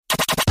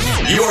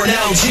You're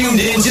now tuned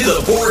into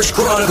the Porch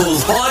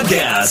Chronicles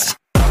podcast,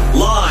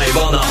 live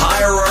on the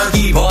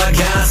Hierarchy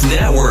Podcast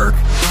Network.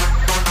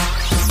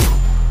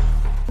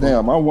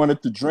 Damn, I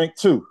wanted to drink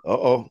too.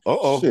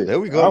 Shit.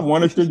 There we go. I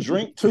wanted to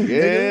drink too.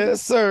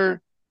 Yes,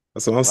 sir.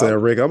 That's what I'm saying,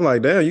 Rick. I'm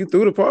like, damn, you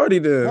threw the party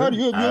then. How do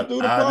you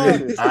through the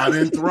party? I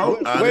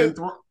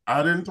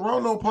didn't throw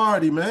no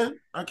party, man.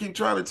 I keep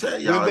trying to tell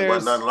y'all it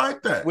wasn't nothing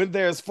like that. When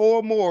there's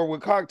 4 more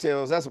with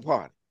cocktails, that's a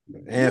party.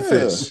 And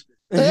fish.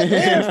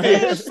 And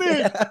fish.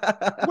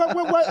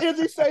 What is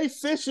he say?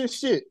 Fish and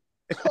shit.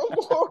 Come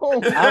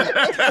on,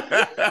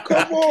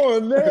 come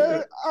on,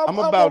 man. I'm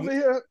over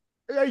here.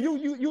 Yeah,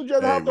 you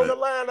just hopped on the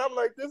line. I'm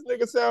like, this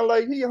nigga sound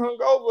like he hung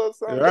over or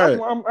something. Right.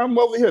 I'm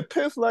over here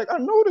pissed. Like, I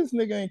know this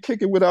nigga ain't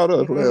kicking without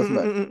us last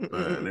night.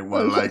 Man, it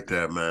wasn't like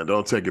that, man.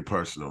 Don't take it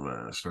personal,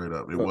 man. Straight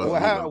up, it wasn't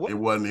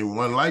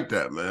like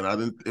that, man.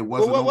 It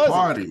wasn't no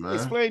party, man.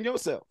 Explain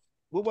yourself.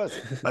 What was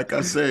it? Like I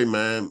say,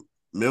 man.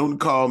 Milton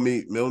called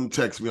me. Milton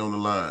texted me on the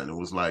line and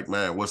was like,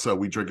 "Man, what's up?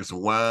 We drinking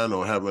some wine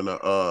or having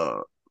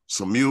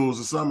some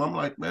mules or something?" I'm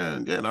like,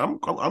 "Man, yeah,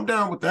 I'm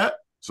down with that."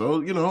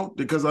 So, you know,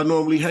 because I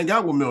normally hang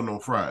out with Milton on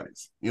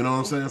Fridays. You know what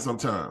I'm saying?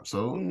 Sometimes.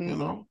 So, you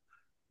know,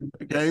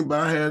 I came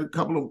by, had a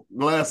couple of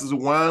glasses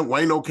of wine.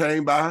 Wayno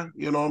came by,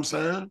 you know what I'm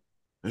saying?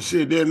 And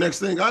shit, then next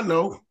thing I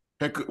know,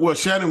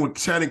 Shannon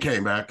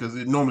came back because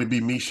it normally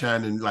be me,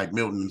 Shannon, like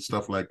Milton and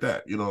stuff like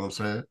that. You know what I'm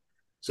saying?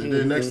 So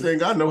then next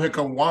thing I know, here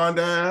come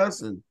Wanda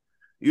ass and,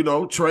 you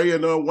know, Trey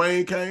and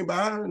Wayne came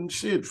by and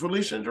shit,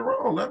 Felicia and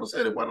Jerome. Like I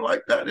said, it wasn't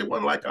like that. It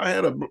wasn't like I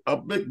had a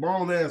big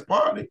blown-ass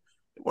party.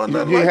 It wasn't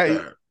nothing like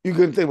that. You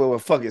couldn't think, well,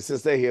 fuck it.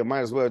 Since they're here,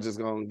 might as well just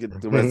go and get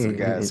the rest of the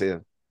guys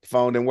here. The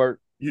phone didn't work.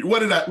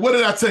 What did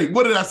I say?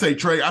 What did I say,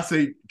 Trey? I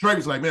say, Trey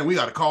was like, man, we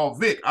got to call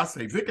Vic. I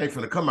say, Vic ain't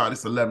finna come out.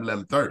 It's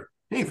 11:30.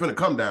 He ain't finna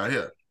come down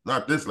here.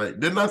 Not this late.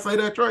 Didn't I say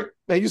that, Trey?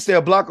 Man, you stay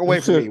a block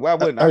away from me. Why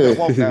wouldn't I? I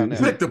walk down there.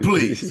 Victor,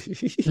 please.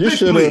 You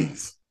should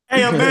have.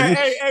 Hey, man,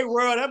 hey,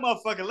 world, that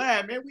motherfucking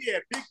line, man. We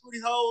had big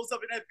booty hoes up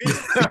in that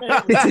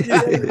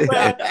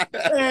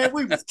bitch. Man,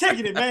 we was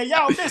kicking it, man.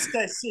 Y'all missed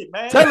that shit,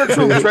 man. Tell the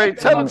truth, Trey.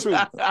 Tell the truth.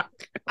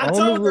 I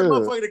told that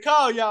motherfucker to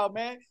call y'all,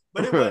 man.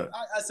 But it was,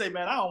 I say,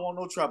 man, I don't want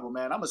no trouble,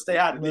 man. I'm going to stay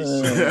out of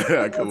this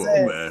shit. Come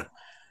on, man.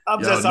 I'm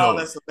y'all just all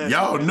that.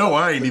 Y'all know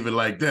I ain't even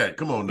like that.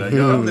 Come on now.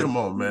 Y'all come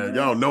on, man.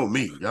 Y'all know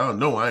me. Y'all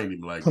know I ain't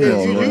even like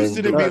that. You used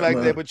to be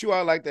like that, but you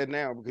are like that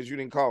now because you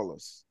didn't call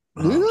us.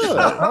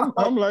 Yeah,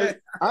 I'm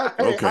like, I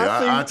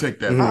take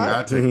that.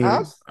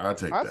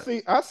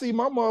 I see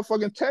my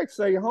motherfucking text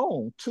say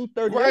home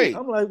 2:38. Right.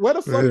 I'm like, where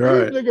the fuck these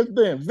niggas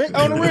been? Vic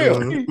on the real.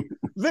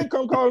 Vic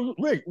come call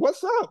Rick.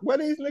 What's up? Where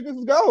these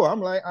niggas go? I'm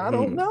like, I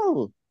don't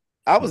know.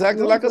 I was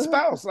acting like a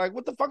spouse. Like,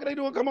 what the fuck are they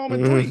doing? Come home at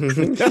 3.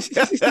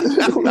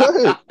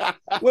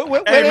 Where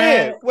were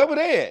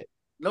they at?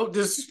 No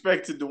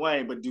disrespect to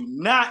Dwayne, but do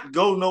not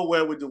go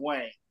nowhere with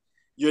Dwayne.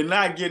 You're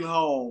not getting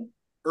home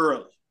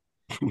early.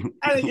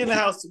 I didn't get in the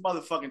house to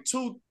motherfucking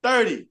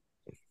 2:30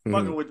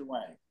 fucking with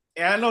Dwayne.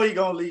 And I know he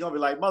gonna be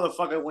like,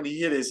 motherfucker, when he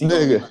hear this,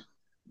 nigga.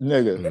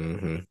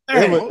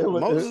 Hey,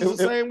 Moses is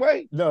the same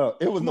way. No,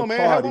 it was Come on, man.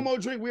 party. Have one more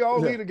drink. We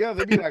all be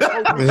together. It'd be like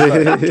 4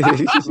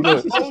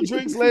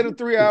 drinks later,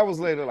 3 hours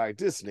later, like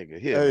this nigga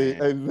here.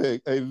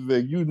 Hey,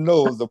 Vic, you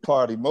know it was a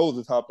party.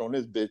 Moses hopped on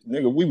this bitch.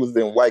 Nigga, we was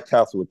in White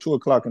Castle at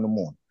 2:00 in the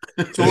morning.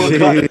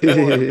 2:00 in the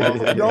morning.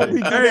 Don't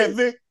be doing that,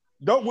 Vic.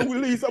 Don't when we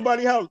leave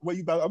somebody's house. Well,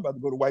 I'm about to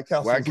go to White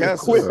Castle. White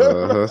Castle.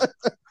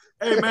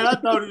 Hey man, I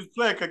thought he was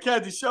playing. Cause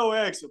Kathy Show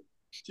asked him.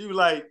 She's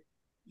like,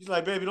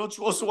 baby, don't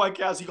you want some White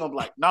Castle? He gonna be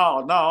like, no,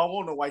 I don't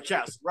want no White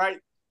Castle, right?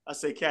 I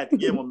say, Kathy,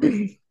 give him a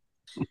minute.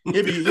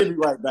 He'll be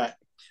right back.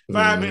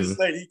 5 minutes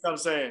later, he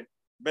comes saying,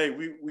 babe,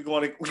 we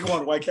going to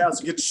White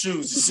Castle, get the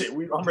shoes and shit.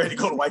 I'm ready to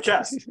go to White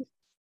Castle.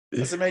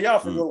 I said, man,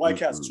 y'all finna go to White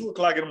Castle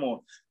 2:00 in the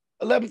morning.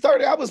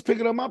 11:30, I was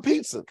picking up my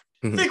pizza.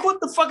 Vic, what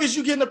the fuck is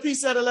you getting a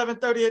pizza at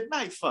 11:30 at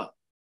night for?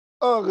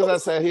 Oh, because I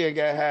sat here and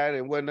got high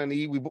and wasn't nothing to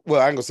eat. I ain't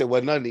gonna say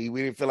wasn't nothing to eat.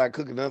 We didn't feel like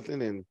cooking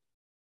nothing, and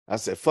I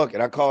said, fuck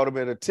it. I called him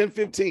at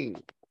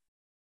 10:15.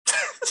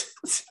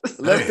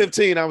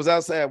 11:15, I was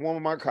outside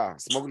warming my car,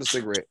 smoking a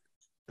cigarette.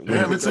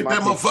 Damn, it took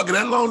that motherfucker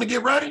that long to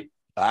get ready?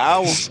 An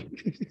hour. She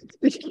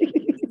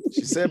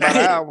said about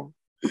an hour.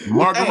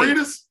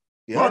 Margaritas?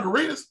 Yep.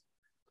 Margaritas?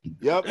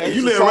 Yep. And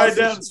you live right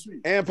down the street.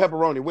 And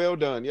pepperoni. Well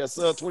done. Yes,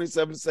 sir.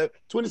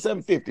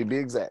 $27.50, be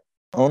exact.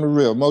 On the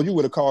real. Mo, you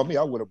would have called me.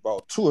 I would have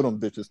brought 2 of them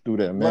bitches through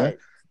there, man. Right.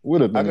 Would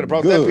have been I could have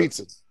brought good. that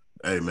pizza.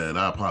 Hey, man,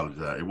 I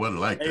apologize. It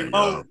wasn't like that,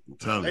 Mo, y'all. I'm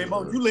telling you.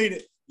 Mo,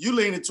 you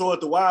leaning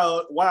toward the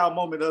wild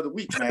moment of the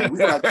week, man.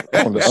 We on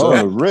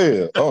the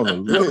real. We're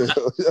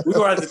going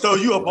to have to throw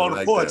you up on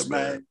the porch,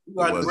 man.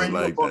 We're going to bring you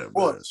up on the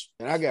porch.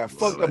 And I got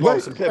fucked up on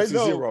some Pepsi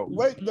Zero.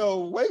 Wait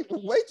till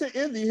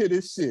Indy hear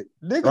this shit.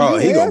 Nigga, oh,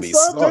 he gonna be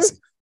saucy.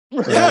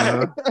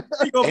 Yeah.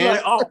 He gonna be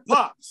like, oh,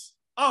 pops.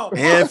 Oh,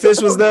 and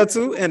Fish was there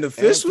too, and the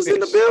fish was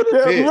in the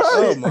building. Yeah, right.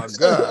 Oh my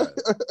god!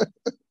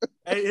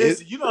 Hey,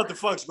 you know what the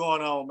fuck's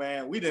going on,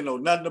 man? We didn't know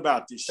nothing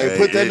about this shit. Hey,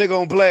 put that nigga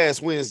on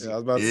blast Wednesday. Yeah, I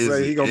was about to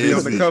say he gonna be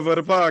on the cover of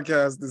the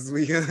podcast this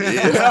weekend.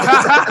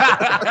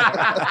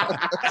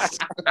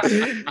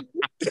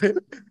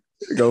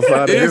 Go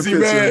find a Izzy,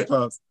 man.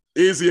 pops.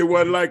 Izzy, it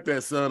wasn't like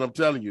that, son. I'm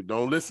telling you,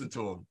 don't listen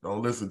to him.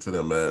 Don't listen to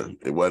them, man.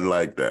 It wasn't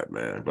like that,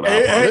 man. But I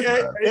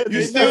apologize.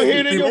 You still hear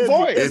it in your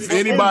voice. If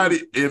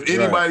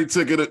anybody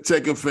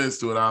take offense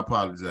to it, I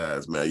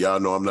apologize, man. Y'all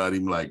know I'm not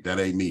even like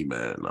that. Ain't me,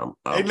 man.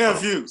 Hey,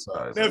 nephew,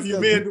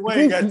 me and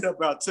Dwayne got to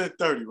about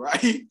 10:30,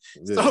 right?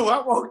 Yeah. So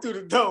I walked through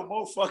the door.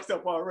 Mo fucked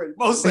up already.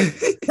 Mo said,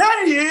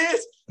 "There he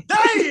is.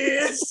 There he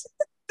is."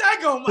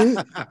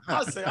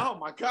 I say, "Oh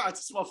my God,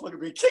 this motherfucker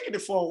been kicking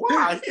it for a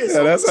while."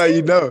 Yeah, that's how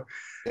you know.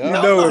 You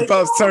know when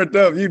Pops turned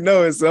up, you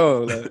know it's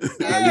on. Like,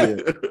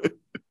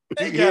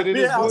 They got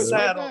beer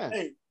outside on.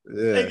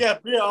 They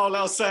got beer all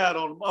outside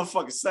on the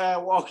motherfucking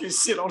sidewalk and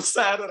shit on the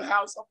side of the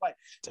house. I'm like,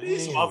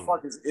 these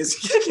motherfuckers is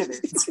kicking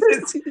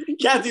it.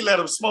 Kathy let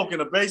him smoke in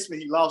the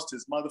basement. He lost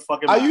his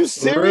motherfucking. Are you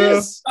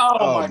serious?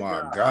 Oh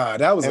my God.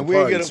 That was a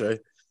party, Trey.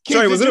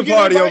 Trey, was it a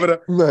party over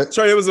there? Right.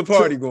 Trey, it was a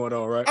party going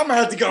on, right? I'm gonna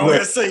have to go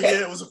ahead and say,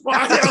 yeah, it was a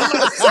party.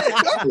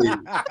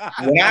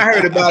 When I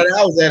heard about it,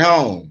 I was at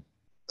home.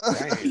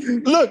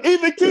 Look,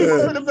 even Keith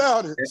heard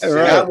about it.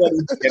 Right.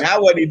 And I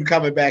wasn't even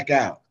coming back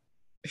out.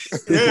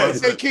 Yeah.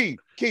 Hey, Keith,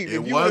 if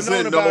you would have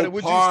known about it,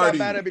 would you stop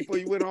by there before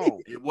you went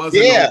home? It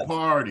wasn't no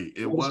party.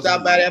 It wasn't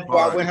stop by there before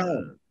I went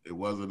home. It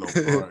wasn't no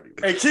party.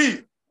 Hey,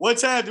 Keith, what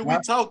time did we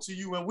talk to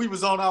you when we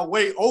was on our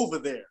way over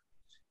there?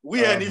 We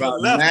hadn't even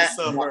left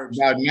the suburbs.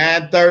 About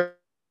 9:30.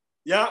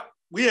 Yeah,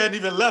 we hadn't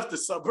even left the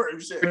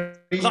suburbs yet.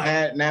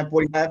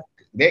 9:45.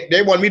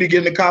 They wanted me to get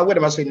in the car with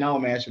them. I said, no,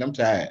 man, shit, I'm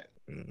tired.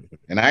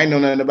 And I ain't know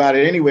nothing about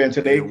it anyway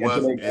until they. It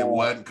wasn't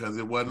because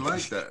it wasn't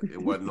like that.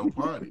 It wasn't no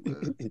party,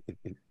 man.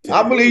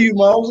 I believe you,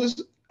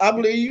 Moses. I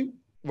believe you.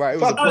 Right.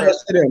 It was a prayer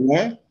session,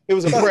 man. It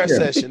was a prayer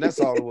session. That's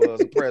all it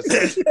was. A prayer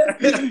session.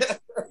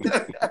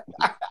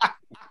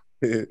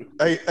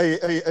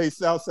 Hey,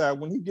 Southside,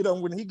 when he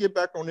get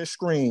back on this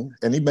screen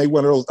and he made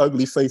one of those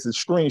ugly faces,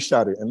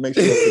 screenshot it and make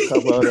sure it's the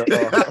cover of the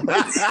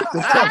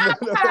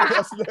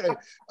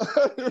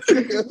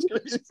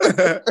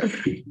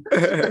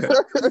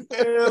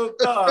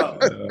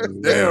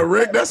Damn,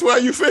 Rick, that's why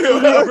you feel.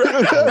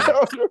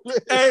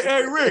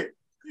 Hey, Rick.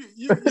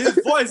 His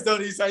voice though,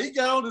 he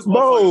got on this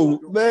Mo,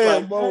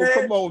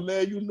 come on,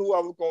 man. You knew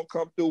I was gonna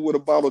come through with a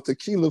bottle of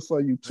tequila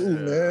for you too,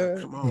 man.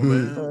 Come on,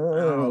 man.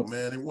 Oh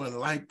man, it wasn't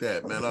like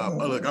that, man.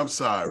 Look, I'm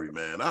sorry,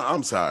 man.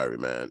 I'm sorry,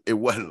 man. It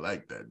wasn't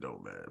like that though,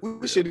 man.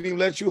 We shouldn't even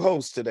let you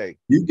host today.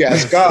 You got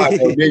scarred,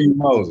 so there you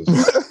Moses.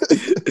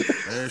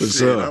 Man,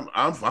 shit,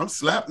 I'm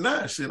slapped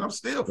now. Shit, I'm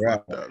still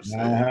fucked up.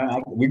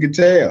 We could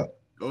tell.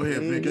 Go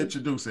ahead, Vic.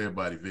 Introduce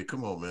everybody, Vic.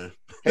 Come on, man.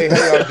 Hey,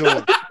 how y'all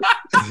doing?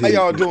 How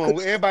y'all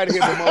doing? Everybody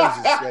here but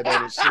Moses.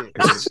 That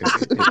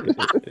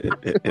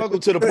shit. Welcome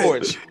to the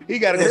porch. He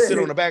got to go sit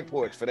on the back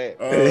porch for that.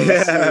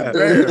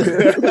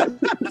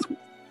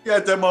 You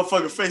got that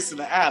motherfucker facing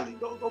the alley.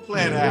 Go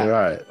play in the alley.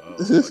 Right. Oh,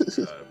 my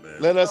God, man.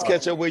 Let us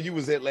catch up where you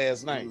was at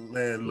last night.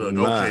 Man, look,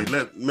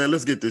 okay.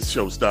 Let's get this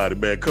show started,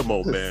 man. Come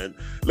on, man.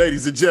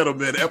 Ladies and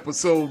gentlemen,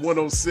 episode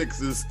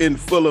 106 is in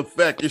full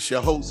effect. It's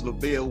your host,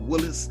 LaVale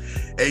Willis,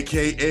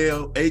 a.k.a.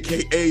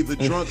 the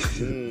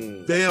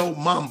drunk Dale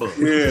Mamba.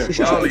 Yeah.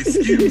 Y'all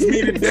excuse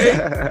me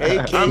today.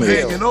 I'm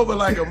hanging over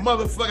like a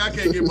motherfucker. I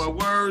can't get my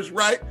words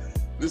right.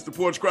 This is the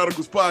Porch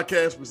Chronicles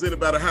podcast presented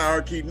by the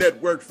Hierarchy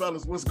Network.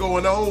 Fellas, what's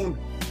going on?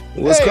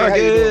 What's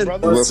cracking?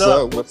 What's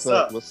up?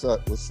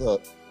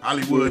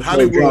 Hollywood,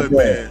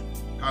 man.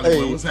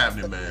 Hollywood, what's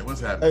happening, man? What's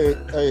happening?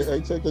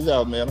 Hey, check this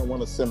out, man. I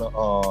want to send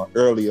a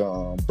early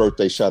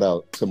birthday shout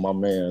out to my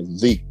man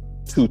Zeke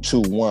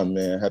 221,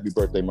 man. Happy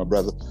birthday, my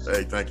brother.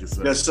 Hey, thank you,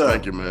 sir. Yes, sir.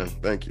 Thank you, man.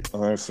 Thank you.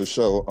 All right, for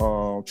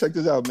sure. Check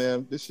this out,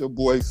 man. This your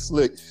boy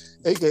Slick,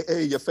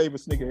 aka your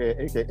favorite sneakerhead,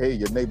 aka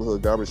your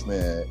neighborhood garbage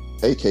man,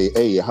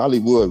 aka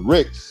Hollywood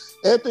Rick.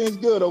 Everything's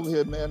good over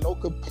here, man. No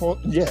complaint.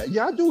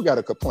 Yeah, I do got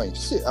a complaint.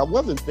 Shit, I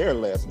wasn't there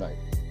last night.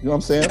 You know what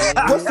I'm saying?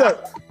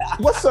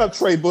 What's up,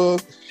 Trey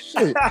Bug?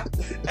 Shit.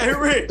 Hey,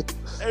 Rick,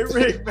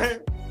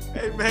 man.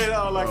 Hey, man,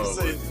 all I can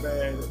say is,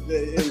 man,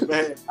 hey,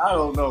 man, I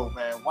don't know,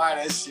 man, why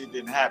that shit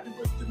didn't happen,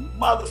 but the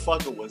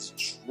motherfucker was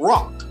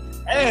drunk.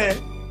 And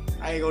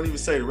I ain't gonna even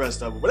say the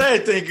rest of it, but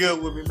everything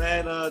good with me,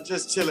 man.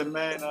 Just chilling,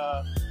 man.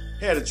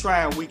 Had a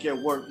trying week at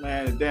work,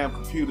 man. The damn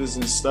computers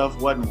and stuff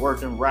wasn't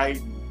working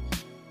right.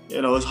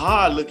 You know, it's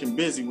hard looking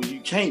busy when you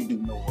can't do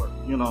no work,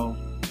 you know.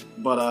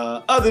 But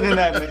other than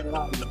that, man,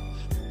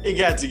 it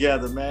got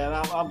together, man.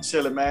 I'm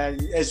chilling, man.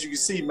 As you can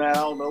see, man, I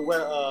don't know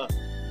where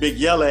Big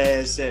Yellow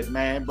ass at,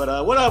 man.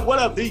 But what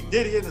up, V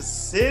Diddy in the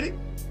city?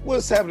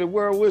 What's happening,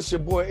 world? What's your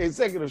boy,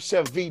 Executive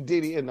Chef V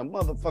Diddy in the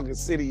motherfucking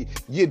city,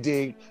 you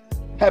dig?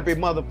 Happy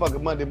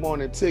motherfucking Monday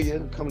morning to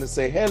you. Coming to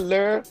say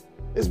hello.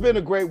 It's been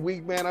a great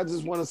week, man. I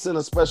just want to send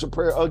a special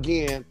prayer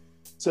again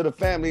to the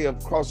family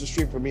across the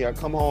street from me. I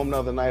come home the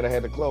other night. I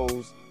had to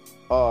close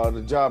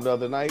the job the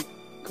other night.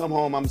 Come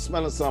home, I'm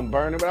smelling something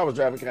burning, but I was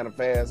driving kind of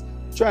fast,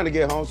 trying to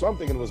get home. So I'm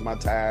thinking it was my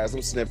tires.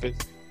 I'm sniffing.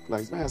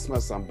 Like, man, I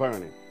smell something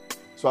burning.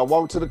 So I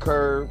walked to the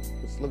curb,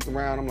 just looked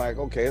around. I'm like,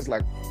 okay, it's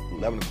like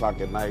 11 o'clock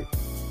at night.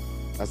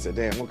 I said,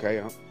 damn, okay,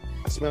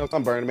 I smell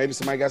something burning. Maybe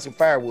somebody got some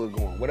firewood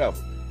going, whatever.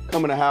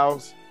 Come in the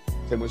house,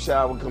 Take my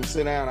shower, come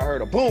sit down. I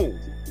heard a boom.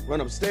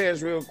 Run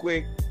upstairs real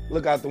quick.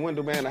 Look out the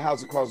window, man. The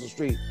house across the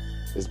street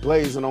is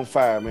blazing on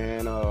fire,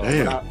 man.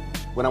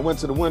 When I went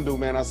to the window,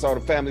 man, I saw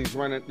the family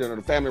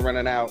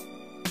running out.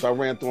 So I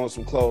ran through on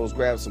some clothes,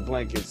 grabbed some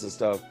blankets and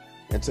stuff,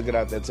 and took it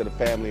out there to the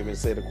family and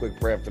said a quick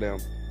prayer for them.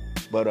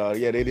 But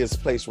yeah, they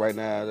displaced right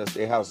now.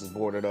 Their house is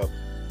boarded up.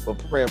 But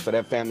praying for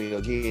that family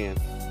again,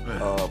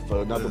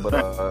 for nothing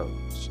but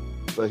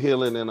for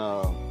healing and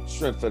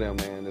strength for them,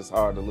 man. It's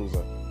hard to lose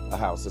a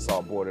house. It's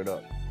all boarded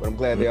up. But I'm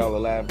glad they all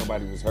alive.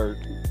 Nobody was hurt.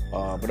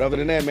 But other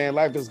than that, man,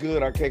 life is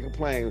good. I can't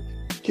complain.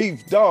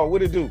 Keith, dog,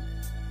 what it do?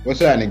 What's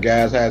happening,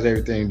 guys? How's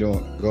everything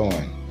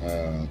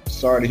going?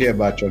 Sorry to hear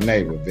about your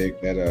neighbor, Vic.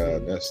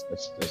 That's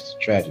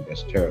tragic.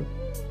 That's terrible.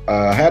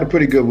 I had a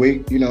pretty good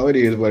week. You know, it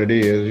is what it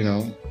is, you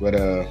know. But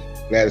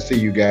glad to see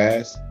you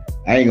guys.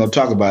 I ain't gonna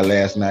talk about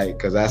last night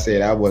because I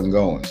said I wasn't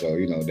going. So,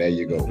 you know, there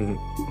you go.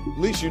 At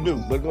least you do,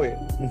 but go ahead.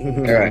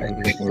 All right.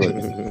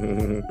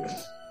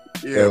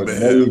 Yeah,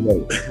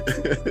 man.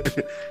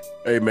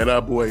 Hey, man,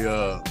 our boy,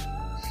 the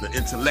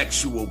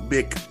intellectual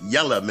Big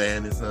Yella,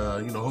 man, is,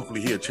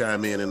 hopefully he'll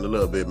chime in a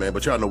little bit, man.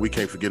 But y'all know we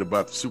can't forget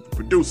about the super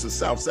producer,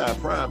 Southside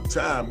Prime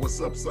Time. What's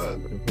up,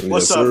 son?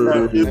 What's up,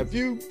 man?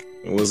 Nephew?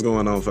 What's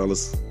going on,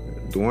 fellas?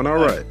 Doing all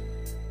right.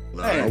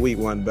 My week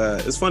wasn't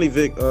bad. It's funny,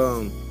 Vic.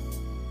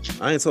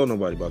 I ain't told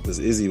nobody about this.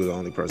 Izzy was the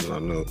only person I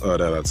know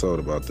that I told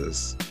about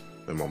this,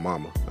 and my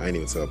mama. I ain't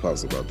even tell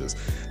Pops about this.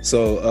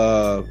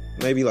 So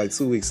maybe like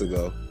 2 weeks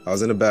ago, I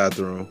was in the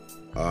bathroom,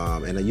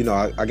 and you know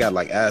I got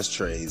like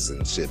ashtrays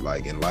and shit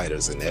like and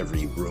lighters in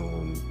every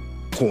room,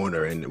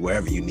 corner, and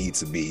wherever you need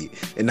to be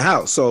in the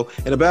house. So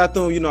in the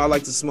bathroom, you know I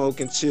like to smoke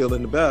and chill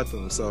in the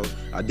bathroom. So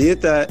I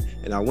did that,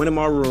 and I went in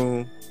my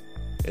room,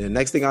 and the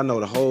next thing I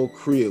know, the whole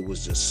crib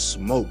was just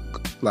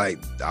smoke. Like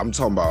I'm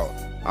talking about.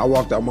 I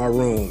walked out my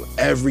room,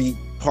 every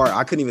part,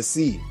 I couldn't even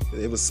see.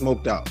 It was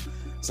smoked out.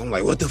 So I'm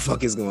like, what the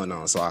fuck is going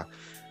on? So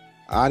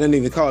I didn't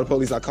even call the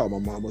police. I called my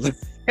mama. You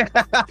know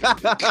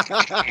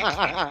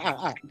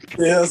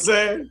what I'm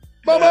saying?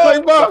 Mama,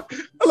 I'm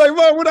like,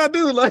 Mom, what'd I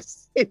do? Like,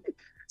 she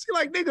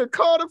like, nigga,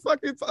 call the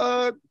fucking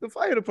the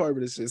fire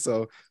department and shit.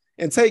 So,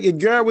 and take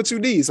and grab what you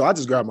need. So I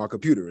just grabbed my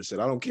computer and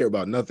shit. I don't care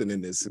about nothing in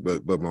this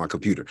but my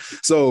computer.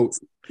 So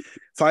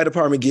fire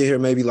department get here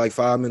maybe like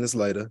 5 minutes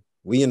later.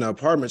 We in the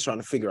apartment trying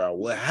to figure out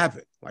what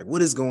happened. Like,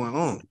 what is going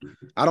on?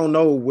 I don't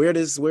know where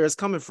it's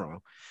coming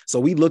from. So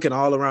we looking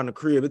all around the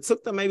crib. It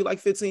took them maybe like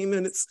 15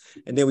 minutes.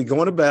 And then we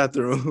go in the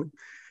bathroom.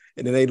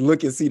 And then they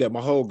look and see that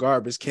my whole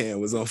garbage can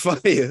was on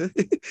fire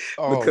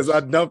because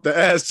I dumped the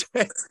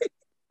ashtray.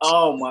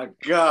 Oh, my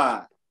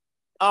God.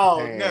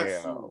 Oh,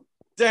 nephew.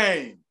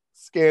 Dang.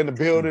 Scan the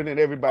building and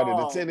everybody,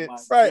 the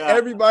tenants. Right, God.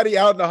 Everybody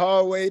out in the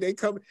hallway, they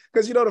come,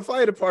 because you know the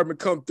fire department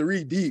come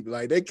 3 deep.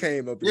 Like they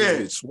came up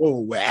and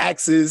swole with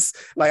axes,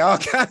 like all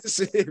kinds of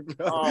shit,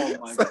 bro. Oh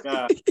my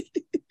God.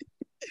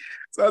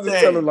 So I was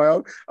just telling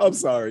like, I'm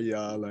sorry,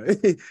 y'all.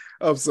 Like,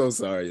 I'm so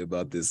sorry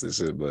about this and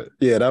shit. But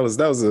yeah, that was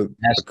a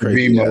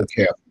crazy.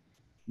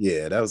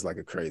 Yeah, that was like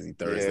a crazy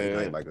Thursday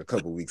night, like a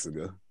couple weeks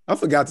ago. I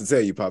forgot to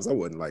tell you, Pops. I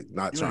wasn't like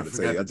not trying to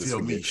tell you. I just tell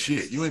me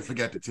shit. You ain't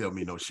forgot to tell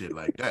me no shit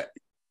like that.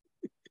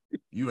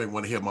 You ain't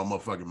want to hear my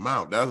motherfucking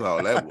mouth. That's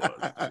all that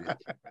was.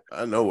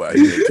 I know why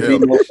you didn't tell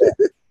me.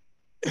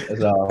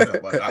 That's all.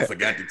 I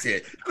forgot to tell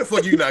you. How the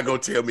fuck you not gonna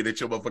tell me that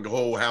your motherfucking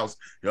whole house,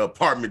 your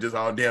apartment just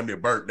all damn near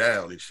burnt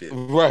down and shit?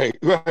 Right.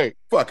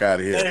 Fuck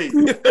out of here. Hey.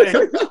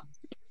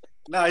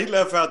 Nah, he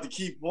left out the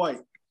key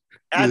point.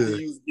 After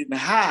you was getting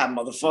high,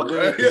 motherfucker.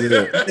 Right.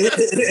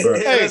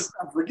 Hey,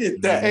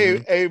 forget that.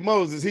 Hey,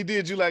 Moses, he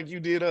did you like you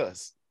did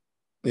us.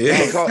 Yeah.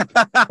 You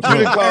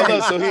didn't call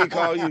us, so he didn't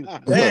call you.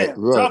 Damn,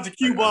 drop the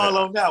cue ball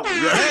on that one.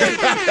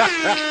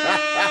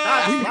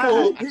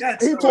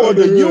 He poured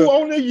the U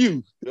on the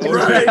U.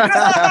 Right.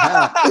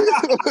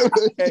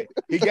 Hey,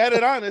 he got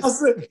it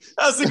honest.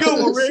 That's a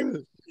good one,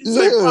 Rick.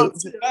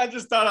 I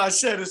just thought I'd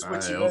share this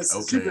with you.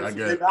 Okay,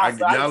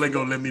 y'all ain't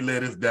gonna let me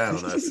let this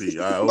down. I see.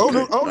 I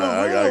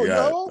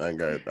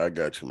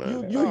got you,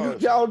 man.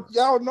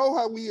 Y'all know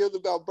how we is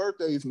about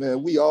birthdays,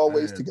 man. We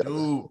always together.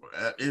 Dude,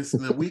 it's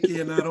the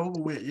weekend not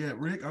over with yet,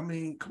 Rick. I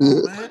mean, come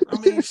on, man. I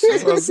mean,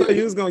 shit. So I say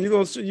you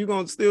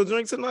gonna still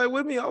drink tonight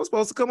with me? I was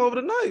supposed to come over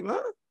tonight,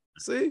 man.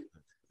 See,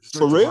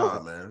 for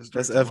real, man.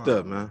 That's effed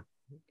up, man.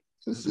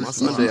 This is my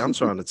Sunday. I'm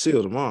trying to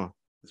chill tomorrow.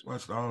 Let's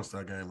watch the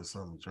All-Star game or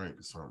something, drink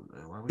or something,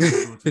 man. Why we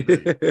gonna do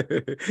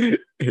it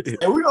today?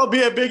 And we're gonna be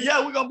at Big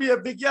Yellow. We're gonna be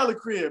at Big Yellow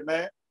crib,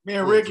 man. Me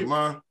and Ricky.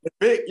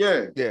 Big,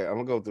 yeah. Yeah, I'm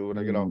gonna go through when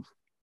I get off.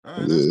 All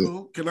right, that's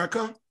cool. Can I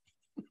come?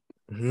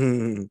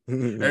 Hey,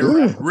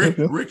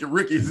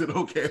 Ricky, is it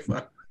okay if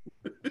I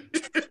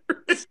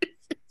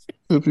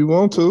if you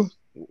want to?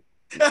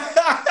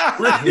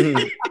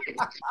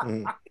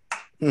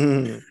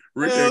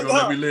 Rick ain't gonna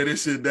let me lay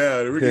this shit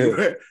down.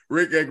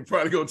 Rick ain't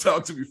probably gonna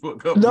talk to me for a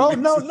couple No,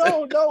 weeks.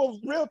 no.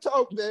 Real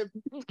talk, man.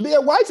 Me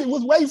and Wifey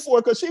was waiting for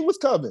her because she was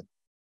coming.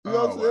 You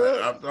know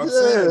what I'm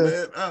saying,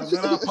 man.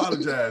 I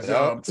apologize,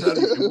 y'all. I'm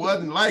telling you, it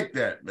wasn't like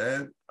that,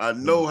 man. I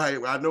know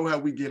how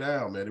we get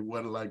out, man. It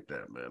wasn't like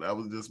that, man. That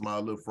was just my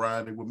little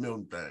Friday with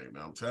Milton thing.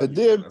 Man. I'm telling and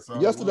you. then Man, that's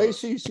all yesterday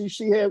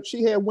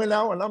she had went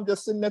out, and I'm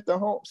just sitting at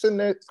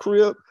the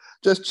crib,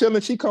 just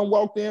chilling. She come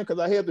walked in because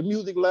I had the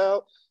music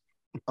loud.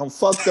 I'm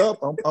fucked up.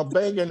 I'm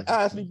banging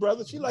Ashley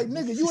brother. She like,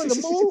 nigga, you in the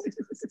mood?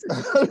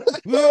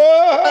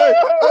 Hey,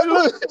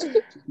 look.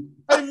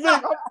 Hey,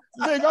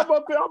 Vic,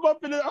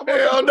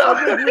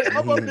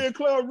 I'm up there,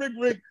 Club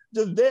Rick,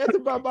 just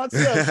dancing by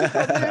myself. She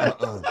come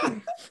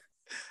in.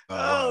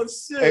 Oh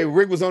shit! Hey,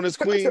 Rick was on his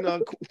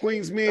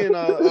Queen's Men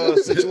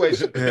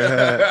situation.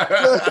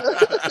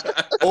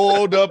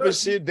 Oiled up and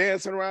shit,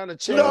 dancing around the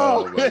chair.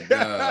 Oh my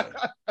God!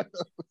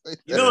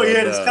 You know he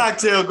had his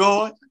cocktail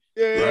going.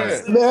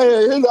 Yeah, Right.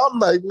 Man, I'm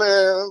like,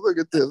 man, look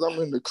at this. I'm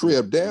in the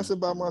crib dancing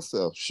by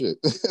myself. Shit.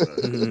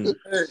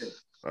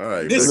 All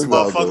right, This man,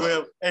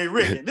 motherfucker, hey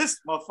Rick, and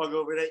this motherfucker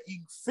over there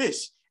eating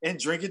fish and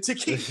drinking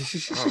tequila.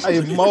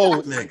 Hey,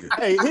 Mo, nigga.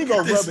 hey, he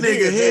gonna This rub it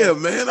nigga in, here,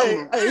 man.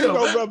 man. Hey, he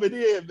gonna rub it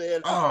in,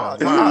 man. Oh,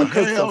 I'll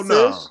cook hell some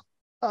no. fish.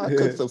 I'll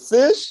cook some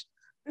fish.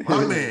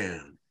 My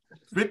man,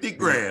 50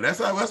 grand.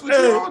 That's what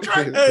you all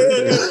trying.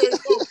 Hey,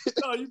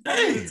 no,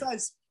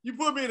 you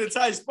put me in a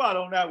tight spot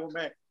on that one,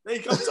 man. They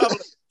come talking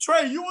like,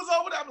 Trey, you was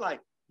over there. I'm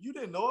like, you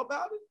didn't know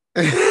about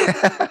it?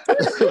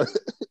 Like,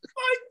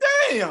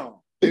 damn.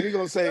 And he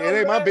gonna say it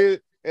ain't my business.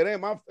 It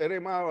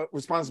ain't my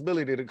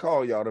responsibility to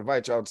call y'all to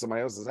invite y'all to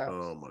somebody else's house.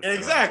 Oh my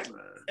Exactly.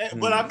 God,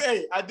 But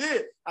I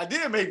did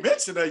make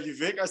mention of you,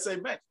 Vic. I say,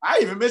 man, I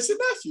even mentioned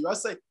nephew. I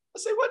say,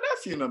 what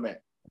nephew no man?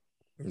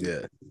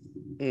 Yeah.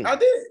 I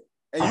did.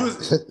 And you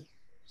was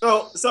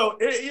so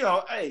it, you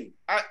know, hey,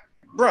 I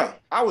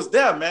was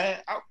there, man.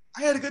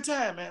 I had a good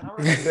time, man. All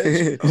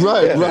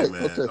right. Right.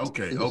 Man.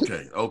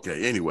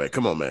 Okay. Anyway,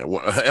 come on, man.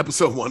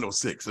 Episode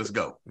 106. Let's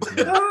go.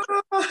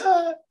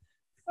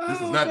 This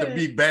is not to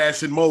be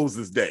bashing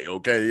Moses Day,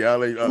 okay?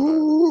 Y'all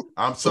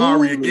I'm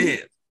sorry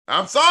again.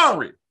 I'm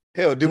sorry.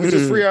 Hell, did we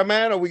just free our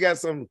man or we got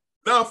some?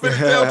 No, finish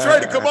tell Trey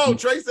to come on.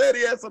 Trey said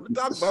he had something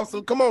to talk about,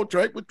 so come on,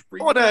 Trey.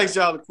 I want to ask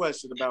y'all a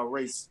question about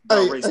race.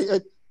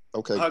 Hey.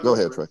 Okay, go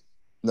ahead, Trey.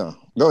 No,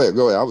 go ahead.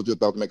 I was just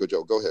about to make a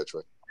joke. Go ahead,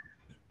 Trey.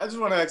 I just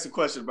want to ask a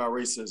question about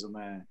racism,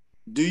 man.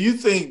 Do you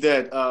think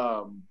that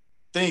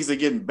things are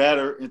getting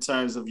better in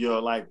terms of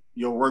your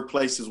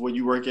workplaces where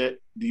you work at?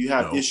 Do you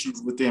have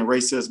issues within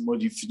racism, or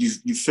do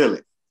you feel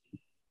it?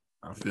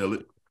 I feel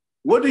it.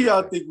 What do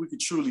y'all think we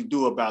could truly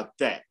do about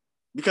that?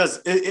 Because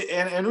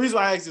and the reason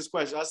why I asked this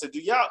question, I said,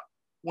 do y'all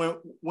when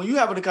you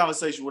having a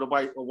conversation with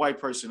a white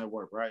person at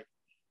work, right,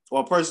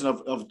 or a person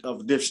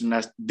of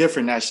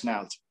different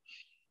nationality,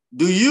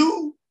 do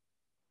you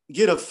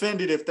get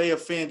offended if they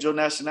offend your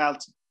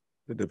nationality?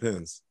 It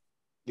depends.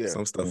 Yeah.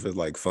 Some stuff is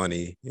like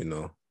funny, you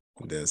know.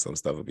 And then some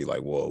stuff would be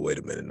like, whoa, wait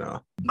a minute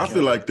now. I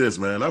feel like this,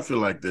 man. I feel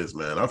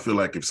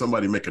like if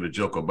somebody making a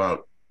joke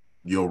about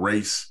your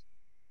race,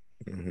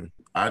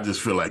 I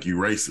just feel like you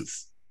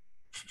racist.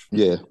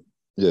 Yeah.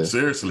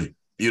 Seriously.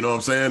 You know what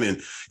I'm saying?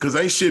 And because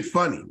ain't shit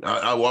funny.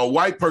 A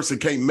white person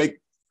can't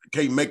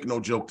make no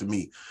joke to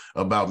me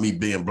about me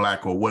being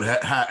black or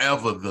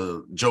however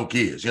the joke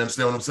is. You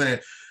understand what I'm saying?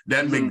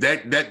 That make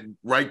that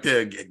right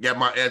there got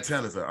my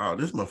antennas like, oh,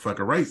 this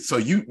motherfucker racist. So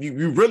you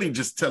really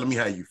just telling me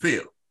how you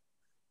feel.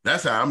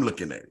 That's how I'm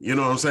looking at it. You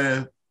know what I'm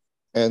saying?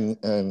 And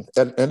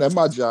at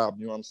my job,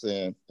 you know what I'm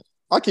saying,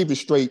 I keep it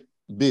straight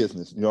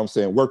business, you know what I'm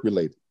saying, work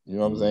related. You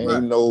know what I'm saying?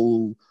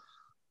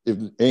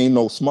 Right. Ain't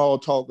no small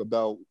talk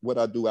about what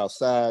I do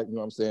outside, you know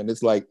what I'm saying?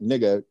 It's like,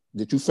 nigga,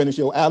 did you finish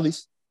your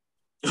alleys?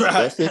 Right.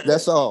 That's it,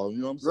 that's all, you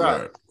know what I'm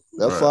saying? Right.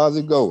 That's far as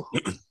it go.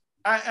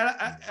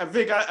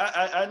 Vic,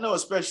 I know,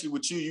 especially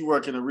with you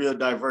work in a real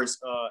diverse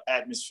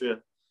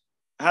atmosphere.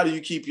 How do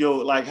you keep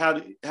your,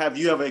 have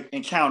you ever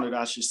encountered,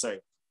 I should say?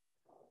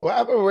 Well,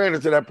 I've never ran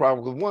into that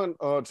problem because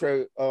one,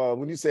 Trey,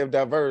 when you say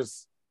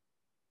diverse,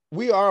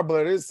 we are,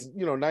 but it's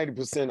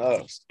 90%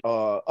 us.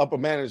 Upper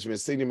management,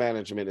 senior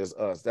management is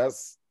us.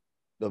 That's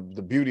the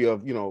beauty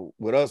of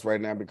with us right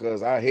now,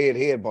 because our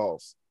head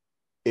boss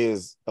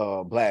is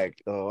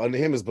black. Under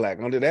him is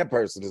black. Under that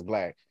person is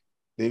black.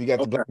 Then you got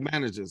the black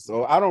managers.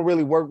 So I don't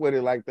really work with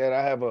it like that.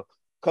 I have a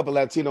couple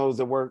Latinos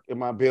that work in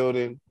my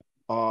building.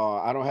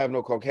 I don't have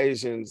no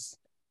Caucasians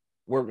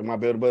work in my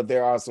building, but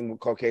there are some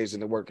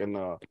Caucasians that work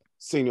in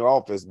senior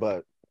office,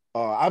 but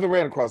I haven't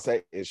ran across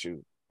that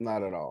issue.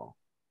 Not at all.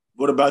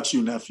 What about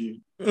you, nephew?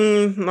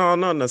 No,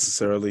 not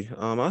necessarily.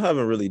 I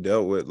haven't really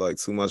dealt with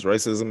too much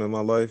racism in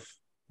my life.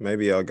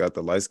 Maybe I got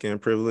the light skin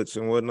privilege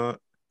and whatnot,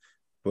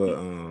 but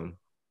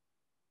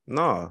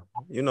nah.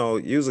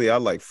 Usually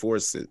I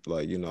force it.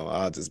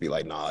 I'll just be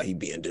like, nah, he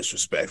being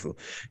disrespectful,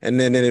 and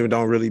then it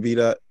don't really be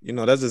that.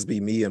 That just be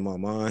me in my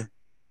mind.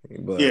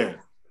 But yeah.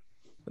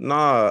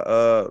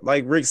 Nah,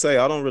 like Rick say,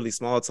 I don't really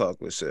small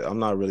talk with shit. I'm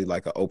not really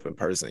an open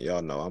person.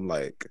 Y'all know I'm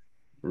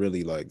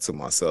really to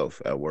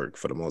myself at work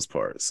for the most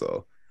part.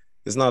 So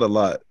it's not a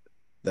lot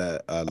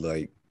that I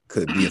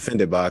could be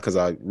offended by, because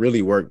I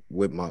really work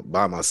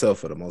by myself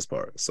for the most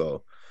part.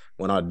 So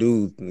when I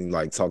do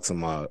like talk to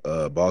my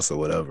boss or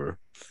whatever,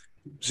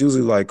 it's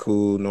usually like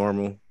cool,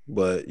 normal.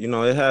 But you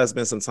know, it has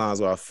been some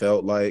times where I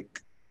felt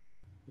like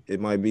it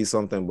might be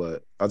something,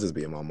 but I'll just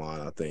be in my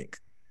mind, I think.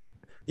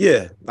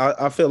 Yeah,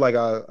 I feel like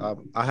I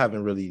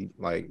haven't really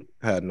like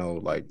had no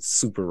like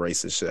super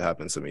racist shit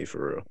happen to me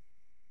for real.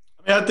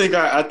 I mean,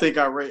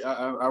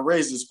 I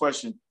raised this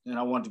question, and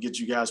I wanted to get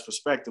you guys'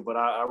 perspective. But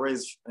I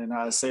raised, and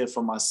I say it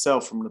for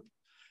myself, from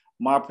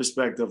my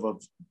perspective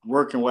of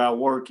working where I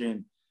work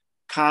and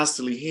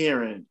constantly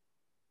hearing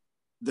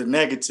the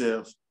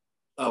negative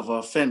of an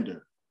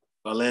offender,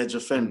 alleged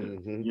offender,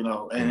 you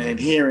know, and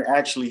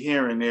actually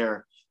hearing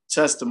their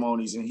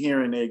testimonies and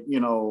hearing their, you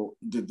know,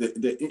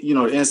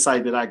 the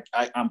insight that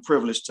I'm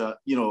privileged to,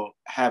 you know,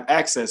 have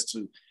access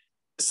to.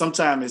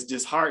 Sometimes it's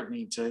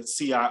disheartening to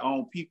see our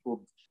own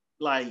people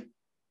like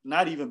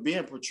not even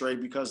being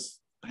portrayed because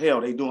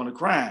hell, they doing a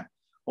crime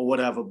or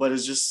whatever. But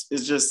it's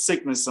just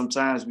sickness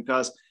sometimes,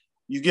 because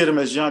you get them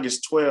as young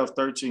as 12,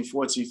 13,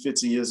 14,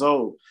 15 years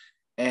old.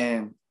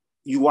 And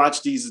you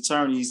watch these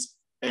attorneys,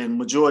 and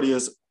majority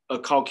of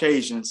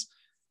Caucasians,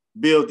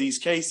 build these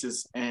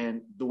cases,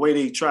 and the way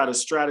they try to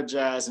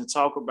strategize and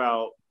talk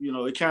about, you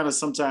know, it kind of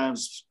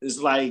sometimes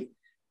is like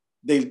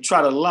they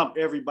try to lump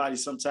everybody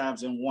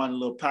sometimes in one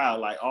little pile,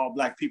 like all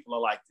Black people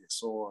are like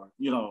this, or,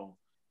 you know,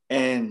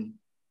 and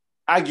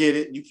I get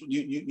it.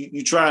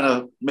 You trying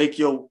to make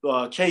your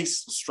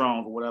case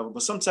strong or whatever,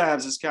 but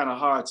sometimes it's kind of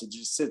hard to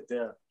just sit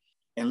there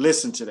and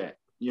listen to that,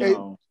 you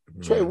know.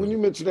 Trey, when you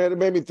mentioned that, it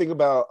made me think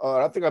about,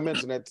 I think I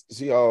mentioned that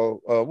to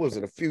y'all, what was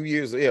it, a few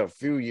years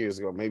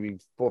ago, maybe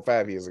 4 or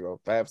 5 years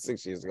ago, 5,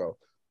 6 years ago.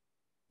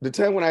 The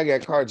time when I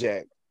got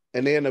carjacked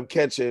and they ended up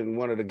catching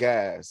one of the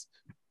guys,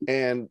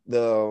 and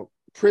the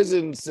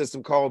prison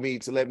system called me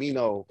to let me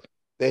know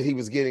that he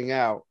was getting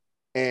out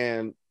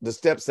and the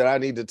steps that I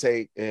need to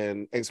take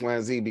and X, Y,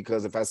 and Z,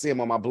 because if I see him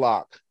on my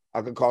block,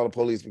 I could call the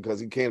police because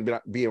he can't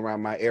be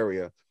around my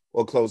area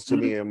or close to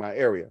me in my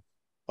area.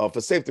 For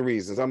safety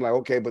reasons. I'm like,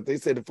 okay, but they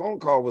said the phone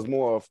call was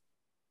more of,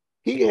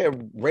 he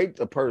had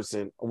raped a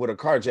person with a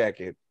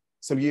carjacking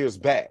some years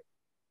back.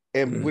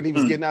 And when he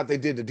was getting out, they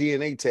did the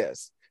DNA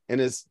test,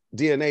 and his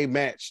DNA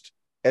matched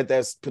at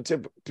that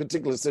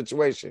particular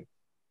situation.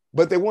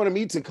 But they wanted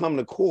me to come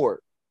to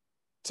court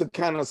to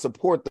kind of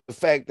support the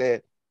fact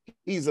that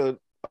he's a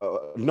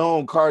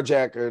known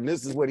carjacker, and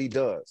this is what he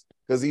does,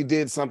 because he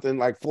did something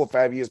like 4 or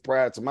 5 years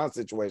prior to my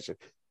situation.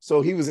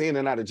 So he was in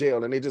and out of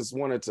jail, and they just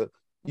wanted to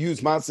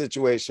use my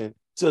situation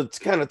to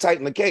kind of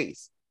tighten the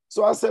case.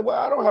 So I said, well,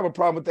 I don't have a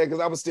problem with that, because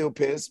I was still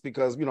pissed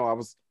because, you know, I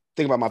was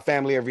thinking about my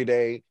family every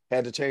day,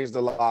 had to change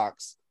the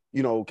locks,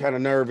 you know, kind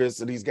of nervous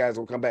that these guys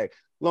will come back.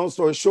 Long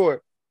story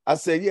short, I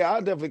said, yeah,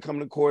 I'll definitely come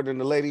to court.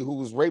 And the lady who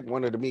was raped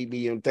wanted to meet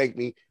me and thank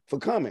me for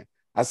coming.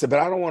 I said, but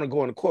I don't want to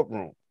go in the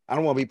courtroom. I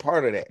don't want to be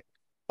part of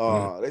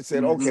that. They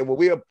said, okay, well,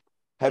 we'll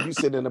have you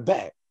sit in the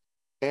back.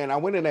 And I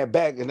went in that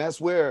back, and that's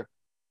where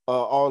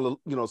all the,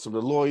 you know, some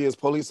of the lawyers,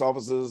 police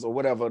officers, or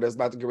whatever that's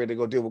about to get ready to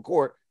go deal with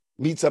court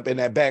meets up in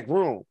that back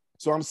room.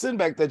 So I'm sitting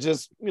back there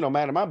just, you know,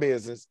 minding my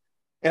business,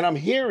 and I'm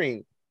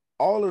hearing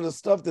all of the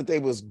stuff that they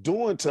was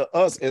doing to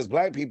us as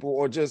Black people,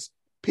 or just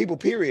people,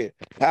 period.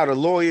 How the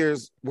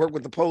lawyers work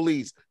with the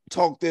police,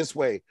 talk this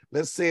way,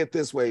 let's say it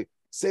this way,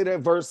 say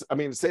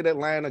that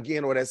line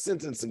again, or that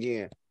sentence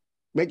again.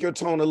 Make your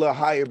tone a little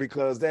higher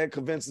because that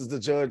convinces the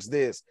judge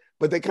this.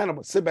 But they kind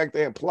of sit back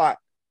there and plot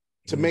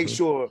to make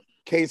sure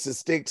cases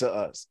stick to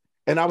us.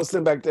 And I was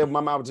sitting back there, my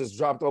mouth just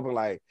dropped open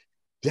like,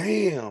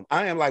 damn,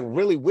 I am like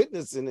really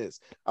witnessing this.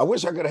 I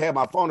wish I could have had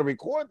my phone to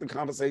record the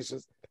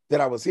conversations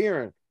that I was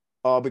hearing,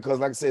 because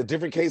like I said,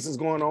 different cases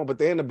going on, but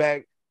they're in the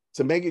back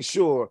to making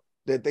sure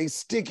that they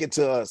stick it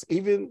to us.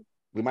 Even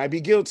we might be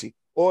guilty,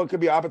 or it could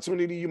be an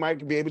opportunity you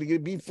might be able to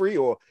be free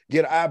or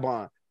get an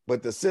I-bond.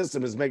 But the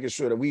system is making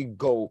sure that we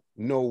go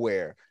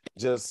nowhere.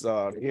 Just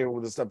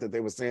hearing the stuff that they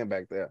were saying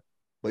back there.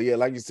 But yeah,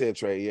 like you said,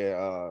 Trey,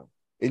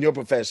 in your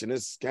profession,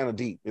 it's kind of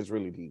deep. It's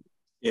really deep.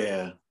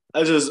 Yeah.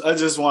 I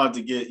just wanted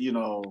to get, you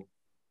know,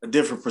 a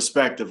different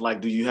perspective.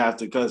 Like, do you have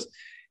to, because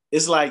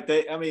it's like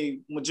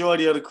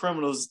majority of the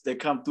criminals that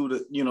come through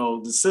the, you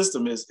know, the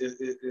system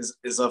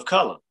is of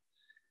color,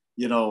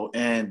 you know,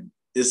 and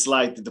it's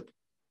like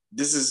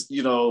this is,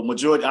 you know,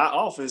 majority, our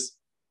office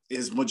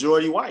is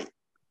majority white,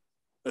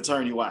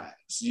 attorney wise,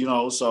 you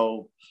know,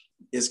 so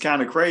it's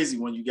kind of crazy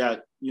when you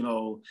got, you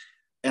know,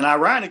 and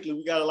ironically,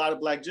 we got a lot of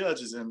Black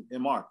judges in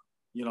Mark,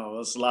 you know,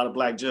 it's a lot of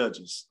Black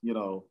judges, you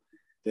know,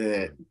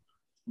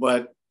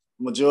 but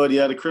majority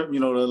of the, you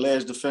know, the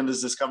alleged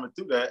defenders that's coming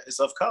through that is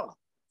of color.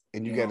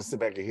 And you got to sit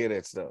back and hear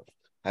that stuff,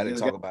 how they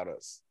talk about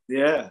us.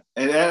 Yeah.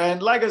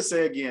 And like I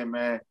said again,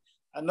 man,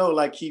 I know,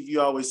 like Keith,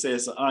 you always say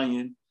it's an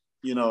onion,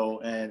 you know,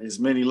 and there's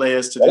many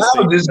layers to this.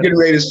 I was just getting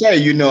ready to say,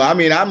 you know, I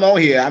mean, I'm on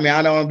here. I mean,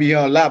 I don't want to be here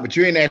a lot, but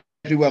you ain't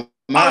asking what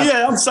my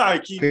I'm sorry,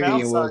 Keith. Man,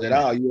 I'm sorry. at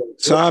all.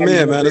 Chime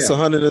in, man. It's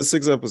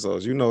 106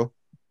 episodes, you know.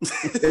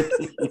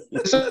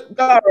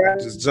 All right.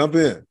 Just jump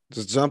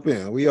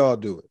in. We all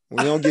do it.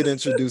 We don't get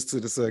introduced to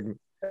the segment.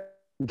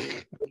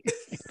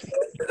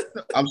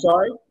 I'm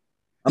sorry.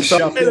 I'm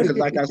sorry because,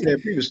 like I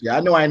said previously, I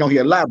know I ain't on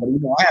here a lot, but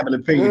I have an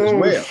opinion as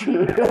well.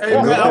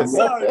 Hey, man, I'm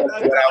sorry.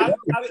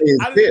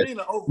 I didn't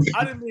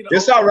mean to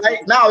It's all right.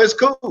 No, it's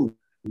cool.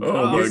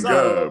 Oh my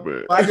God,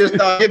 man! I just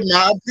thought I'd give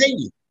my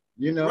opinion.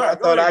 Right, I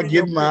thought ahead, I'd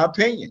give my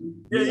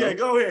opinion. Yeah,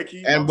 go ahead,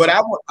 Keith. And but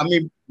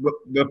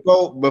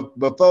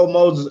before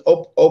Moses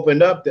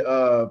opened up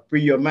the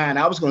free your mind,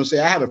 I was going to say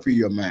I have a free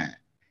your mind,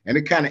 and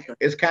it's kind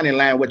of in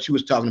line with what you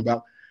was talking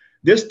about.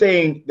 This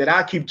thing that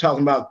I keep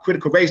talking about,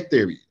 critical race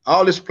theory,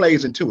 all this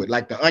plays into it,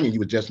 like the onion you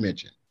was just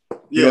mentioned.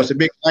 Yeah. It's a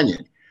big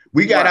onion.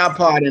 We got our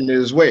part in it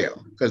as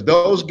well, because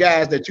those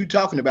guys that you're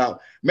talking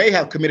about may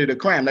have committed a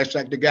crime. That's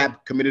like the guy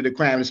committed a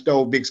crime and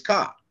stole Big's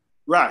car.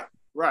 Right.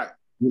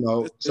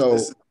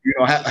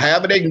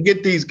 However they can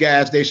get these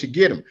guys, they should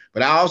get them.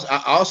 But I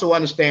also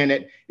understand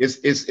that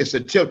it's a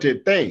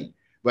tilted thing.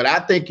 But I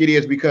think it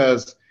is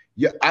because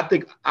I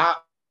think our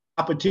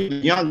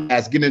particularly young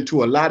guys get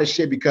into a lot of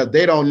shit because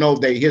they don't know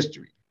their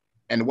history.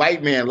 And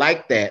white men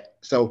like that.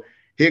 So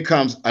here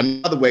comes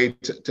another way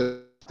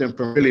to them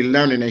from really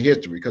learning their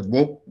history. Because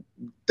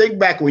think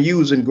back when you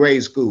was in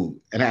grade school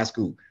and high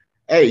school.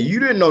 Hey, you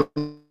didn't know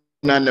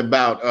nothing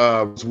about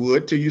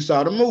Rosewood till you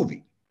saw the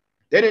movie.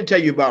 They didn't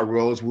tell you about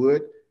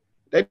Rosewood.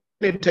 They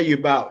didn't tell you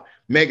about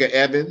Medgar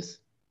Evans.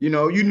 You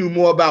knew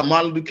more about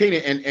Martin Luther King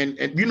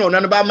and you know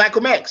nothing about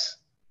Malcolm X.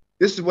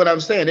 This is what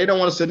I'm saying. They don't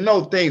want us to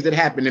know things that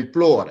happen in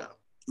Florida.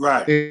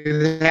 Right. Things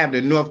that happen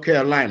in North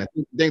Carolina.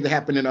 Things that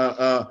happen in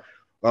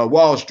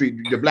Wall Street,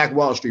 the Black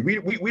Wall Street. We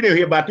didn't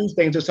hear about these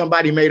things until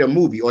somebody made a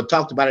movie or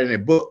talked about it in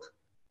a book.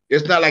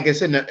 It's not like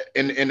it's in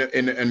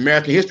an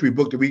American history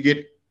book that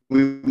we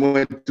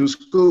went through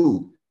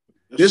school.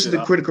 This is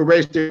the critical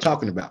race they're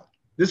talking about.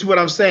 This is what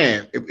I'm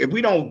saying. If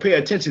we don't pay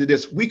attention to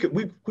this, we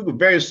could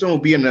very soon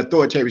be in an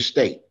authoritarian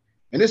state.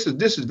 And this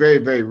is very,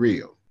 very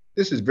real.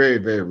 This is very,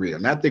 very real.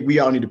 And I think we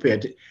all need to pay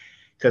attention.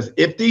 Because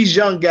if these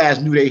young guys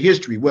knew their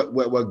history,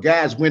 what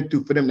guys went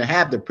through for them to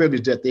have the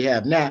privilege that they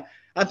have now,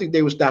 I think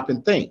they would stop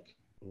and think.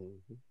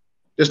 Mm-hmm.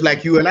 Just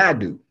like you and I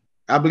do.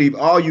 I believe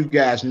all you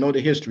guys know the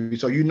history,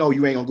 so you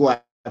ain't gonna go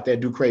out there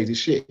and do crazy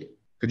shit.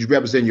 Because you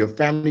represent your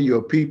family,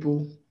 your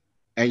people,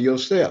 and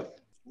yourself.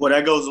 Well,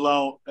 that goes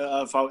along,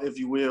 if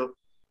you will.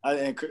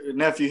 And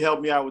nephew, help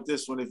me out with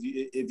this one if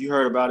you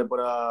heard about it. But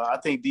I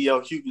think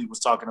D.L. Hughley was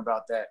talking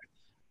about that.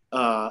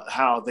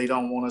 How they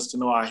don't want us to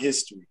know our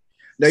history.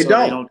 They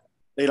don't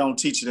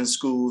teach it in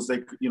schools.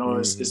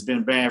 It's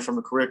been banned from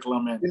the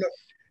curriculum, and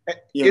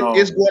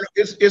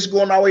it's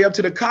going all the way up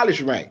to the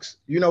college ranks.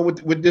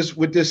 With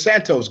this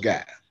Santos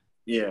guy.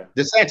 Yeah.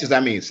 The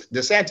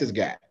Santos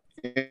guy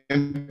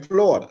in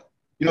Florida.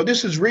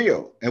 This is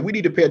real, and we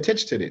need to pay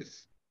attention to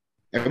this,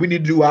 and we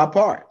need to do our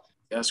part.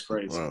 That's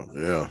crazy. Wow,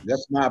 yeah.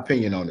 That's my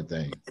opinion on the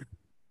thing.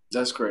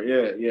 That's great.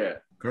 Yeah.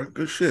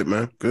 Good shit,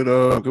 man.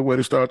 Good way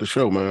to start the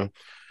show, man.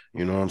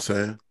 You know what I'm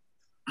saying?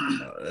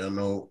 I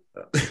know,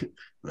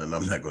 and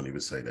I'm not gonna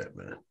even say that,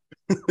 man.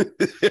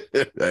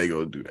 I ain't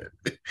gonna do that.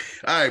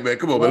 All right, man.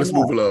 Come on, man. Let's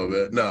move along,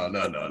 man. No.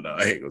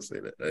 I ain't gonna say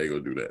that. I ain't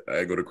gonna do that. I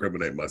ain't gonna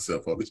incriminate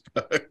myself on this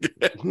podcast.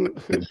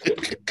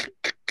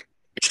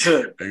 I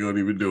ain't gonna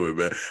even do it,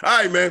 man. All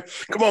right, man.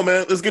 Come on,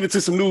 man. Let's get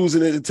into some news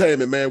and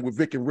entertainment, man, with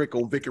Vic and Rick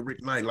on Vic and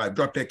Rick Nightlife.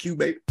 Drop that cue,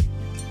 baby.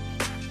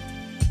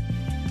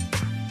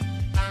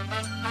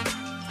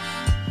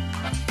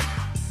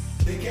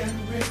 Vic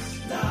and Rick's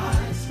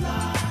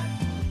Nightlife.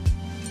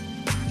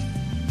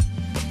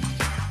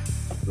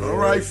 All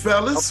right,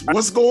 fellas.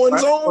 What's going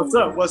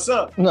on? What's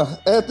up? No,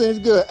 everything's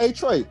good. Hey,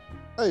 Trey.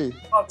 Hey.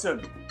 Talk to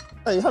me.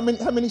 Hey, how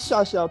many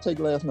shots y'all take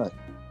last night?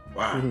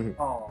 Wow.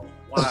 Oh.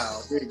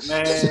 Wow, Rick,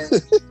 man.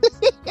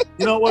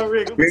 You know what,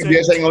 Rick? Rick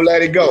just ain't gonna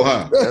let it go,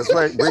 huh? That's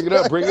right. Bring it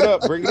up.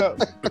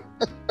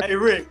 Hey,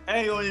 Rick, I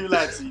ain't gonna even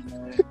lie to you,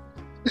 man.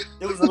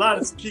 There was a lot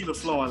of tequila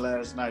flowing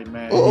last night,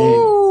 man.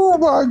 Oh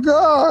my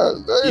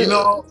God. You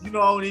know, I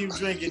don't even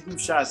drink and do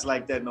shots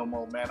like that no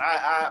more, man.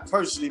 I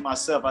personally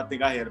myself, I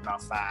think I had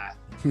about 5.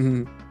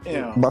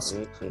 My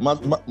sister. And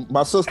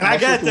I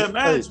got there,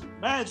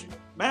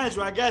 mind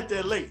you, I got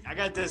there late. I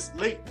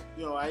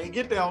ain't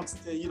get there on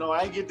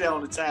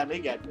the time they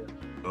got there.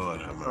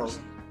 Lord have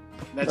mercy.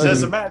 Now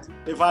just imagine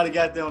if I'd have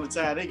got there on the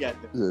time they got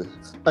there. Yeah.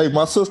 Hey,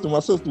 my sister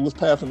was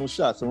passing those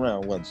shots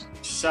around once.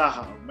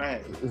 Oh,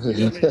 man. You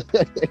hear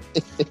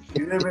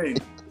me?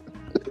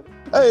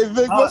 Hey,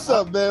 Vic, what's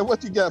up, man?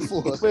 What you got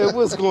for us? Man,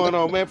 what's going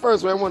on, man?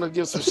 First, man, I want to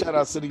give some shout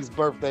outs to these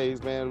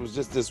birthdays, man. It was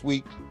just this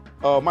week.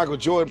 Michael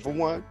Jordan, for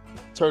one,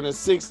 turning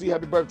 60.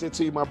 Happy birthday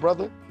to you, my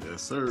brother.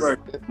 Yes, sir.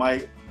 Birthday,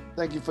 Mike.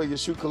 Thank you for your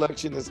shoe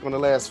collection. It's going to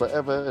last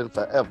forever and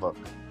forever.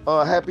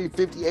 Happy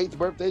 58th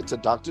birthday to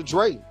Dr.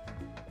 Dre.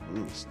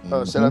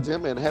 Shout out to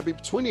him, and happy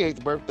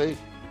 28th birthday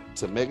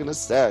to Megan Thee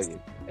Stallion.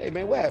 Hey,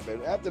 man, what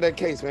happened? After that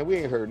case, man, we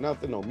ain't heard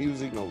nothing, no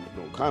music, no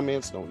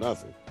comments, no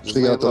nothing. Just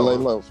she got to lay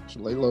low. She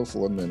lay low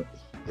for a minute.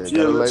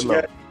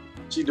 Yeah,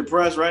 she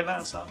depressed right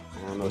now, so.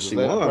 I don't know. She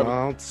won. I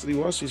don't see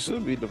why she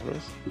should be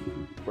depressed.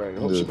 Right. I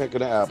hope she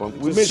making an album.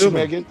 We miss you,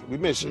 Megan. We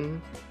miss you.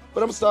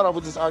 But I'm gonna start off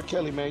with this R.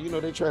 Kelly, man. You know,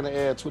 they're trying to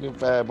add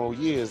 25 more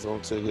years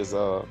onto his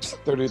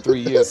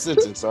 33-year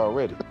sentence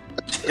already.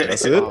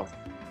 That's it.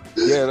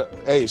 Yeah,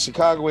 hey,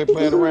 Chicago ain't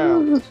playing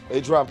around. They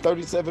dropped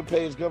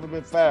 37-page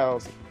government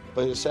files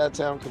for his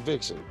Chi-Town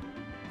conviction.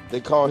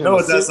 They call him. Know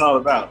what that's all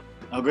about?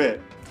 Oh, go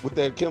ahead. With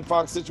that Kim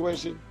Fox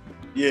situation.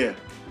 Yeah.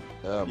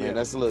 Man,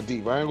 that's a little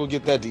deep. I ain't gonna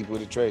get that deep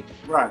with it, Trey.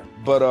 Right.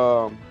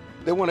 But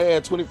they want to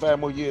add 25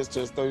 more years to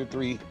his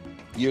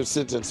 33-year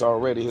sentence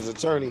already. His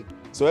attorney.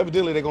 So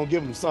evidently they're gonna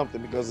give him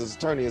something because his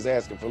attorney is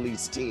asking for at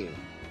least 10.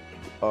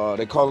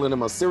 They calling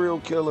him a serial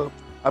killer.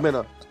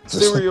 A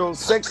serial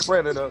sex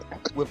predator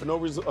with no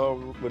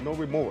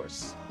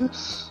remorse.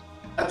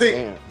 I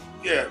think.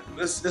 Yeah,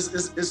 it's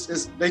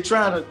they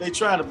trying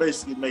to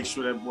basically make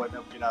sure that boy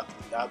never get out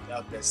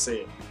that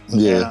cell.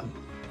 Yeah.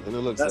 And it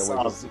looks that's that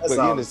way. But he's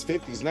in his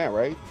 50s now,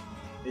 right?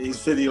 He's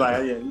 50,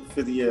 he's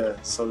 50. Yeah.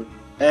 So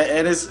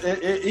and it's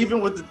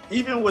even with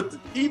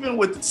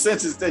the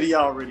sentence that he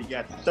already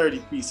got, the 30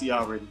 piece he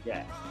already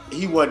got,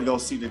 he wasn't gonna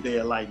see the day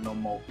of light no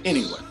more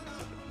anyway.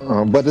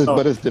 But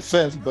his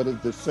defense,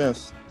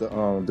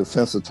 the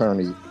defense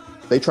attorney,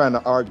 they trying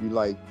to argue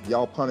like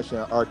y'all punishing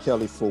R.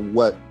 Kelly for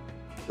what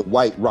the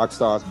white rock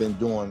star's been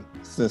doing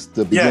since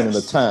the beginning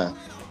of time.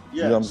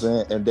 You know what I'm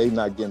saying? And they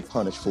not getting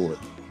punished for it.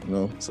 You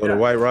know? So the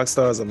white rock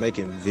stars are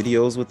making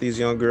videos with these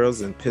young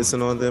girls and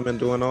pissing on them and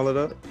doing all of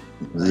that?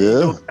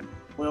 Yeah.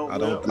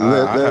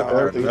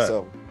 I think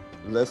so.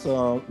 Let's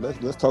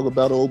talk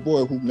about old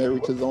boy who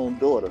married his own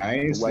daughter. I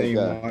ain't seen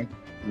one.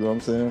 You know what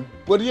I'm saying?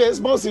 Well, yeah, it's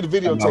mostly the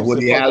videotapes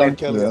Woody Allen,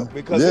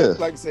 because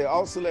like I said,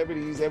 all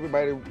celebrities,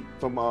 everybody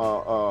from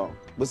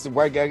what's the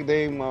white guy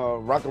name?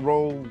 Rock and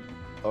roll.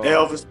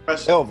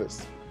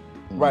 Elvis.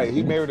 Right.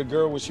 He married a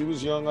girl when she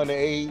was young,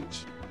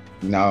 underage.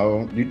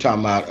 No, you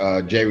talking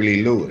about Jerry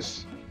Lee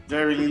Lewis.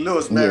 Jerry Lee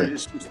Lewis married.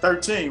 She was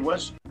 13,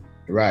 wasn't she?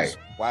 Right.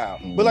 Wow.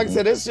 But like I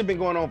said, this shit been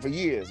going on for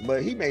years.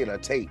 But he made a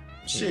tape,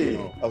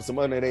 of some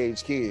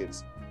underage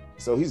kids.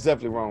 So he's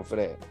definitely wrong for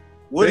that.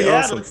 Woody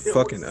Allen, some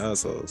fucking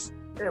assholes.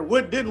 Yeah,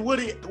 what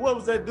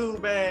was that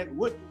dude, man?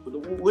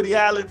 Woody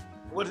Allen,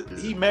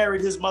 he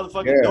married his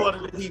motherfucking daughter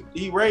that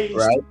he raised.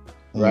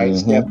 Right,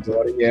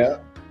 stepdaughter, yeah.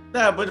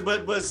 Nah, but a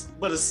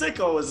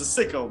sicko is a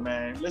sicko,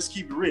 man. Let's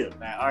keep it real.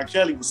 Now, R.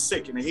 Kelly was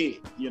sick in the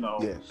head, you know.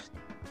 Yeah.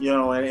 You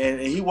know,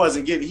 and he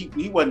wasn't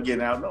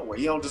getting out nowhere.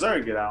 He don't deserve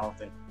to get out, I don't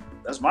think.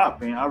 That's my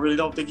opinion. I really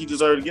don't think he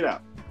deserved to get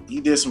out.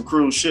 He did some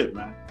cruel shit,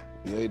 man.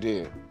 Yeah, he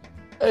did.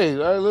 Hey,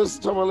 let's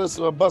talk about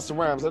Busta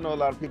Rhymes. I know a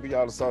lot of people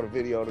y'all saw the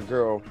video of the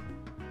girl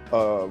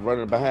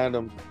running behind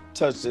him,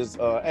 touched his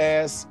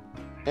ass,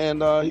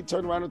 and he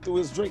turned around and threw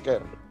his drink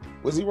at him.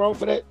 Was he wrong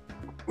for that?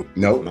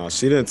 Nope. No,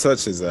 she didn't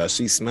touch his ass.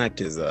 She smacked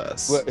his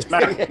ass. I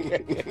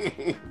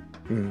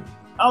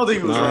don't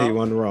think he was wrong. He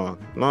wasn't wrong.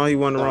 No, he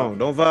wasn't wrong.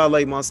 Don't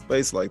violate my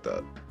space like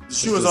that.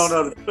 She was on the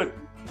other foot.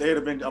 They'd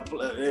have been.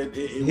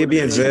 He'd be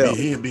in jail.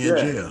 He'd be in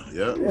jail.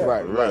 Yeah.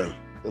 Right.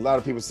 A lot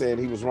of people saying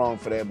he was wrong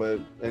for that, but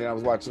and I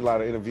was watching a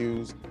lot of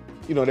interviews.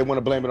 You know, they want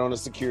to blame it on the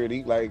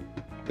security. Like,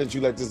 didn't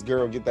you let this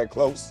girl get that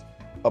close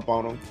up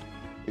on him?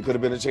 It could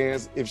have been a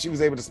chance. If she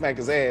was able to smack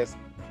his ass,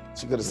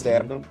 she could have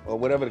stabbed him or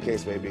whatever the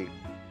case may be.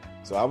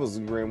 So I was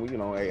agreeing with,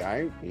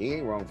 hey, he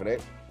ain't wrong for that.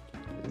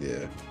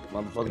 Yeah.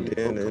 Motherfucker.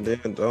 And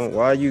then don't.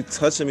 Why are you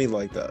touching me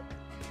like that?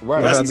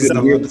 Right.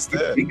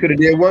 He could have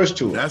did worse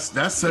to her.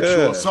 That's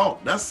sexual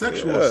assault. That's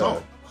sexual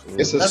assault.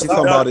 She talking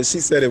about it.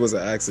 She said it was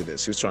an accident.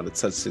 She was trying to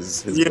touch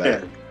his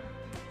back.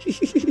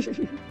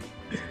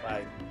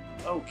 Like,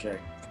 okay.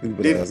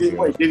 Did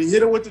he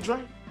hit her with the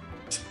drink?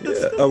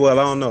 Yeah. Well,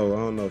 I don't know. I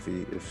don't know if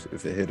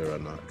it hit her or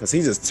not. Because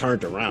he just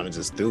turned around and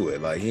just threw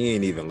it. Like, he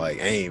ain't even like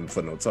aim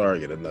for no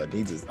target or nothing.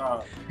 He just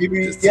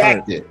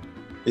reacted.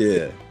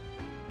 Yeah.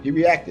 He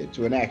reacted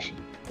to an action.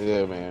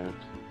 Yeah, man.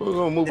 We're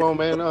gonna move on,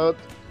 man.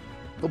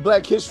 For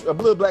Black History, a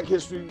Blood Black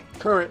History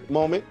current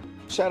moment.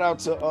 Shout out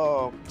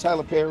to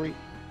Tyler Perry.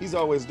 He's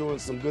always doing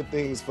some good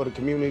things for the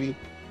community,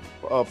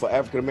 for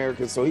African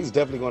Americans. So he's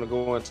definitely going to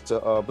go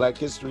into Black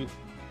History.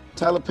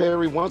 Tyler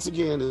Perry, once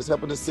again, is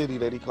helping the city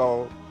that he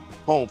called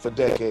home for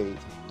decades.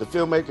 The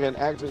filmmaker and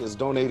actor is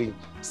donating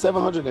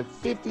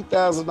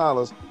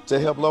 $750,000 to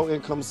help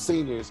low-income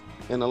seniors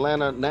in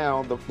Atlanta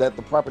now that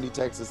the property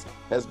taxes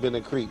has been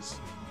increased.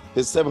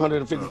 His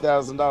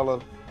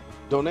 $750,000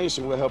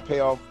 donation will help pay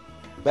off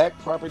back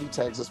property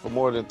taxes for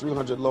more than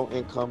 300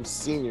 low-income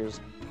seniors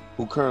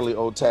who currently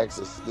owe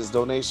taxes. This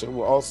donation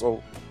will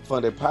also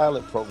fund a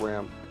pilot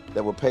program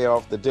that will pay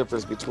off the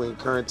difference between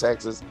current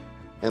taxes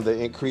and the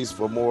increase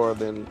for more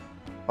than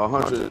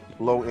 100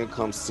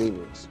 low-income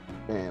seniors.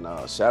 And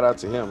shout out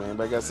to him,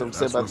 man. I got something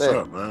to say about that.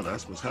 Up, man.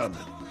 That's what's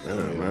happening. Yeah,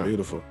 man.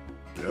 Beautiful.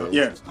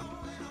 Yeah.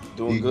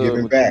 Doing He's good.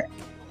 Giving back.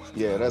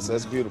 Yeah,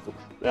 that's beautiful.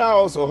 And I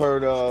also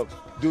heard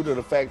due to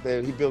the fact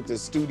that he built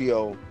this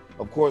studio,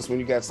 of course, when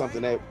you got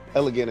something that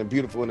elegant and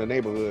beautiful in the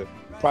neighborhood,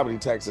 property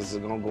taxes are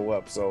gonna go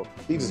up. So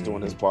he's just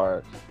doing his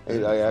part.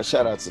 And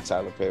shout out to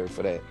Tyler Perry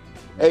for that.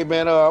 Hey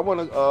man, I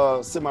want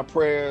to send my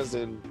prayers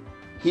and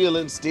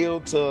healing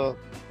still to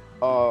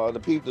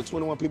the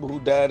 21 people who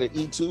died at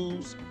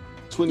E2s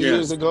 20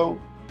 years ago.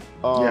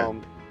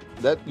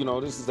 that, you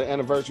know, this is the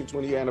anniversary,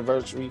 20-year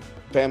anniversary.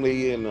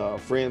 Family and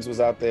friends was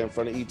out there in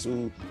front of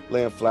E2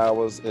 laying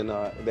flowers, and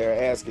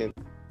they're asking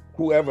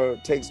whoever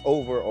takes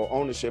over or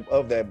ownership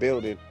of that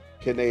building,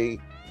 can they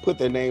put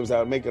their names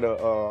out, make it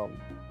a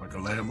like a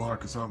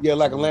landmark or something? Yeah,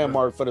 like a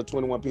landmark for the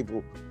 21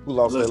 people who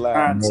lost their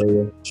lives.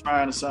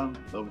 Trying or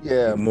something.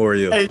 Yeah,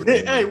 memorial.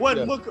 Hey,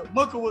 what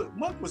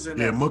Mook was in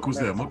there? Yeah, Mook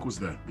was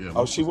there. Yeah.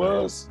 Oh, she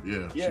was.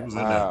 Yeah, she was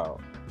in wow.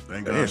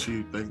 there.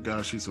 Thank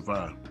God she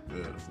survived.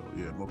 Yeah, so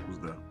yeah, Mook was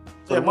there.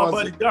 Yeah, my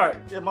buddy Dart.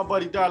 Yeah, my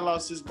buddy Dart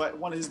lost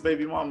one of his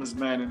baby mamas,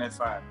 man, in that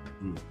fire.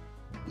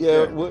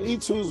 Yeah, well,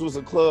 E2's was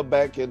a club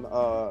back in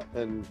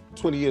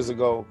 20 years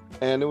ago,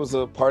 and it was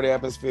a party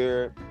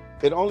atmosphere.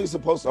 It only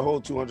supposed to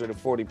hold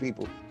 240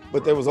 people,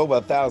 but there was over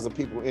 1,000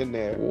 people in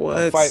there. What?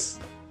 A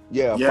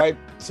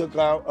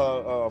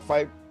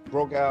fight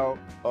broke out.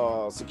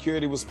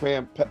 Security was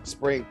spraying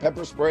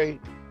pepper spray,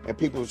 and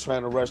people was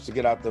trying to rush to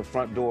get out the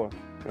front door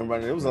and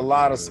run. There was a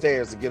lot of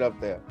stairs to get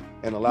up there,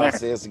 and a lot of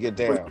stairs to get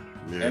down.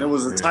 Yeah, and it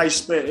was a tight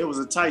stair. It was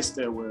a tight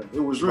stairwell. It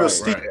was real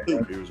steep. Right.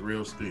 It was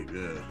real steep.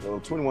 Yeah. So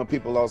 21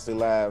 people lost their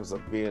lives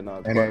of being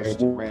crushed,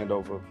 ran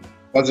over.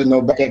 Wasn't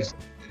no back exit.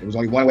 It was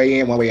only one way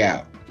in, one way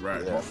out.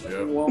 Right.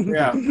 One way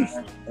out,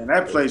 man. And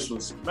that place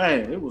was,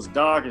 man, it was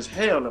dark as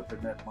hell up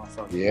in that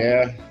motherfucker.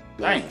 Yeah.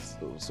 Dang.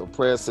 So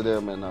prayers to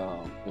them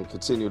and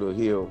continue to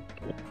heal.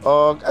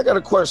 I got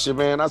a question,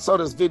 man. I saw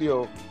this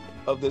video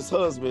of this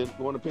husband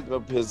going to pick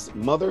up his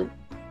mother,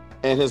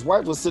 and his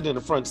wife was sitting in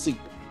the front seat.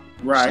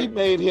 Right. She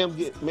made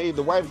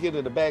the wife get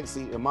in the back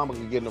seat, and mama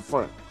could get in the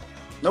front.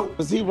 Nope.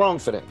 Was he wrong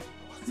for that?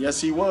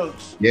 Yes, he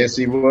was. Yes,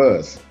 he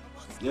was.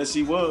 Yes,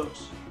 he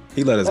was.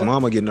 He let his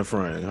mama get in the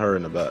front and her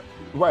in the back.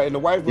 Right, and the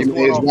wife was He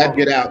made his wife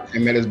get out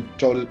and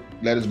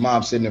let his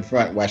mom sit in the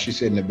front while she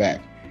sit in the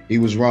back. He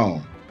was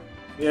wrong.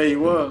 Yeah, he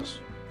was.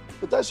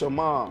 But that's your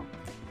mom.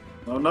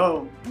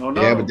 No.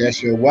 Yeah, but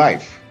that's your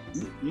wife.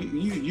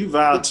 You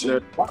vowed to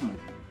that woman.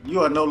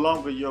 You are no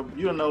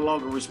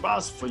longer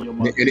responsible for your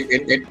mother.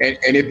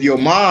 And if your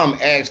mom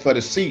asked for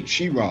the seat,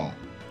 she wrong.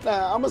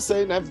 Now, I'm going to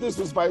say, now, if this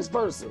was vice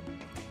versa,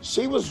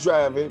 she was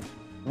driving,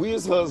 we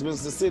as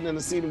husbands are sitting in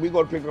the seat, and we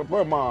go to pick up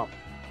her mom.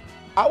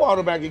 I would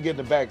automatically get in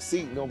the back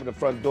seat and open the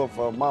front door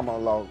for her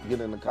mama-in-law to get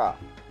in the car,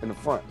 in the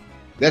front.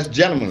 That's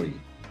gentlemanly.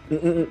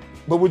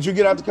 But would you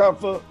get out the car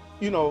for,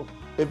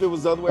 if it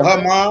was the other way For around?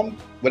 her mom?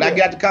 Would I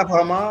get out the car for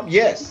her mom?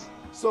 Yes.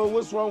 So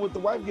what's wrong with the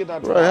wife getting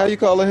out the Right, car? how you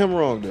calling him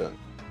wrong then?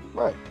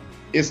 Right.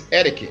 It's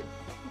etiquette.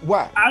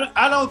 Why?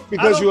 I don't.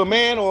 Because you're a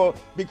man, or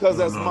because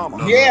that's mama?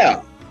 No.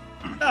 Yeah.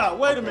 No,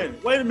 wait a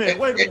minute.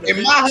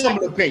 In my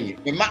humble opinion,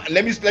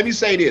 let me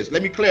say this.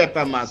 Let me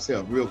clarify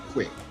myself real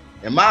quick.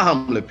 In my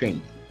humble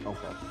opinion.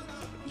 Okay.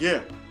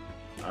 Yeah.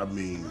 I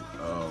mean,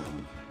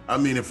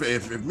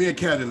 if me and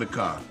Kat in the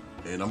car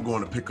and I'm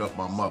going to pick up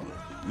my mother,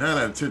 9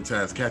 out of 10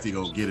 times Kathy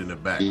gonna get in the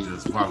back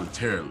just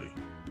voluntarily.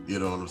 You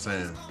know what I'm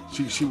saying?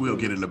 She will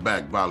get in the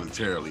back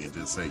voluntarily and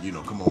just say,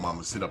 come on,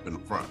 mama, sit up in the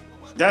front.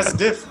 That's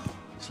different.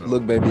 So.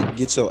 Look, baby,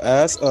 get your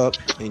ass up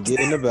and get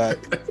in the back.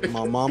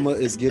 My mama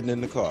is getting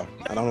in the car,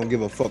 and I don't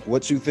give a fuck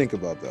what you think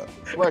about that.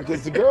 Right,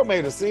 because the girl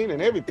made a scene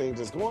and everything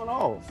just going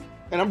off.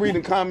 And I'm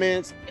reading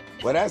comments,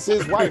 well, that's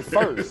his wife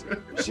first.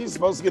 She's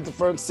supposed to get the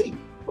front seat.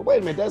 But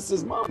wait a minute, that's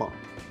his mama.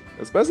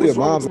 Especially if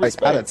mom's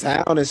like out of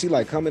town and she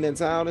like coming in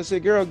town and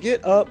shit. Girl,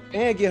 get up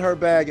and get her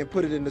bag and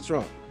put it in the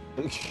trunk.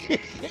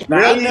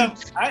 Really?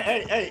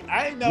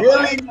 I ain't never.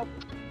 Really?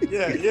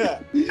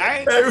 Yeah. I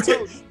ain't never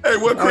told you. Hey,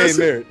 what Chris?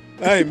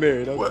 I ain't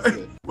married.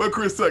 What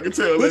Chris Tucker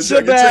tell? Put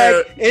your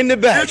bag in the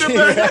back.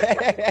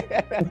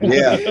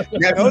 Yeah.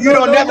 Now, you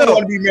don't never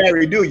want to be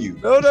married, do you?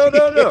 No.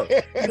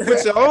 You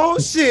put your own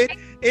shit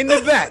in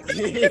the back.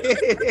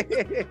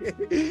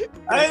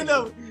 I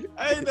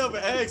ain't never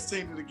asked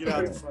Tina to get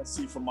out the front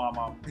seat for my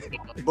mama,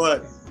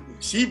 but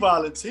she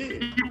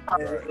volunteered,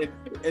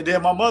 and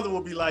then my mother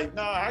will be like,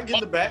 "Nah, I get in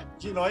the back.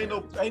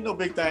 Ain't no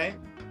big thing."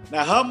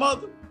 Now her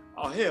mother.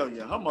 Oh, hell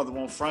yeah. Her mother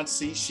want front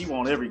seat. She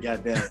want every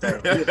goddamn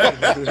thing. You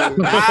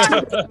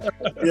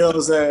know what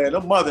I'm saying? The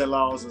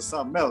mother-in-laws or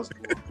something else.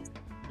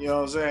 You know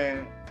what I'm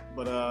saying?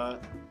 But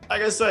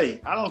like I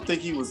say, I don't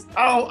think he was.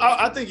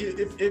 I think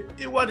if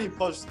it wasn't he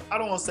supposed. I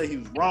don't want to say he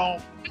was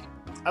wrong.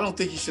 I don't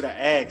think he should have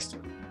asked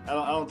her.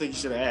 I don't think he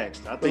should have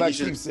asked her. I think like he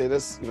should. Keith said,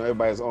 that's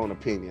everybody's own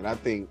opinion. I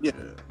think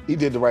he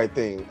did the right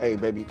thing. Hey,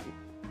 baby,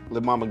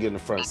 let mama get in the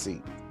front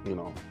seat.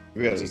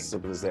 Really? It's as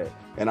simple as that.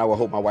 And I would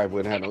hope my wife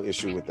wouldn't have no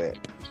issue with that.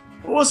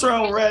 What's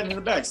wrong with riding in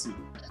the back seat?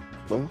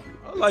 Well,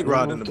 I like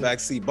riding in the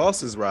back seat.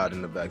 Bosses ride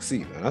in the back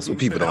seat, man. That's what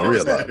people don't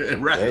realize.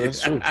 Right. Yeah,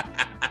 that's true.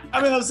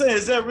 I mean, I'm saying,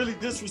 is that really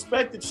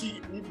disrespect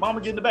if mama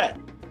get in the back?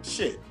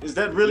 Shit, is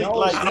that really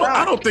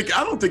I don't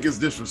think it's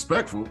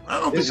disrespectful. I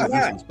don't think it's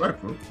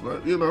disrespectful,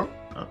 but I don't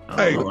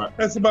know.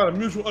 That's about a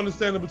mutual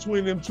understanding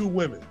between them two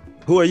women.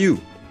 Who are you?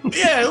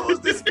 Yeah,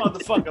 who's this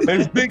motherfucker, man?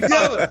 It's Big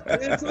Yellow,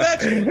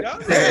 intellectual. Y'all know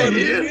what it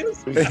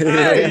is. What's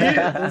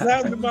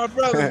happening to my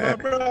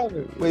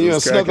brother? When you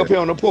snuck up here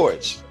on the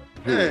porch.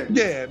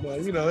 Yeah,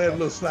 man, had a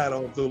little slide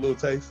on through a little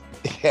taste.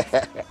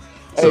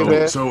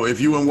 Hey, So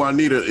if you and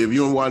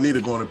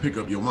Juanita going to pick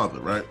up your mother,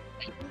 right?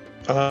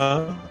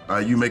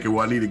 You make it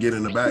Juanita get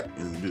in the back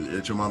and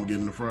let your mom get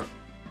in the front?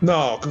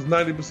 No, because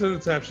 90%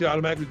 of the time she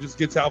automatically just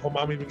gets out for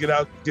mom even get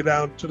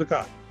down to the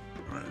car.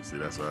 All right, see,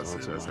 that's what I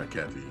said. That's how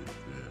Kathy is.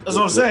 Yeah. That's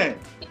what I'm saying.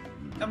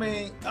 I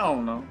mean, I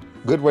don't know.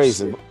 Good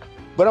racing.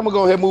 But I'm gonna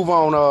go ahead and move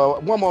on.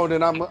 One more,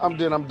 then I'm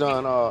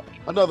done.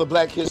 Another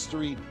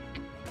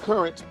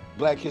current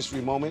Black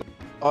History moment.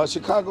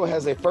 Chicago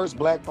has a first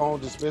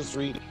Black-owned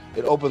dispensary.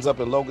 It opens up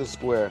in Logan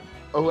Square.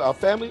 A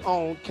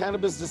family-owned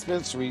cannabis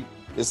dispensary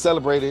is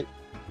celebrated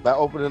by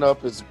opening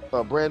up its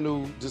brand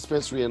new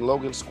dispensary in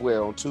Logan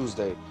Square on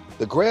Tuesday.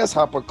 The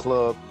Grasshopper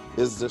Club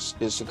is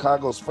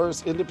Chicago's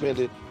first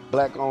independent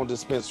Black-owned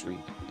dispensary.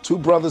 Two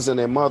brothers and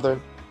their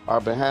mother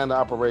are behind the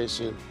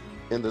operation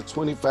in the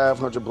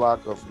 2500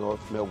 block of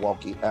North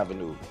Milwaukee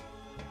Avenue.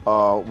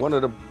 One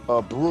of the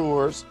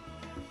brewers'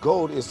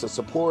 goal is to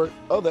support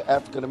other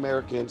African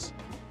Americans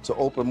to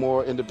open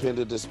more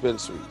independent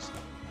dispensaries.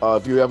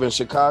 If you're ever in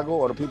Chicago,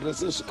 or the people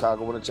that's in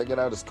Chicago want to check it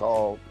out, it's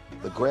called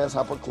the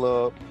Grasshopper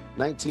Club,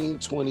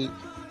 1920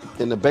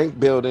 in the Bank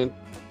Building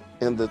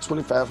in the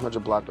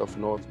 2500 block of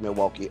North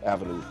Milwaukee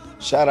Avenue.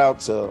 Shout out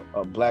to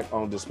a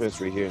Black-owned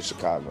dispensary here in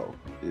Chicago.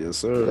 Yes,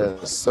 sir.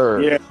 Yes,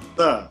 sir. Yes,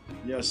 sir.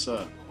 Yes,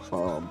 sir.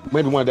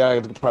 Maybe one day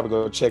I could probably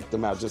go check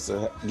them out just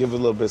to give a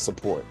little bit of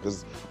support.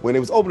 Because when they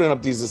was opening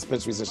up these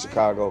dispensaries in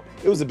Chicago,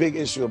 it was a big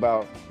issue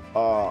about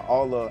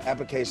all the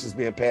applications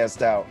being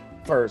passed out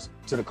first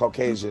to the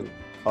Caucasian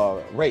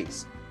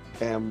race.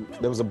 And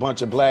there was a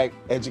bunch of Black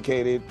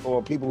educated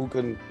or people who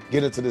couldn't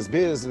get into this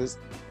business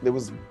that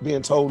was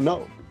being told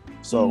no.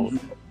 So,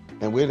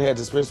 and we had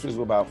dispensaries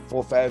for about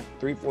 4 to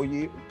 3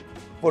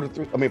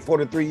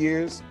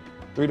 years,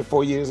 3 to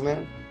 4 years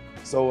now.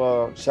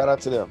 So shout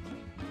out to them.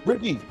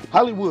 Ricky,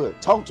 Hollywood,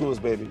 talk to us,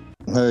 baby.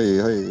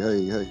 Hey.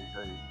 I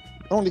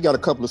only got a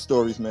couple of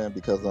stories, man,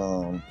 because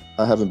I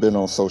haven't been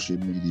on social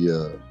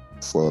media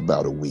for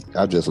about a week.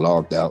 I just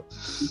logged out.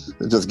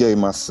 I just gave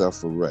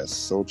myself a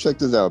rest. So check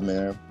this out,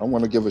 man. I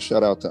want to give a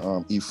shout out to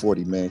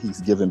E40, man. He's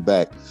giving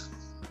back.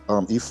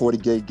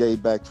 E40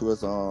 gave back to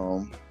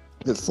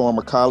his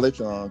former college,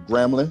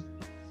 Grambling.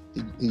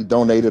 He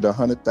donated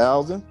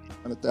 $100,000.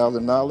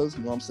 $100,000,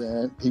 you know what I'm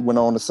saying? He went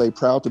on to say,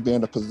 proud to be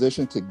in a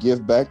position to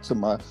give back to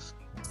my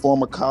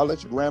former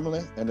college,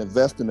 Grambling, and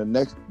invest in the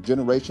next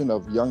generation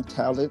of young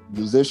talent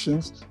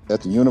musicians at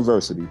the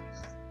university.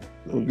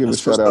 We'll give a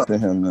shout out to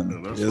him,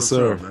 man. Yes,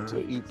 sir. To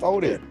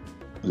E40.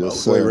 Yes,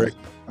 sir.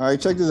 All right,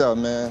 check this out,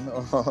 man.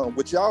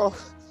 Would y'all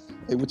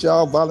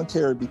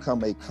voluntarily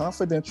become a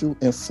confidential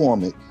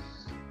informant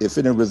if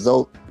it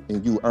result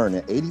in you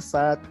earning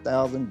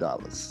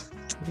 $85,000?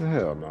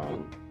 Hell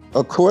no.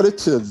 According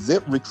to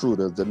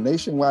ZipRecruiter, the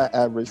nationwide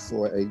average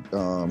for a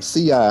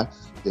CI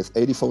is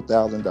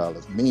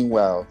 $84,000.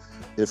 Meanwhile,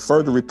 it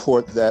further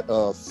reports that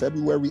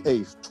February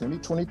 8th,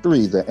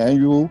 2023, the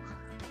annual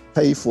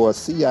pay for a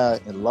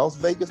CI in Las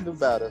Vegas,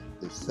 Nevada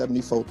is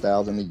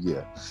 $74,000 a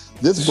year.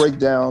 This breaks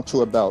down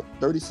to about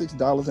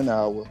 $36 an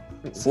hour,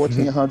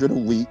 $1,400 a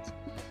week,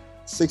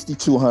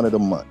 $6,200 a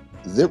month.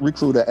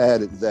 ZipRecruiter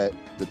added that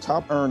the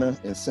top earner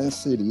in Sin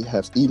City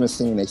has even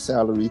seen a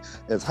salary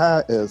as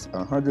high as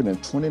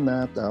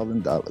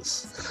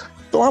 $129,000.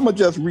 So I'm gonna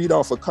just read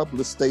off a couple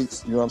of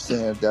states, you know what I'm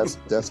saying,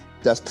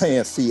 that's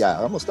paying CI.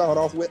 I'm gonna start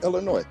off with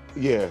Illinois.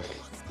 Yeah.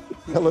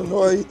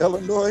 Illinois,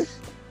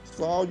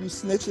 for all you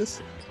snitches,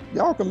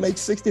 y'all can make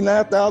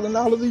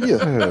 $69,000 a year.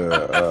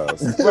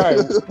 Right.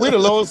 We're the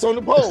lowest on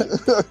the pole.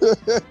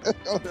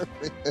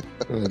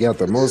 We got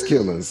the most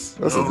killings.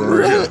 That's a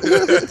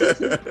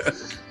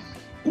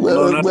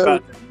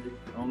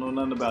don't know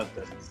nothing about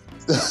that.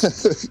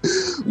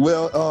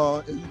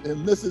 Well,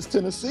 in Memphis,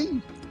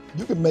 Tennessee,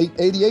 you can make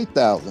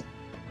 $88,000.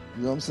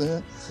 You know what I'm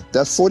saying?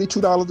 That's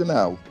 $42 an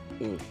hour.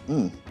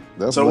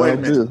 That's so wait a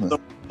minute. minute.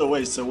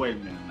 So wait a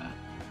minute now.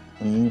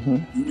 Mm-hmm.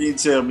 You mean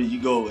to tell me you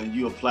go and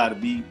you apply to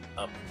be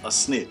a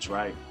snitch,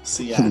 right?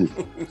 CI.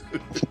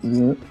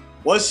 Yeah.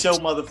 What's your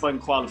motherfucking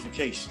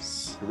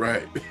qualifications?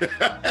 Right.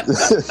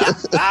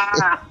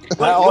 What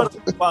are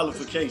the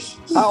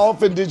qualifications? How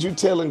often did you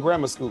tell in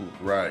grammar school?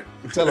 Right.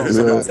 Tell them somebody.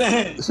 You know what I'm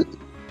saying?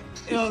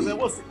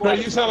 What's the Now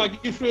you sound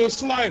like you feel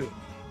slighted.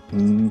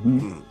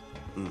 Mm-hmm.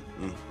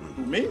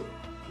 Who, me?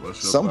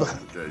 What's your Somebody.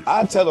 qualification?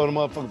 I tell on the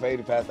motherfucker for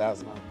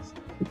 $85,000.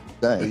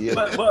 Dang. Yeah.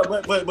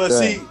 But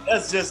see,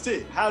 that's just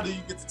it. How do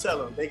you get to tell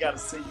them? They got to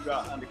send you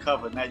out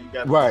undercover. Now you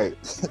got to, Right.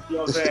 You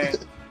know what I'm saying?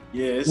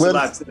 Yeah, it's Well, a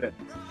lot to that.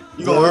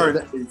 You gonna earn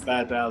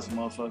 $85,000,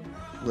 motherfucker.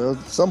 Well,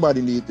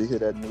 somebody needs to hear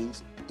that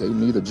news. They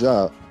need a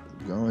job.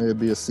 Go ahead and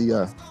be a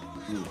CI.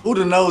 Who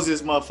the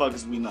nosiest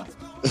motherfuckers we know?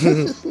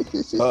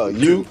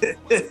 You.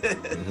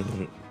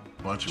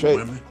 Bunch of Trey-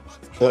 women.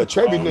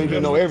 Trey be you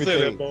know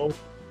everything.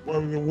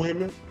 Women and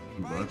women.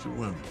 Bunch of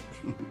women.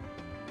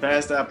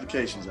 Pass the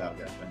applications out,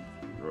 goddamn.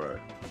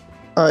 Right.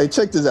 All right,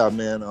 check this out,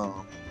 man.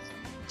 I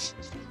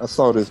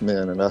saw this,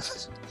 man, and I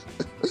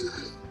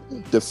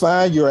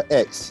define your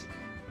ex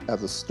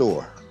as a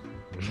store.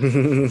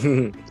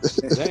 Damn.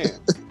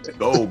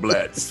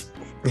 Goldblatts.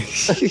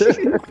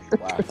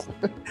 Wow.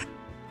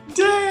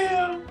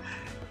 Damn.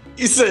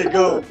 You say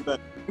go.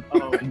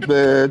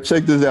 Man,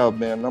 check this out,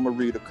 man. I'm gonna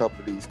read a couple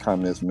of these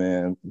comments,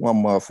 man. One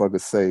motherfucker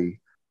say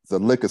the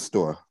liquor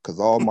store, because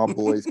all my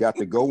boys got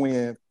to go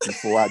in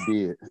before I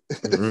did.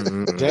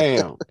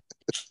 Damn.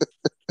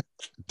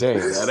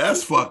 Yeah,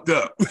 that's fucked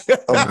up.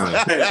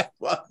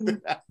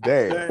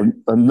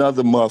 Damn.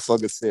 Another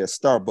motherfucker said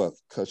Starbucks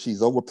because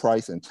she's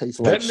overpriced and tastes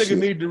like That nigga shit.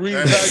 need to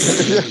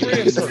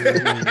reevaluate.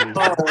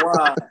 Oh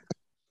wow.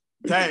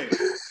 Damn.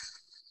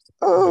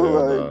 Oh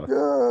my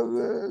God,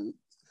 man.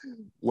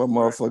 One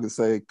motherfucker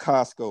say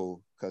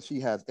Costco because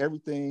she has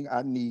everything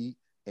I need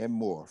and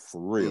more,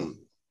 for real.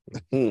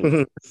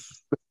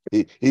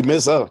 He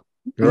miss her.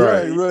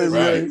 Right.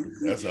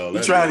 That's all.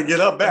 He trying to get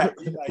up back.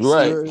 He like,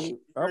 Right.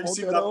 I you want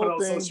see that what I put old on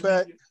thing social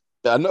back. media?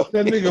 I know.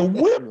 That nigga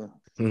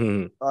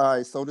whip. All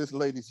right, so this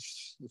lady,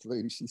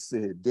 she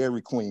said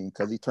Dairy Queen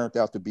because he turned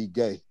out to be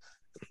gay.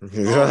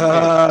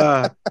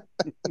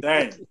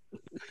 Dang.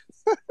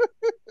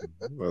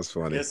 That's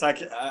funny. Yes, I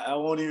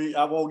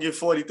won't get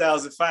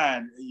 40,000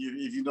 fine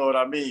if you know what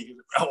I mean.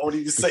 I won't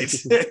even say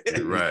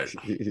shit. Right.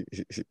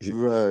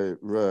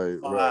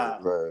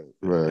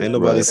 Ain't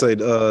nobody say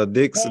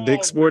Dick's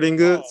Sporting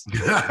Goods.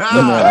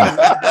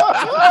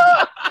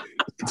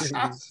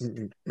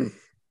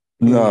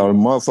 No, the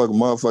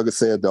motherfucker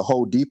said the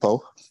whole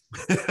depot.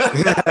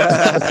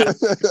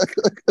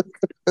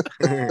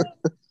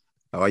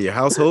 All your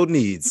household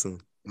needs.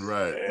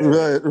 Right.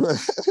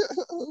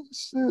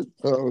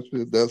 Oh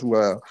shit, that's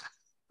wild.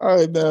 All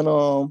right, man.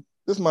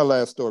 This is my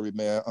last story,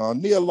 man.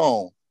 Nia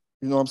Long,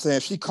 you know what I'm saying?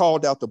 She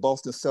called out the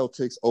Boston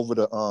Celtics over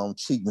the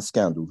cheating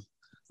scandal.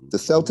 The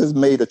Celtics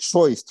made a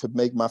choice to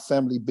make my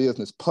family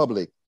business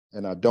public,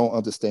 and I don't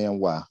understand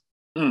why.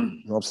 You know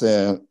what I'm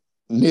saying?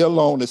 Nia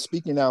Long is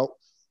speaking out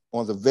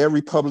on the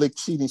very public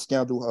cheating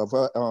scandal of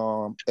her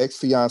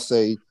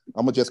ex-fiance.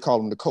 I'm gonna just call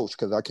him the coach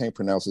because I can't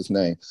pronounce his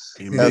name.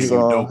 M.A.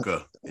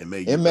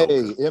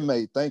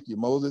 Thank you,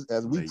 Moses.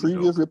 As we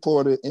previously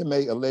reported,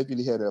 M.A.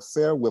 allegedly had an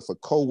affair with a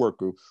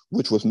co-worker,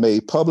 which was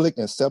made public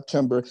in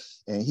September,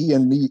 and he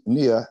and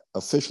Nia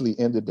officially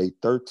ended a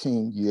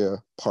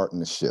 13-year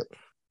partnership.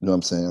 You know what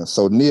I'm saying?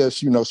 So Nia,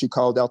 she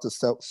called out the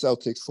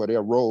Celtics for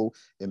their role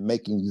in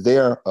making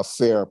their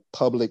affair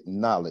public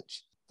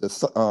knowledge. The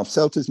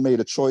Celtics made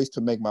a choice to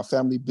make my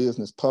family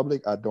business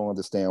public. I don't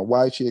understand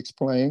why, she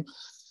explained.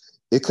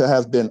 It could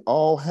have been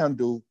all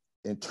handled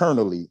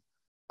internally.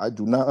 I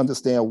do not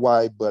understand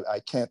why, but I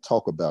can't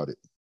talk about it.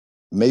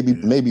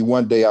 Maybe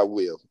one day I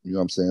will. You know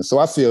what I'm saying? So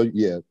I feel,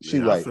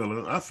 she's right.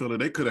 I feel it.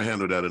 They could have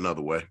handled that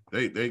another way.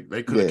 They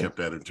could have kept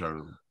that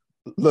internal.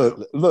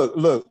 Look,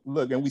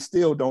 and we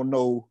still don't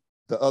know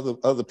the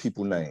other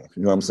people's names.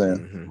 You know what I'm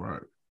saying?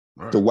 Right.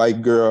 The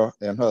white girl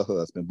and her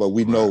husband, but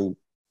we know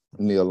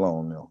Nia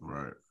Long now.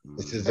 Right.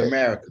 This is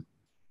America.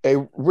 Hey,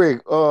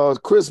 Rick,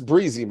 Chris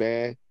Breezy,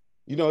 man.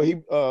 He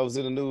was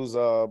in the news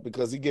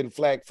because he getting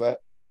flack for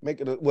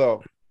making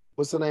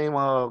what's her name?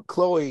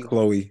 Chloe.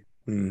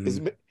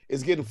 Mm-hmm.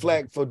 Is getting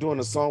flack for doing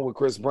a song with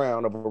Chris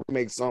Brown, a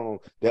remake song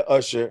that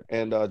Usher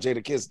and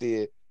Jada Kiss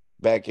did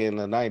back in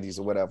the 90s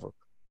or whatever.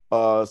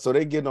 So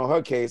they getting on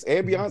her case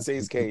and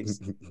Beyonce's case.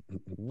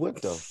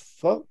 What the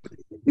fuck?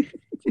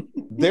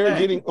 They're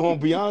getting on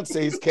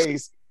Beyonce's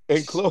case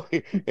and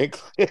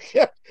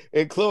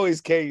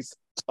Chloe's case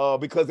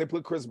because they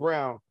put Chris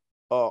Brown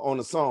on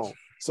the song.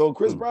 So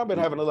Chris Brown been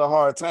having a little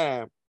hard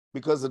time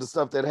because of the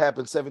stuff that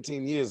happened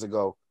 17 years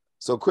ago.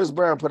 So Chris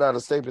Brown put out a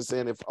statement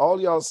saying, if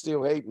all y'all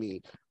still hate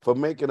me for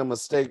making a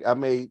mistake I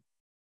made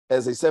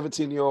as a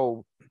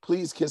 17-year-old,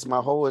 please kiss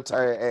my whole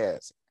entire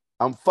ass.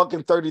 I'm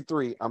fucking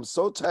 33. I'm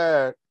so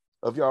tired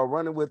of y'all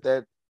running with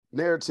that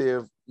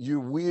narrative. You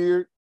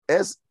weird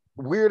ass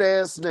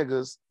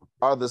niggas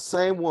are the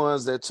same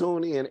ones that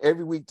tune in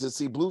every week to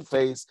see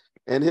Blueface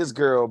and his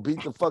girl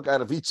beat the fuck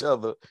out of each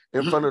other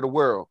in front of the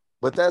world.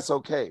 But that's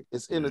okay.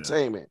 It's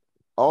entertainment.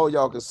 All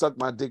y'all can suck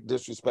my dick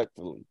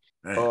disrespectfully.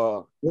 I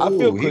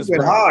feel Chris he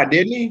went hard,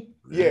 didn't he?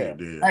 Yeah.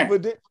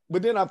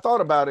 But then I thought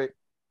about it.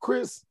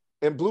 Chris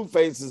and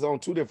Blueface is on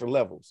two different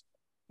levels.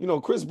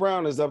 Chris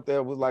Brown is up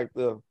there with like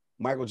the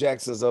Michael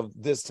Jacksons of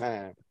this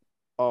time.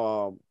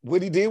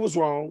 What he did was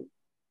wrong.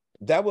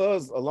 That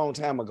was a long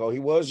time ago. He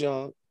was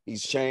young.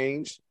 He's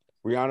changed.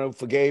 Rihanna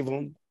forgave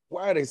him.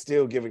 Why are they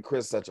still giving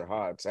Chris such a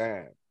hard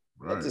time?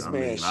 Right. Let this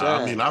man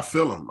shine. I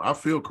feel him. I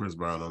feel Chris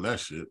Brown on that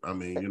shit. I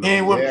mean, he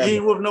ain't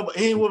with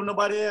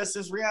nobody else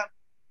since Rihanna.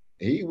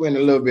 He went a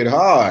little bit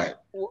hard.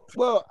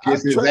 Well, I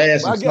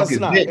guess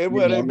not. They've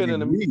been in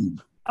the.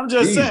 I'm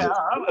just saying.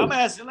 I'm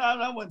asking.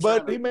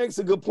 But he makes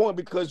a good point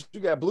because you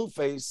got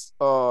Blueface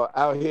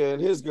out here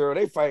and his girl.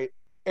 They fight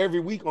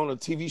every week on a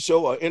TV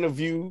show or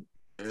interview.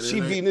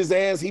 She beating his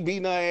ass. He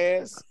beating her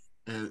ass.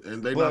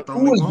 And they not the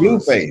only ones.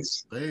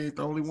 Blueface? They ain't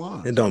the only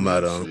ones. It don't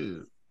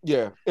matter.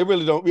 Yeah, it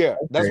really don't. Yeah,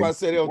 that's why I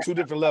said they're on two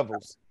different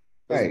levels.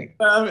 Hey,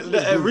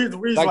 the reason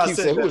why I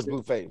said who is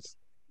Blueface?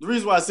 The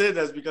reason why I said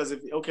that is because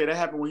that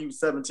happened when he was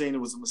 17. It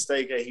was a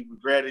mistake. Hey, he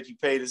regretted. He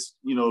paid his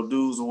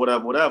dues or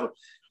whatever.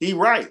 He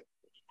right.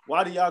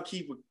 Why do y'all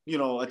keep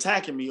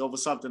attacking me over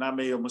something I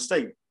made a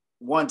mistake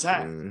one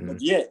time?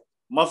 But yet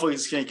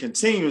motherfuckers can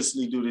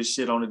continuously do this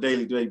shit on a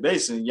daily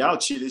basis, and y'all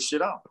cheat this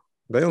shit out.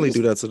 They only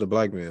do that to the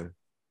black man.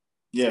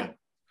 Yeah.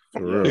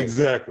 For real.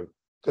 Exactly.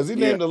 Because he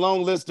named a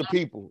long list of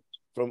people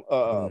from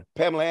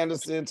Pamela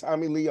Anderson,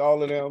 Tommy Lee,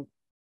 all of them.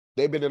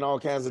 They've been in all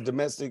kinds of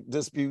domestic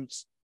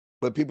disputes,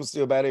 but people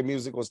still buy their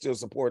music or still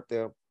support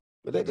them.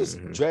 But they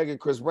just dragging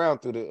Chris Brown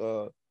through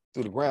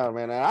the ground,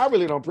 man. And I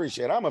really don't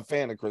appreciate it. I'm a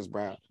fan of Chris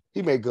Brown.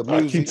 He made good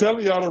music. I keep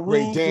telling y'all the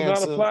rules do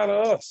not apply to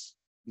us.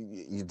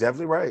 You're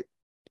definitely right.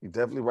 You're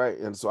definitely right.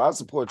 And so I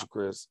support you,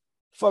 Chris.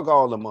 Fuck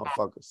all the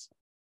motherfuckers.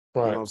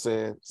 Right. You know what I'm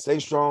saying? Stay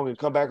strong and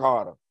come back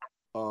harder.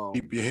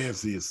 Keep your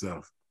hands to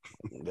yourself.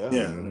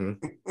 Yeah.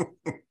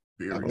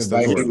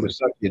 Invite you to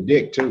suck your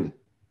dick too.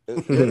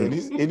 And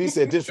he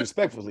said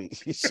disrespectfully.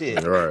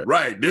 Shit.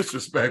 Right.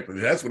 Disrespectfully.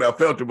 That's what I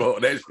felt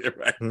about that shit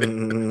right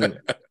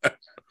there.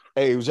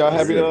 Hey, was y'all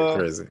happy?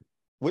 Crazy.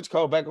 Which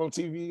call back on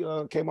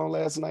TV came on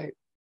last night?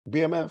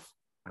 BMF.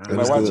 I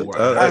haven't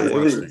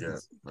watched it yet.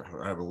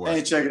 I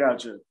ain't check it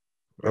out yet.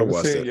 I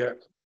watched it yet.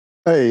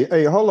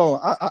 Hey, hold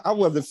on. I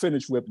wasn't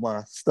finished with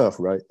my stuff,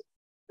 right?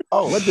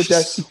 Oh, what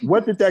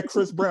did that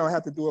Chris Brown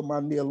have to do with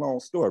my Neil Long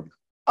story?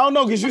 Oh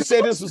no, because you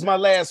said this was my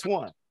last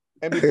one.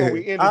 And before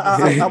we ended,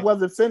 I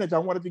wasn't finished. I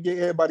wanted to get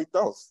everybody's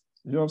thoughts.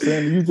 You know what I'm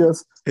saying? You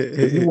just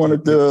you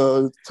wanted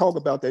to talk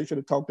about that. You should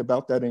have talked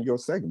about that in your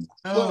segment.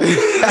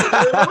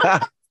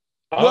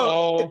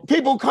 Well,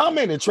 people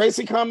commented.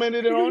 Tracy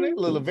commented on it.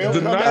 Lavelle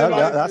commented on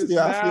it.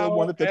 I still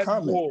wanted to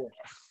comment.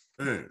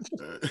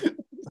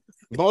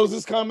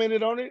 Moses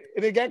commented on it,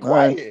 and it got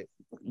quiet.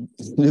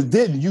 It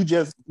didn't. You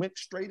just went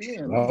straight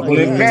in.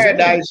 In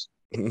paradise.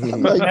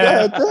 I'm like,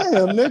 God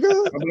damn, nigga.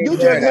 You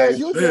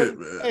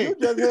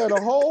just had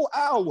a whole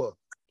hour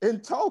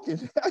in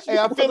talking. Hey,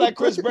 I feel like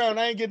Chris Brown.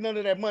 I ain't getting none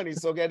of that money,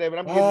 so goddamn it,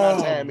 I'm getting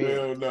my time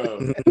in.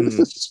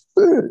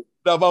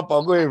 No, my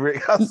fault. Go ahead,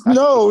 Rick.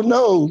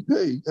 No.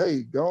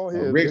 Hey, go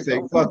ahead. Rick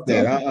say, fuck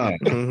that.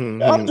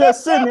 I'm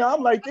just sitting there.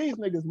 I'm like, these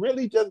niggas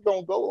really just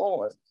gonna go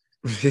on.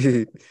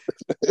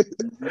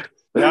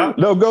 Yeah.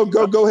 No,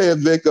 go ahead,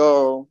 Vic.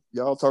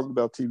 Y'all talking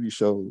about TV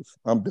shows.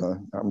 I'm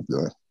done.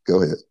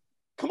 Go ahead.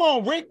 Come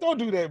on, Rick. Don't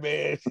do that,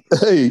 man.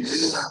 Hey,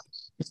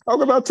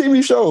 talk about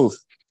TV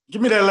shows.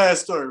 Give me that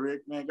last story,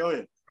 Rick, man. Go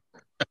ahead.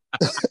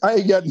 I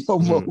ain't got no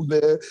more,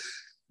 man.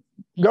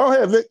 Go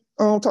ahead, Vic.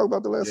 Talk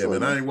about the last story.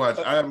 Man,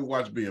 I haven't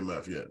watched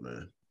BMF yet,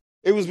 man.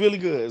 It was really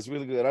good. It's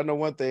really good. I know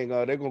one thing.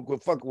 They're gonna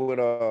quit fucking with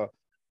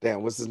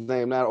what's his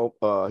name? Not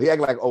he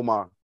act like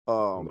Omar.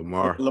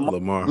 Lamar,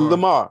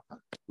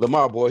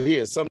 boy, he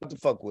is something to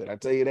fuck with. I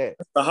tell you that.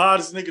 The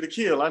hardest nigga to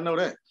kill. I know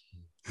that.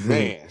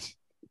 Man.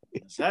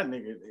 That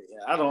nigga,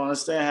 I don't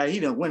understand how he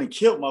done went and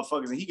killed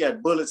motherfuckers and he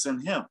got bullets in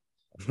him.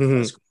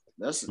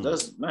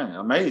 That's man,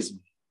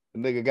 amazing. The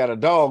nigga got a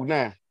dog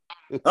now.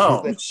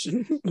 Oh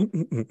shit.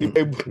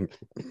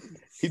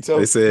 He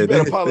told they said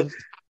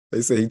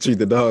he treat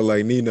the dog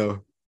like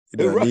Nino.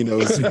 You know,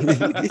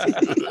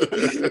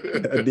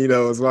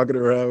 Nino was walking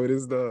around with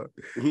his dog.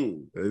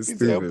 That's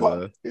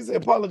stupid, he said,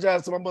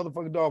 apologize to my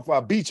motherfucking dog before I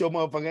beat your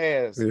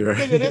motherfucking ass.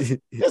 Right. Nigga,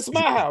 this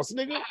my house,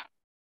 nigga.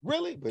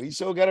 Really? But he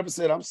sure got up and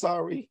said, I'm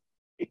sorry.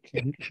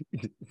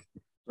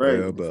 Right.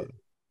 Yeah, but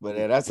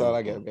that's all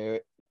I got, man.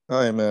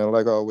 All right, man.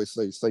 Like I always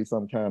say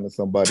something kind to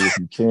somebody if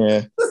you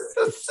can.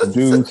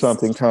 Do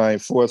something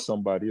kind for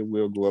somebody. It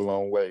will go a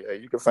long way. Hey,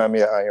 you can find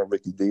me at I am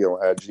Ricky D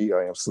on IG.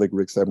 I am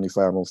SlickRick75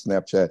 on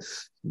Snapchat.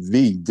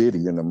 V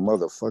Diddy in the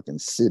motherfucking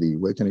city.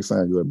 Where can he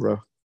find you at, bro?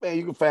 Man,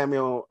 you can find me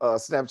on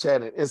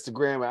Snapchat and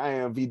Instagram at I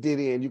am V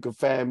Diddy, and you can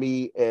find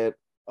me at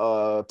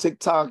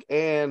TikTok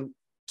and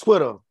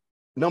Twitter.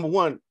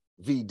 #1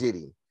 V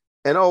Diddy.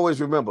 And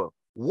always remember,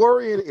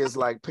 worrying is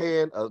like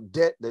paying a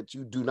debt that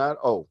you do not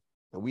owe.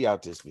 And we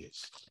out this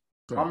bitch.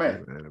 My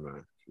man.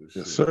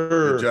 Yes,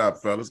 sir. Good job,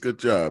 fellas. Good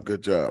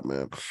job,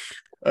 man.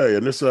 Hey,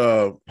 and this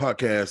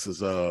podcast is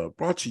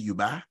brought to you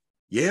by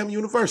Yam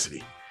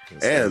University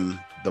and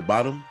the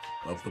Bottom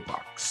of the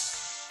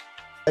Box.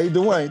 Hey,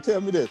 Dwayne, tell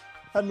me this.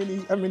 How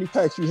many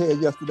packs you had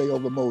yesterday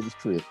over Moses'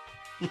 crib?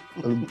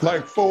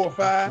 Like 4 or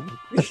 5.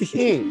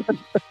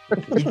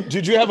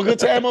 Did you have a good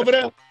time over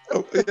there?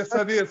 Oh, yes,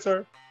 I did,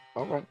 sir.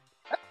 All right.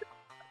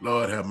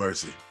 Lord have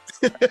mercy.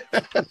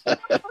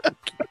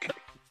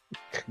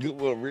 Good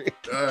one, Rick.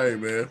 All right,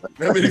 man.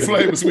 How many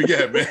flavors we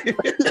got, man?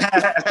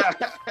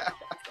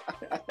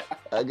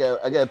 I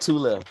got 2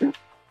 left. Yeah,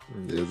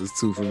 there's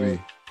 2 for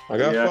me. I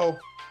got 4.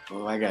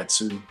 Oh, I got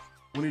 2.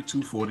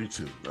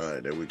 22-42. All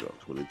right, there we go.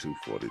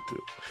 22-42.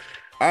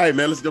 All right,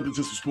 man. Let's jump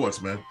into some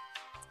sports, man.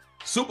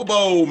 Super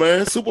Bowl,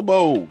 man. Super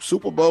Bowl.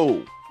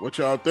 What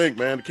y'all think,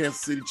 man? The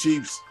Kansas City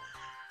Chiefs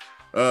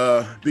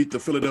beat the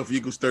Philadelphia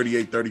Eagles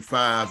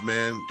 38-35,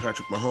 man.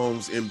 Patrick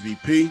Mahomes,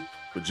 MVP.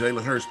 But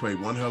Jalen Hurts played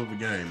one hell of a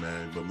game,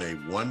 man, but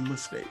made one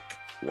mistake.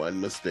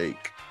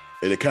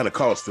 And it kind of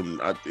cost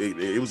him.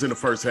 It was in the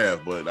first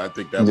half, but I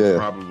think that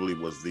probably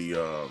was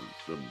the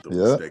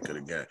mistake of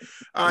the game.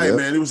 All right,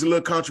 man. It was a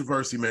little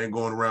controversy, man,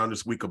 going around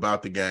this week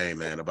about the game,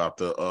 man, about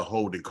the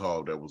holding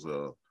call that was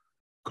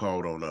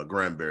called on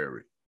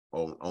Granberry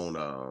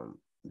on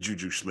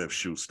Juju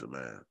Smith-Schuster,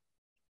 man.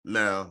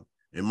 Now,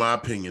 in my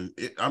opinion,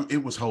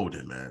 it was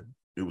holding, man.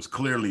 It was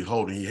clearly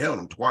holding. He held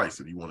him twice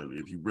if you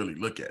really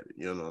look at it.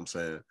 You know what I'm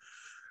saying?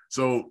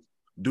 So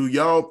do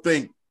y'all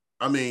think,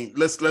 I mean,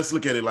 let's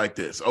look at it like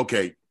this.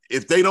 Okay,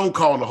 if they don't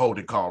call the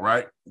holding call,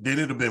 right, then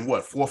it'd have been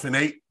what, 4th and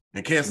 8?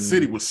 And Kansas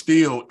City was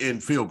still in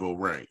field goal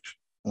range.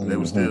 They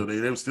were still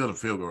in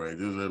field goal range.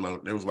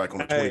 They was like on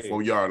the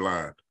 24-yard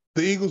line.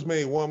 The Eagles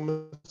made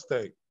one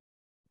mistake.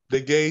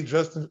 They gave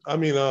Patrick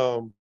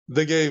Mahomes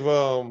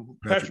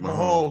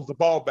the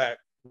ball back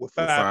with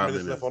 5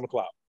 minutes left on the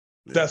clock.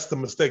 Yeah. That's the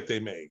mistake they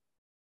made.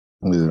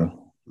 Yeah.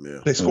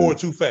 They scored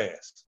too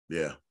fast.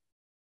 Yeah.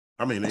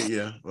 I mean,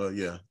 yeah.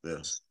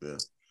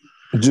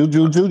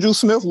 Juju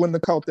Smith wouldn't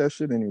have caught that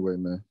shit anyway,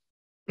 man.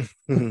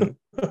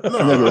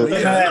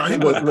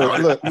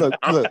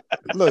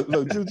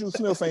 Look. Juju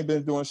Smith ain't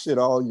been doing shit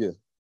all year.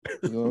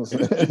 You know what I'm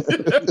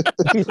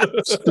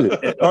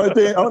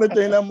saying? Only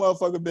thing that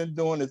motherfucker been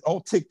doing is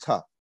on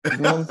TikTok. You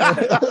know what I'm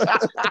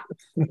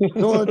saying?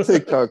 Doing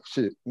TikTok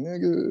shit,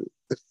 nigga.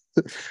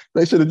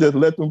 They should have just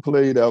let them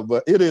play it out,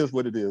 but it is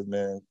what it is,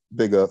 man.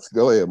 Big ups.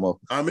 Go ahead, Mo.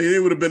 I mean, it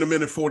would have been a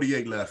minute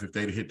 48 left if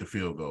they'd hit the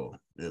field goal.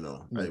 You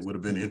know, it would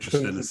have been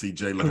interesting to see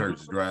Jalen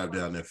Hurts drive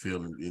down that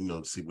field and, you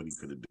know, see what he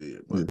could have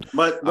did.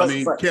 But I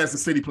mean,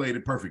 Kansas City played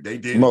it perfect. They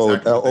did. Mo,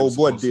 exactly old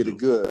boy did it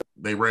good.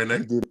 They ran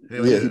that. He did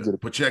it.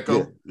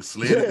 Pacheco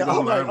slid at the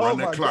goal line, run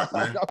that clock,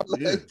 man.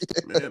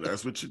 Man,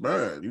 that's what you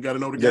got to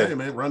know the game,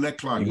 man. Run that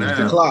clock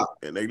now.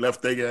 And they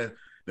left their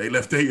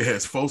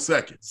ass 4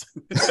 seconds.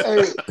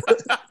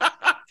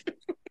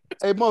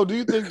 Hey, Mo, do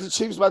you think the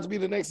Chiefs about to be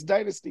the next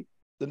dynasty?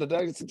 The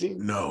dynasty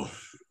team? No.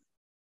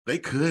 They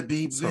could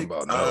be. They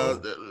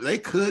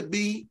could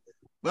be.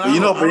 But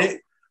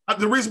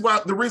the reason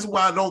why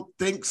I don't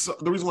think so,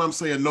 the reason why I'm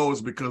saying no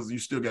is because you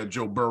still got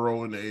Joe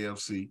Burrow in the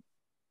AFC.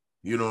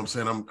 You know what I'm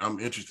saying? I'm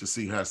interested to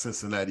see how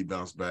Cincinnati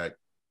bounce back.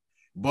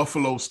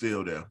 Buffalo's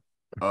still there.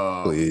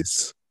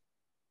 Please.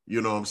 You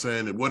know what I'm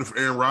saying? What if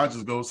Aaron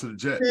Rodgers goes to the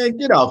Jets? Man,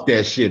 get off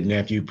that shit,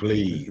 nephew,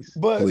 please.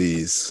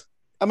 Please.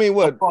 I mean,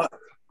 what?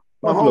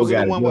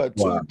 Mahomes won what?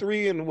 2,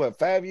 3, and what?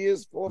 5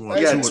 years? 4, 5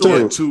 years?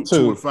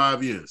 2 and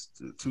 5 years.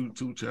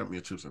 Two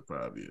championships in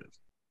 5 years.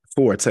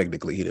 4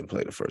 technically. He didn't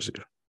play the first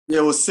year. Yeah,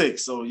 it was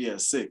 6. So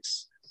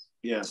 6.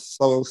 Yeah.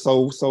 So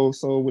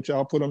would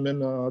y'all put him in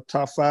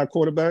top 5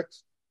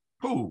 quarterbacks?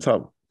 Who?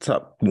 Top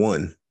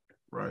 1.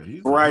 Right.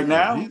 Right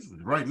now he's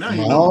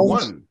number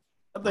 1.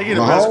 I think he's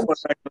the best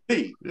quarterback in the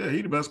league. Yeah,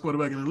 he's the best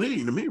quarterback in the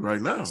league to me right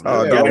now.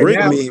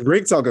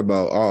 Rick talking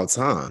about all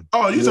time.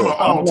 Oh, you talking about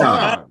all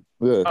time?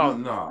 Yeah. Oh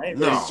no.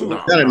 Not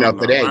enough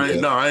for that.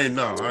 I ain't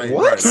know.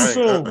 What?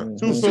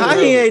 Too soon. How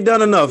he ain't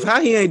done enough?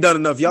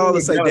 Y'all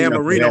say Dan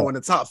Marino in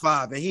the top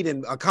 5 and he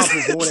didn't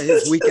accomplish more than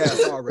his weak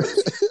ass already.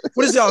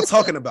 What is y'all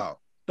talking about?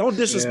 Don't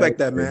disrespect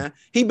that man.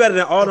 He better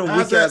than all them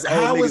weak ass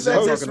old niggas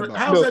y'all talking about.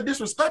 How is that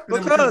disrespecting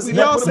him? Because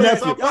y'all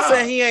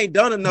saying he ain't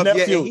done enough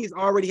yet, and he's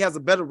already has a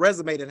better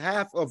resume than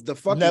half of the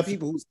fucking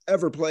people who's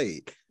ever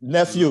played.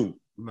 Nephew,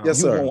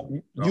 yes sir.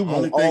 You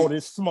want all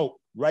this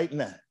smoke right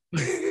now.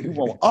 You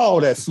want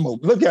all that smoke.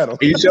 Look at him.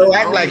 He sure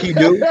act like he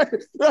do.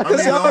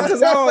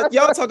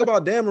 Y'all talk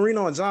about Dan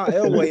Marino and John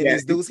Elway and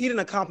these dudes. He didn't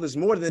accomplish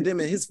more than them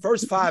in his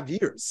first 5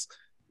 years.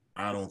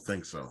 I don't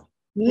think so.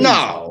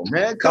 No,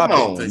 man. Come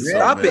on. Man.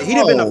 Stop it. He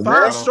done been to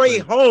 5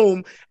 straight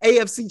home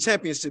AFC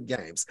championship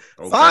games.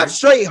 5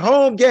 straight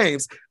home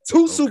games.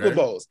 2 Super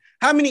Bowls.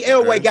 How many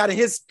Elway got in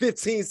his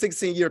 15,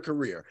 16-year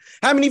career?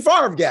 How many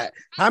Favre got?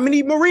 How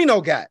many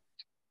Marino got?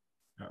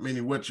 How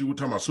many, what you were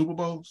talking about, Super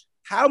Bowls?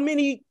 How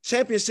many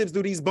championships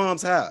do these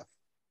bums have?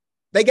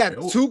 They got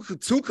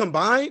two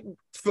combined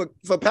for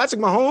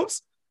Patrick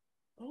Mahomes?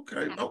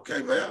 Okay,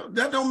 well,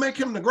 that don't make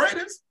him the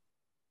greatest.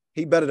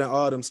 He better than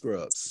all them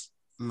scrubs.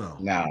 No.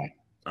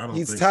 I don't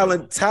he's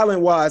think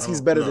talent-wise, he's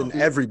better than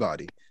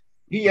everybody.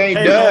 He ain't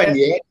done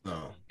yet.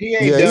 No. He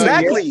ain't done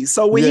exactly. Yet.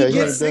 So when he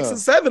gets 6 or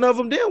 7 of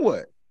them, then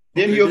what?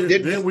 Then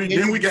we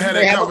can have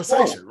that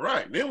conversation,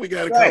 right? Then we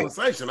got a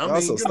conversation. I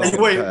mean, just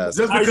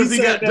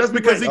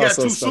because he got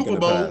 2 Super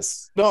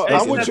Bowls. No,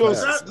 I'm with you.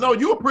 No,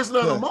 you're a prisoner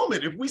of the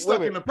moment. If we stuck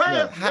in the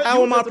past,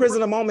 how am I a prisoner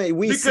of the moment?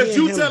 Because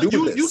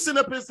you sit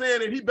up and saying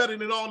that he better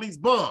than all these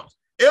bums.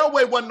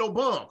 Elway wasn't no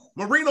bum.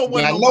 Marino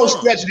wasn't no bum.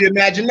 Stretch of the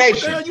imagination.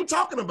 What the hell are you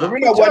talking about?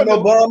 Marino wasn't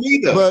no bum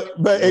either.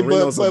 But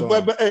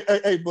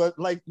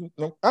like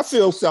I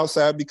feel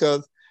Southside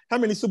because how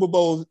many Super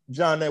Bowls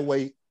John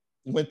Elway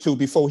went to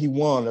before he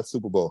won a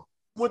Super Bowl?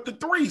 Went to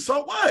 3,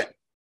 so what?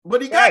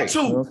 But he got 2.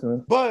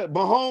 Okay. But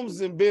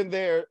Mahomes has been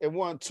there and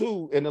won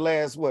 2 in the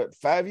last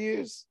 5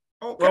 years?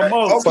 Okay.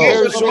 Four.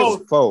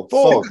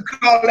 Call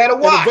that a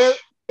wash.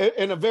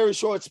 In a very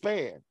short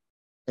span.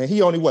 And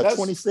he only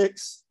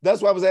 26? That's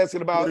what I was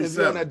asking about. 27. Is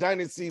he on that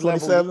dynasty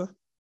 27? level?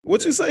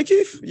 What you say,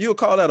 Keith? You'll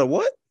call that a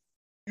what?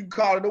 You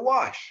call it a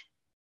wash.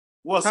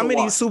 How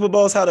many Super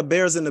Bowls had the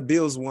Bears and the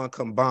Bills won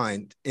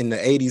combined in the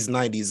 80s,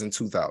 90s, and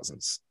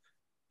 2000s?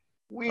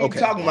 We ain't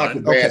talking about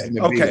the Bears and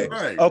the Bills.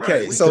 Right.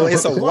 So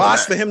it's a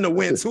wash for him to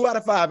win 2 out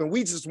of 5, and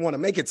we just want to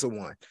make it to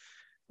 1.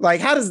 Like,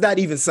 how does that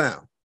even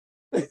sound?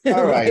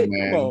 All right,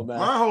 man. Come on, man.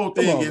 My whole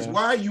thing is,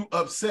 why are you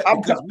upset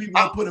because we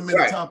won't put him in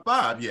the top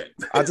 5 yet?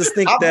 I just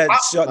think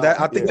that's what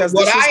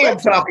I am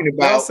talking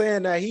about. Y'all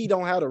saying that he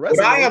don't have the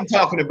resume. What I am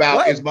talking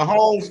about is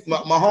Mahomes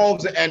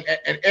and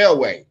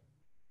Elway.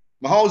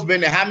 Mahomes been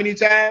there how many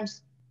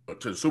times?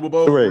 To the Super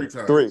Bowl? 3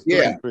 times.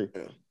 Three.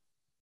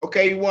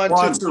 Okay, he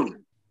won two.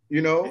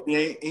 You know,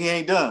 he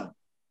ain't done.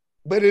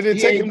 But it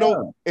didn't take him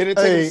It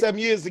didn't take him 7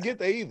 years to get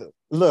there either.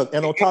 Look,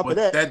 and on top of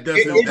that, it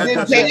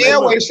didn't take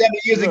Elway 7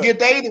 years to get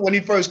there either when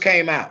he first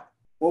came out.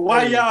 Well,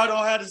 why y'all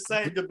don't have the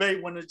same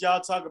debate when y'all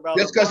talk about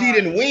just because he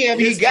didn't win,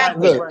 he got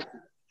there.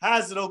 How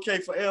is it okay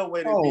for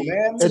Elway to be?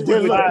 Man,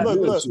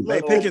 look,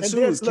 they pick and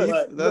choose, Keith.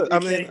 I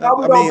mean,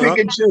 pick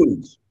and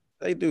choose.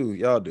 They do,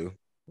 y'all do.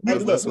 We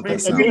look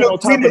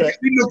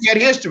at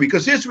history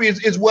because history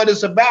is what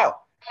it's about.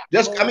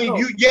 Just, I mean,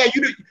 you the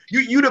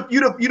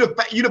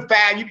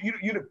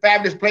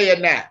fabulous player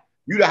now.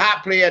 You the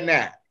hot player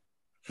now.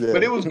 Yeah.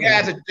 But it was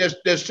guys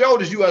that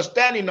shoulders you are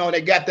standing on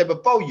that got there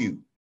before you.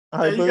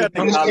 They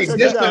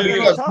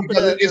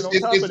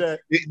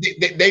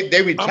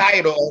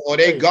retired or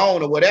they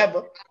gone or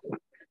whatever.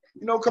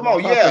 You know, come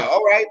on,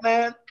 all right,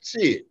 man.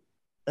 Shit.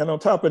 And on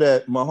top of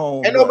that,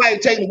 Mahomes ain't nobody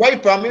taking away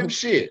from him.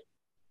 Shit.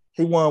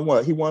 He won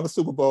what? He won the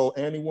Super Bowl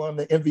and he won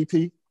the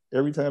MVP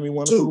every time he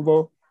won the Super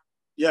Bowl.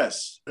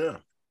 Yes. Yeah.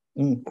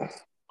 I'm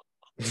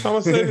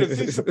gonna say this: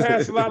 he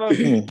surpassed a lot of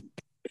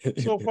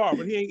so far,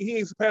 but he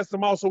ain't surpassed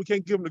them all, so we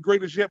can't give him the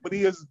greatest yet. But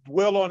he is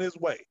well on his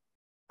way.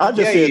 I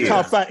just said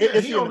top 5.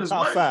 Is he in the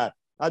top 5?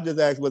 I just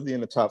asked, was he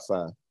in the top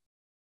 5?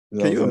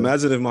 Can you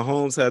imagine if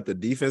Mahomes had the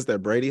defense that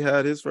Brady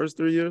had his first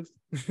 3 years?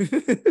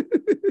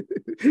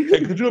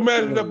 Hey, could you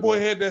imagine that boy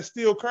had that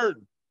steel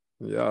curtain?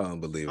 Yeah,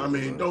 unbelievable. I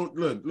mean,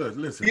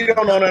 listen. You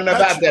don't know nothing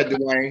about that,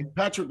 Dwayne.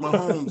 Patrick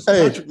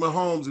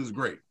Mahomes is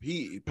great.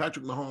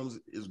 Patrick Mahomes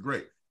is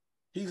great.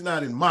 He's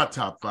not in my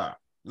top 5.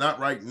 Not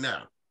right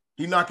now.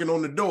 He knocking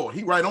on the door.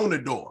 He right on the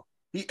door.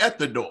 He at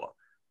the door.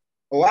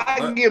 Oh, I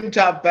can give him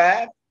top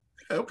 5.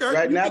 Okay.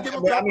 Right now,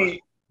 I mean,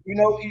 you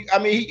know,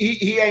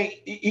 he ain't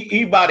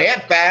he about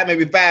at 5,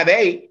 maybe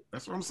 5'8".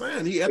 That's what I'm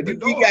saying. He at the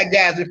door. He got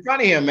guys in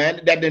front of him,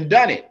 man, that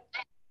done it.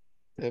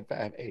 They're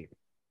 5'8".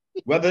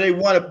 Whether they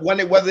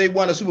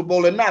won a Super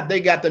Bowl or not, they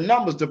got the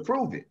numbers to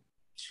prove it.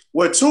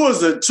 Well, two is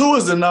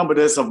the number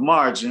that's of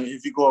margin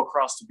if you go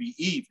across to be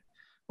even.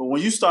 But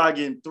when you start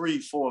getting 3,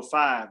 4,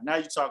 5, now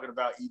you're talking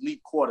about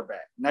elite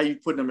quarterback. Now you're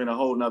putting him in a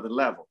whole nother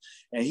level.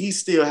 And he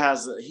still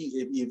has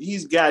if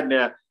he's gotten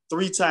there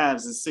 3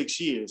 times in 6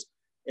 years,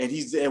 and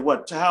he's at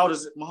what? How old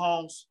is it,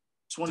 Mahomes?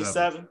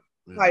 27?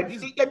 Right.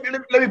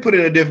 Let me put it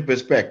in a different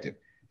perspective.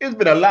 There's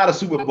been a lot of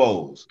Super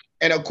Bowls,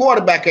 and a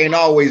quarterback ain't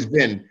always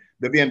been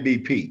the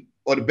MVP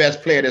or the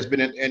best player that's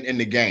been in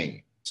the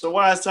game. So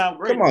why is Tom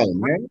Brady come on,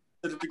 man,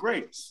 the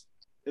greatest,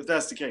 if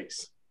that's the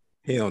case?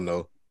 He don't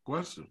know.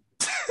 Question.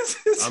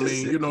 I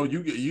mean, you know,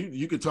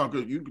 you could talk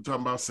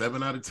about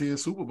 7 out of 10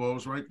 Super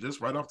Bowls right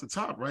off the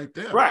top right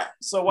there. Right.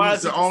 So why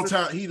is the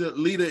all-time? He the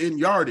leader in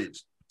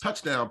yardage,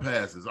 touchdown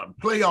passes,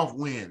 playoff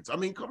wins. I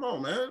mean, come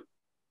on, man.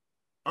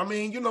 I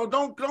mean, you know,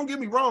 don't get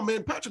me wrong,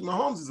 man. Patrick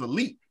Mahomes is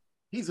elite.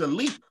 He's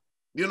elite.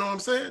 You know what I'm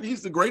saying?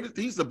 He's the greatest.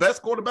 He's the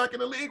best quarterback in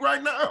the league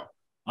right now.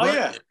 Oh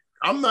yeah.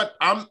 I'm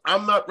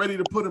not ready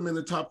to put him in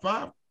the top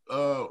 5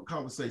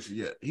 conversation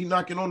yet. He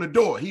knocking on the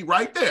door. He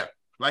right there.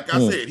 Like I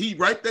said, he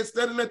right there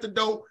standing at the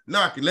door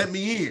knocking. Let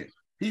me in.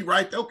 He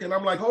right there. Okay, and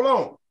I'm like, hold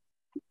on.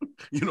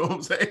 You know what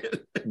I'm saying?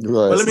 Right.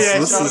 But let me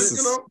ask y'all,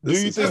 you know, do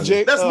you think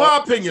Jake? That's my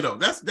opinion though.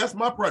 That's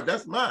my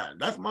That's mine.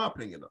 That's my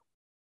opinion though.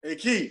 Hey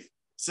Keith,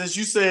 since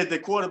you said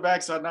that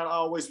quarterbacks are not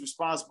always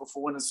responsible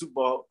for winning Super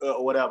Bowl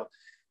or whatever,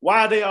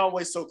 why are they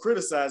always so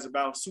criticized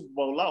about Super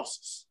Bowl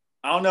losses?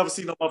 I don't never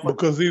see no motherfucker.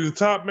 Because he's the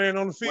top man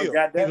on the field.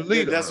 Well,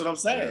 that's what I'm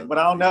saying. Yeah, but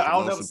I don't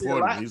never see a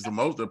lot. He's the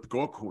most. The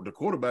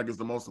quarterback is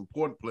the most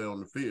important player on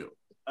the field.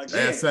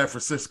 Again. And San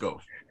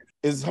Francisco.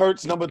 Is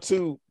Hurts number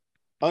 2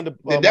 under?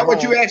 Is that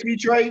what you asked me,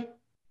 Trey?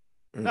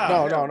 No.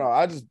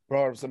 I just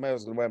brought up somebody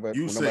else.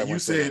 You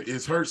said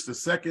is Hurts the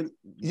second?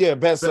 Yeah,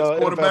 best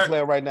quarterback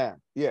player right now.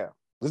 Yeah,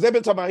 because they've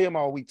been talking about him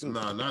all week too.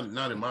 No,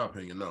 not in my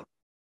opinion. No.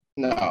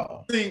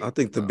 I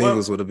think the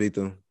Bengals would have beat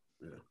them.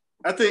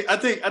 I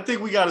think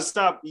we got to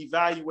stop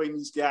evaluating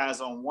these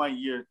guys on 1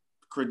 year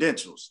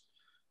credentials.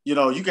 You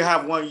know, you can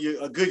have 1 year,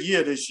 a good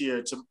year this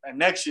year, and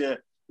next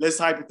year, let's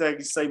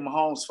hypothetically say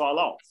Mahomes fall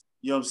off.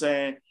 You know what I'm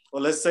saying?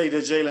 Or let's say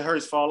that Jalen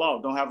Hurts fall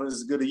off, don't have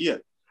as good a year.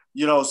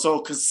 You know, so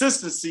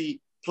consistency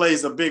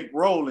plays a big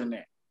role in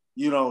that.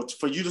 You know,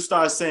 for you to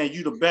start saying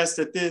you the best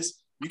at this,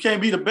 you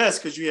can't be the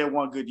best because you had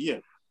 1 good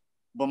year.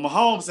 But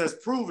Mahomes has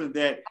proven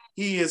that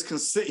he is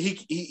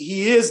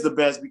he is the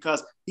best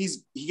because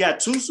he got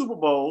 2 Super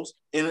Bowls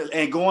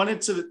and going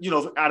into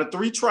out of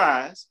 3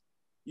 tries,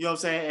 you know what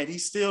I'm saying, and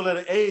he's still at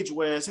an age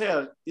where as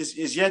hell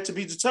is yet to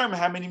be determined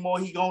how many more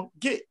he gonna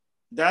get.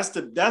 That's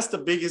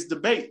the biggest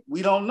debate.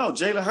 We don't know.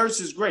 Jalen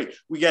Hurts is great.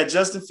 We got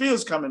Justin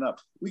Fields coming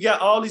up. We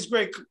got all these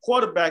great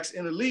quarterbacks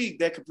in the league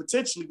that could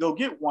potentially go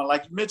get one.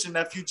 Like you mentioned,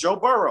 nephew Joe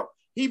Burrow,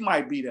 he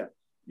might be there.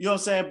 You know what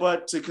I'm saying?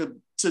 But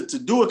to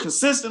do it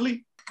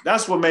consistently,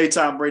 That's what made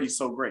Tom Brady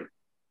so great.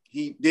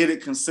 He did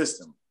it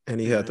consistently, and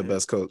he had the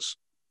best coach.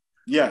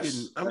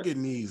 Yes, I'm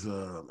getting these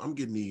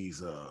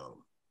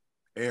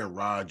Aaron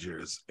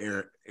Rodgers,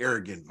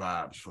 arrogant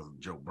vibes from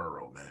Joe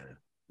Burrow, man.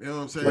 You know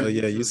what I'm saying? Well,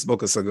 yeah, you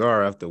smoke a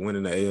cigar after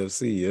winning the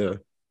AFC, yeah.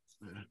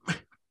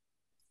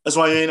 That's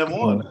why you ain't never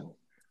won.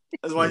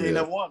 That's why you ain't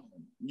never won.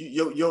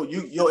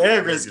 Your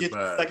arrogance gets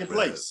you second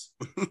place.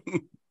 You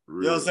know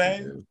what I'm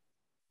saying?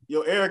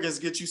 Your arrogance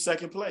gets you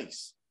second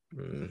place.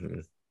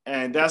 Mm-hmm.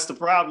 And that's the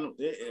problem.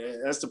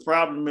 That's the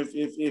problem.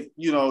 If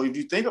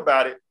you think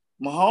about it,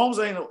 Mahomes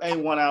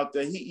ain't one out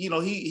there.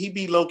 He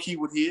be low key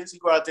with his. He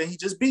go out there, he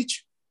just beat you.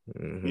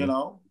 Mm-hmm.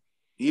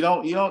 You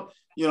don't.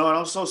 And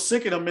I'm so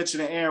sick of them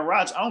mentioning Aaron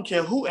Rodgers. I don't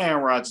care who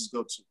Aaron Rodgers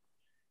go to.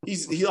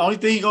 The only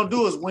thing he's gonna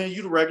do is win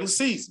you the regular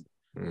season.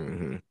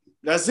 Mm-hmm.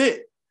 That's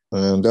it.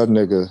 And that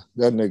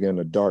nigga in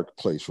a dark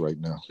place right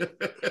now.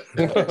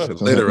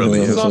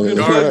 Literally.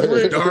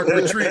 Dark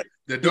retreat.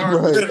 The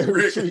dark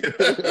retreat.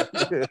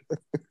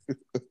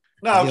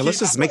 Let's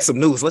just make some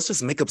news. Let's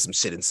just make up some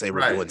shit and say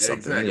we're doing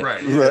something.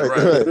 Exactly,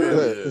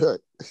 right.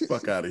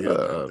 Fuck out of here,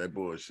 man. That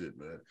bullshit,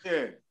 man.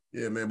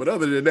 Yeah, man. But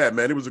other than that,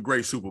 man, it was a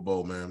great Super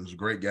Bowl, man. It was a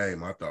great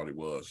game. I thought it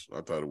was. I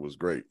thought it was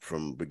great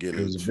from beginning.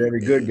 It was a very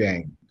good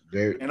game.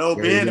 And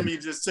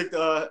Bieniemy just took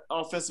the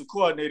offensive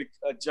coordinator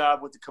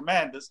job with the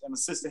Commanders and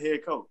assistant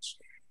head coach.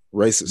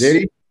 Racist.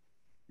 Did he?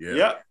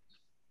 Yeah.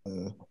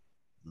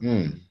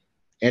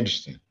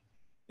 Interesting.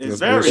 It's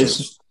very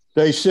interesting.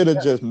 They should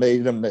have just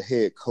made him the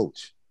head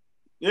coach.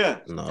 Yeah.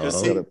 No.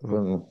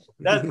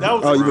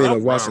 That was you mean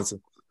in Washington?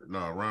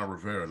 No, Ron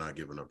Rivera not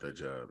giving up that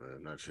job,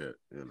 man. Not yet.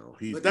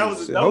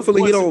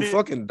 Hopefully he don't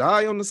fucking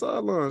die on the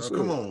sidelines.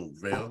 Come on,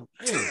 Val.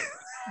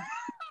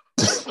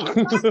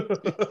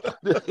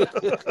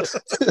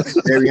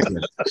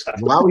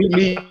 Why would he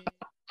leave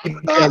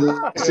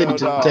Kansas City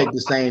to take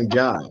the same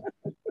job?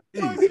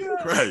 Jesus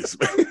Christ,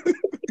 man.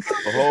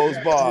 The whole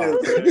bar.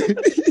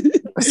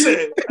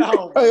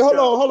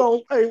 Hold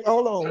on. Hey,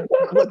 hold on.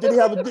 What, did he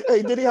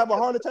have a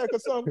heart attack or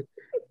something?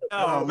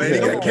 Oh, man, he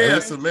got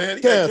cancer,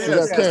 man. Cancer.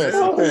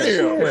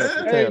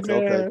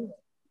 Okay.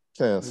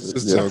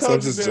 Cancer. I'm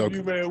just joking.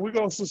 You, man. We're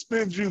gonna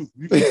suspend you.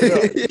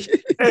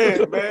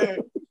 Hey, man.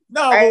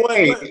 No, but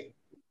wait.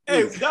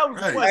 Hey, that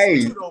was the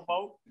question too, though,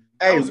 Mo.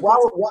 Hey,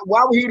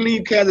 why would he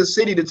leave Kansas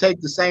City to take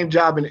the same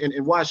job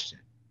in Washington?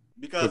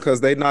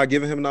 Because they're not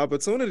giving him the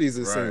opportunities,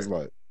 it seems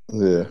like.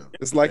 Yeah.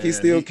 It's like he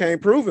still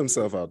can't prove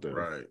himself out there.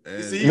 Right.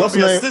 He's going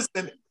to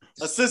be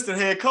assistant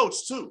head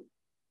coach, too.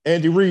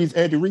 Andy Reid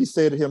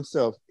said it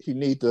himself, he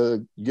need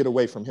to get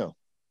away from him.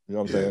 You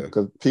know what I'm saying?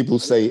 Because people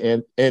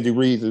say Andy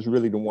Reid is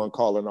really the one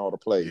calling all the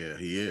plays. Yeah,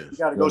 he is. You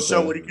got to go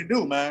show what he can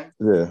do, man.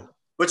 Yeah.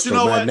 But you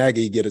know what? Matt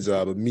Nagy get a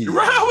job immediately.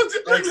 Right.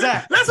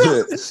 Exactly.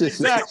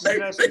 Exactly.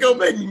 They gonna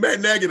make Matt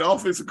Nagy the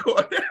offensive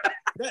coordinator.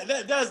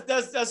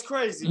 That's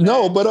crazy. Man.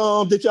 No,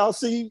 but did y'all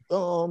see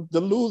the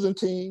losing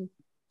team?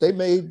 They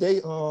made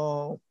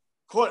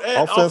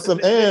offensive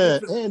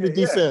and the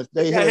defense.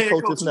 They had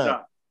coaches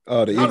now.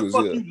 Oh, the Eagles.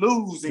 How the fuck you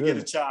lose and get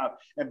a job,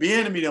 and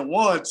Bieniemy done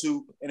won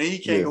two, and then he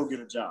can't go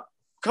get a job?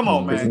 Come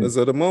on, man. Business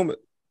of the moment.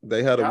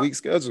 They had a weak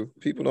schedule.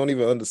 People don't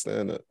even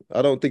understand that.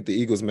 I don't think the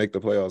Eagles make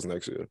the playoffs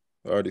next year.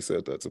 I already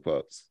said that to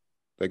Pops.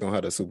 They're gonna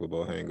have a Super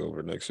Bowl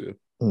hangover next year.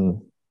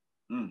 Oh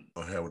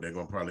hell, they're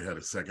gonna probably have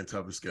the second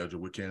toughest schedule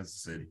with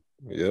Kansas City.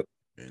 Yep.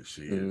 And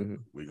shit,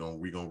 we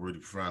gonna really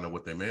find out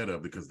what they made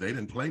of because they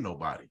didn't play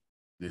nobody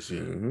this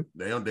year.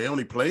 They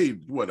only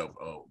played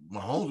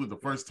Mahomes was the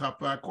first top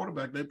 5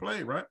 quarterback they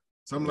played, right?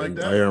 Something like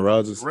that. Aaron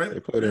Rodgers. They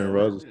played Aaron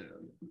Rodgers.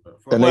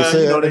 And they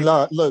said,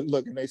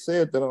 look, and they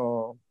said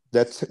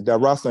that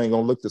roster ain't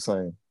gonna look the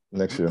same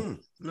next year.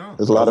 No,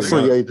 there's a lot of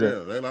free agents.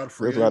 Yeah, there's a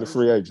lot of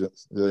free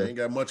agents. Yeah. They ain't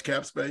got much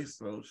cap space,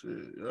 so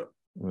shit. Yep.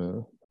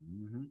 Yeah.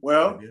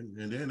 Well,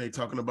 and then they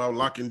talking about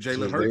locking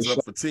Jalen Hurts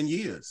up for 10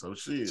 years. So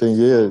shit. 10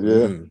 years,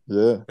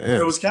 yeah.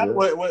 It was kind of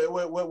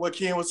what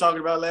Ken was talking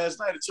about last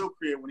night at your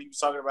crib when he was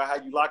talking about how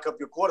you lock up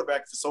your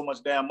quarterback for so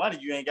much damn money,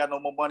 you ain't got no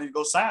more money to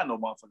go sign no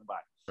motherfucking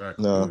body.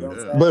 Exactly. No,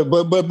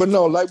 but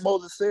no, like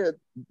Moses said,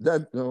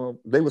 that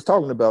they was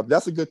talking about.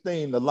 That's a good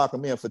thing to lock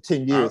them in for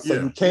 10 years, so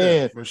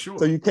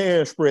you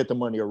can spread the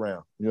money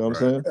around. You know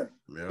what I'm saying?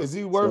 Yeah. Is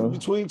he worth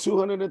between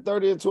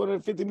 230 and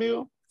 250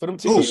 mil for them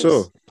 10 years?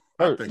 Sure.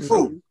 I think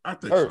so.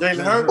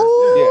 Jalen Hurts.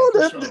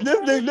 This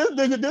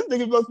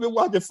nigga must be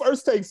watching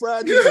First Take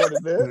Friday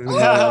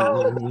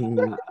morning,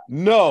 man.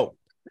 No.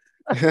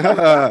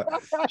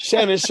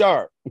 Shannon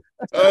Sharp.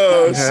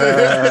 Oh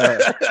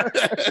shit.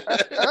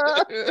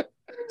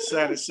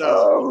 Shannon Sharp.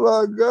 Oh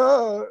my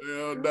God.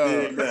 Hell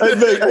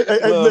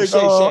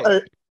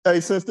no. Hey,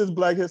 since this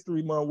Black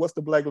History Month, what's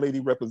the black lady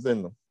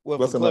representing them?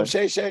 What's the Club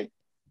Shay Shay?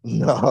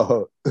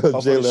 No.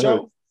 Jalen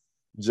Hurts.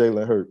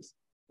 Jalen Hurts.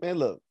 Man,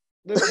 look.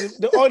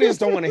 The audience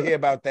don't want to hear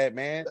about that,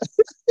 man.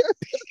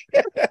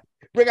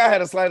 Rick, I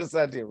had a slightest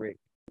idea, Rick.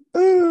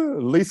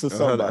 Lisa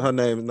somebody. Her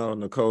name, no,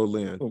 Nicole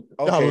Lynn.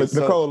 Okay,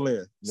 Nicole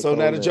Lynn. So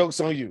now the joke's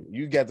on you.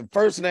 You got the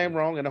first name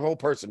wrong and the whole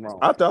person wrong.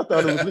 I thought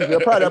it was Lisa.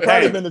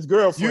 Probably been his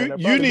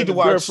girlfriend. You need to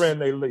watch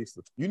girlfriend named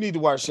Lisa. You need to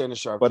watch Shannon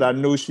Sharp. But I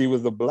knew she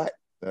was a black.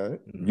 Right?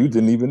 You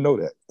didn't even know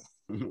that.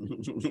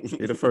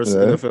 You're the first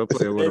NFL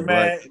player with a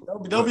black.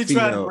 Don't be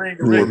trying to bring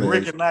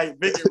Rick and Knight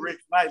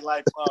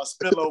like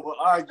spillover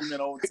argument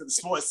over to the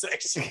sports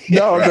section.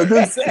 No,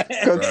 because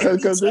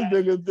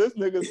this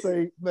nigga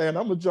say, man,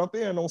 I'm gonna jump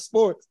in on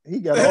sports. He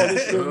got all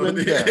this shit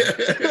written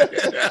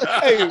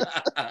down.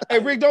 Hey,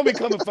 Rick, don't be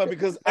coming for me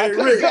because I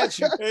got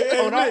you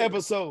on our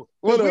episode.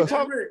 We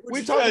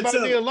talked about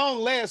it long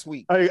last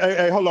week.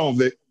 Hey, hold on,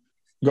 Vic.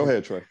 Go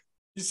ahead, Trey.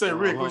 You say,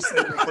 Rick,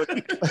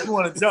 you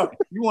want to jump?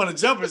 You want to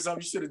jump or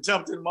something? You should have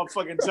jumped in,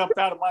 motherfucking jumped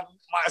out of my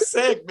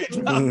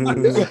segment.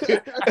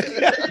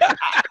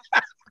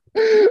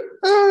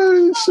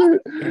 Oh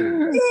shit!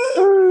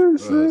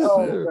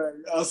 Oh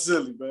man, I'm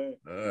silly, man.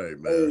 All right,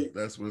 man.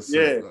 That's what's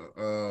up.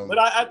 But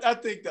I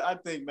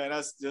think, man,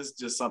 that's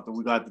just something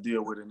we got to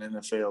deal with in the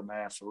NFL,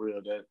 man, for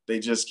real. That they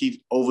just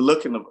keep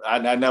overlooking them. I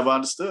never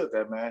understood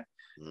that, man.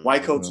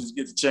 White coaches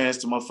get the chance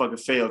to motherfucking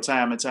fail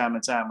time and time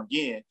and time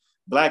again.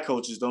 Black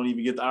coaches don't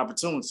even get the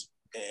opportunity.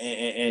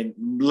 And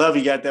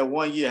Lovey got that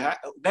 1 year.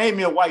 Name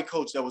me a white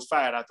coach that was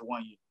fired after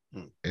 1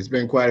 year. It's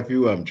been quite a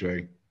few of them,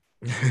 Trey.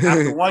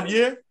 After 1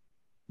 year?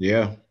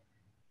 Yeah.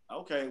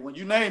 Okay, when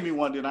you name me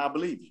one, then I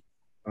believe you.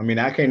 I mean,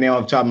 I can't name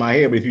off the top of my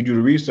head, but if you do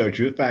the research,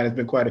 you'll find it's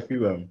been quite a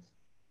few of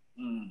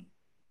them.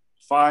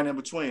 Far and in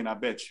between, I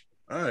bet you.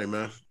 All right,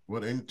 man.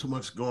 Well, ain't too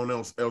much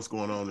else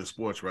going on in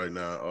sports right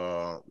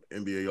now.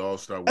 NBA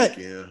All-Star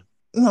Weekend.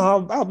 No,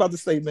 I was about to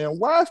say, man,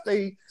 why is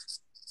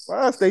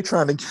they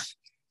trying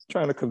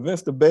to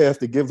convince the Bears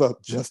to give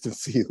up Justin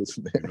Fields,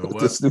 man? You know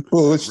what? This is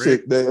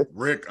bullshit, man.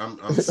 Rick, I'm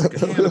sick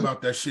of hearing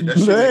about that shit. That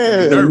shit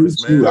makes me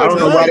nervous, man. I don't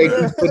know why they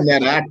keep putting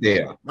that out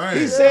there. Man.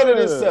 He said it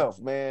himself,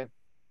 man.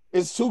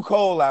 It's too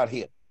cold out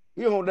here.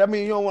 You don't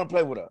want to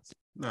play with us.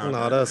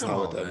 No, that's not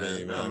what that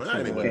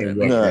means,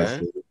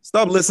 man.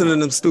 Stop listening to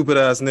them stupid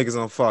ass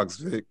niggas on Fox,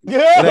 Vic.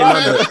 Yeah, it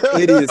ain't nothing but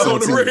idiots on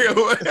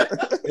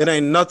TV. It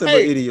ain't nothing but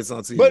idiots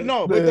on TV. But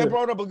that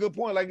brought up a good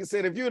point. Like you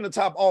said, if you're in the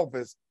top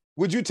office,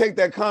 would you take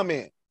that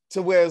comment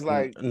to where it's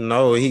like?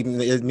 No,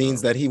 it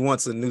means that he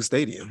wants a new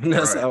stadium.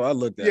 That's how I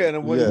looked at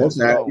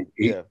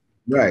it.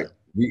 Right.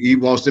 He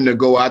wants them to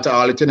go out to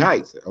Arlington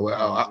Heights,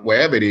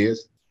 wherever it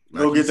is.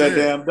 Go get that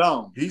damn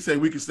dome. He said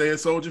we can stay at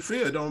Soldier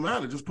Field. It don't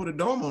matter. Just put a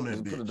dome on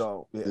that bitch. Put a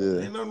dome.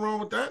 Yeah. Ain't nothing wrong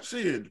with that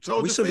shit.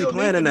 We should be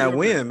planning that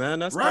win, man.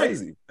 That's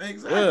crazy.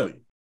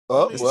 Exactly.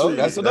 Oh, well,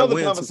 that's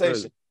another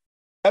conversation.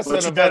 That's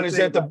an advantage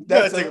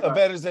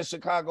that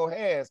Chicago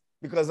has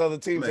because other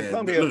teams that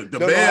come here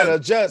don't know how to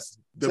adjust.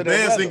 The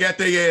Bears ain't got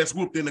their ass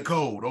whooped in the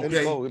cold,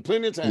 okay?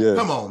 Plenty of time. Yeah.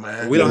 Come on,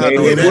 man. We don't have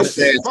no advantage.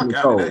 Fuck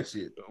out of that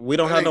shit. We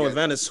don't have no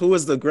advantage. Who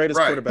is the greatest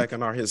quarterback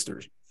in our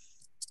history?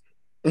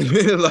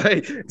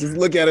 Like, just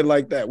look at it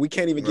like that. We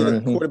can't even get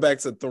a quarterback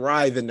to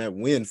thrive in that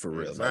win for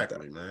real.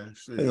 Exactly, man.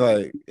 Shit.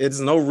 Like, it's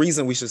no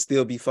reason we should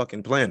still be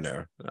fucking playing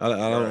there. I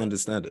don't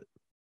understand it.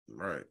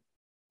 Right.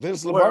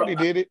 Vince Lombardi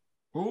did it.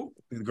 Who?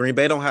 Green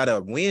Bay don't have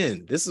a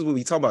win. This is what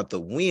we talk about, the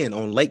win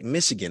on Lake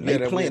Michigan.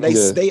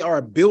 They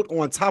are built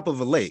on top of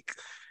a lake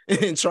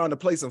and trying to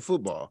play some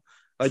football.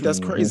 Like,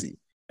 that's crazy.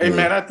 Hey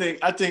man, I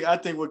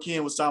think what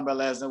Ken was talking about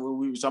last night, what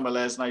we were talking about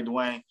last night,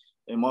 Dwayne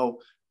and Mo,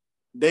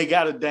 they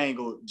got to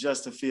dangle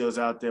Justin Fields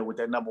out there with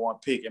that number one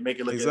pick and make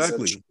it look as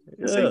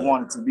they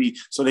want it to be,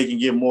 so they can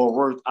get more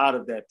worth out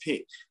of that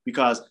pick.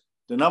 Because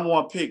the number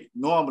one pick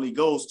normally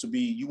goes to be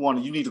you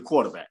need a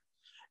quarterback,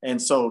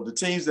 and so the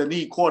teams that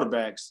need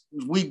quarterbacks,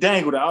 we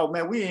dangle that. Oh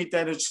man, we ain't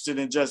that interested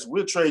in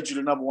we'll trade you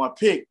the number one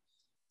pick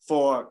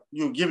for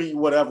giving you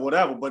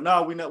whatever. But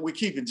now we're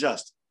keeping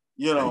Justin.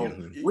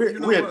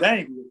 We're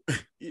dangling.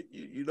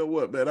 You know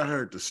what, man? I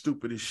heard the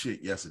stupidest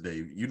shit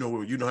yesterday. You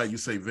know how you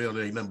say Vail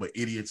ain't nothing but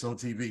idiots on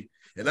TV?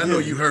 And I know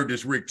you heard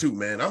this, Rick, too,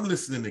 man. I'm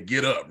listening to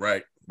Get Up,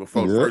 right?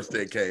 Before the first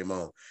day came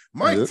on.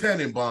 Mike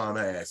Tannenbaum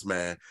ass,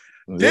 man.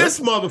 This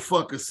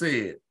motherfucker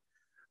said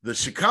the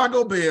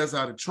Chicago Bears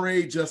ought to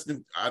trade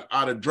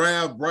out of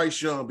draft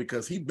Bryce Young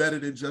because he better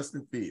than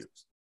Justin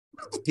Fields.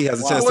 He has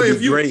a chance to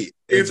be great.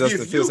 If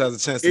Justin Fields has a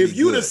chance to be good. If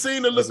you'd have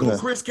seen the look on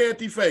Chris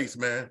Canty's face,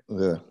 man.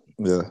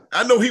 Yeah.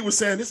 I know he was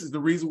saying this is the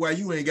reason why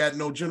you ain't got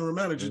no general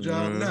manager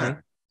job now.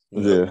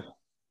 Yeah.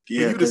 For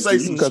you to say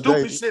some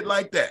stupid shit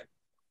like that.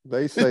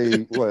 They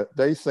say what?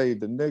 They say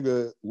the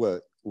nigga,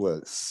 what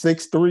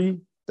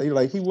 6'3"? They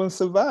like he wouldn't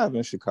survive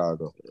in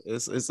Chicago.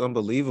 It's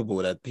unbelievable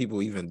that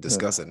people even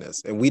discussing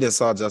this. And we just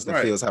saw Justin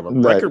Fields have a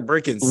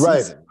record-breaking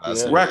season.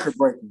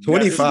 Record-breaking.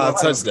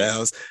 25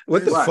 touchdowns.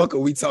 What the fuck are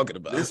we talking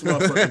about? This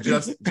motherfucker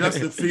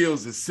Justin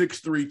Fields is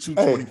 6'3",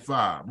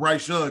 225.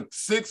 Bryce Young,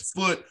 6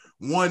 foot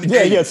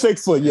 180. Yeah,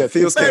 6 foot. Yeah,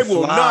 Fields can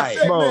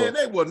fly.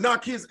 They will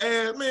knock his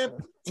ass, man.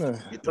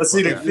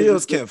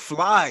 Fields can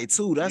fly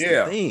too. That's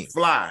the thing.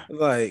 Fly.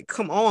 Like,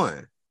 come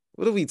on.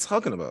 What are we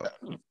talking about?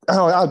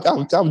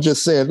 I'm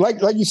just saying, like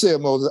you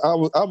said, Moses.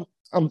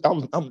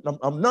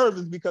 I'm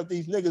nervous because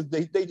these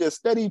niggas they just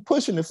steady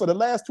pushing it for the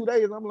last 2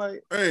 days. I'm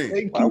like,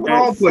 they keep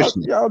on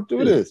pushing y'all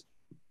do this.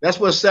 That's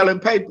what's selling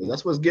papers.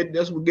 That's what's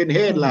getting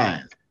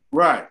headlines.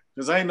 Right,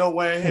 because ain't no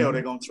way in hell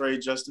they're gonna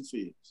trade Justin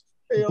Fields.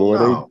 Boy,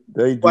 no.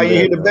 They Why you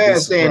hear the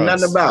band saying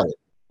nothing about it?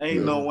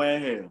 Ain't no way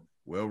in hell.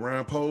 Well,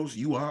 Ryan Pose,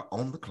 you are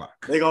on the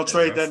clock. They're gonna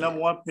trade that number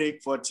 1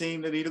 pick for a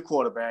team that need a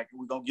quarterback, and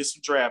we're gonna get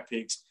some draft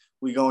picks.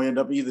 We're gonna end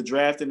up either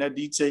drafting that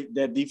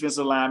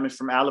defensive lineman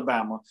from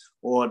Alabama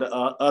or the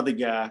other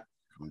guy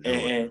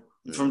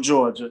from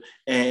Georgia,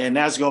 and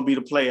that's gonna be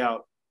the play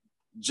out.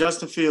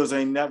 Justin Fields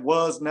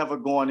was never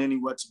going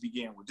anywhere to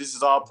begin with. This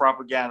is all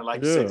propaganda,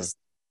 like you said,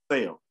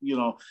 sale,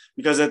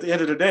 because at the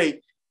end of the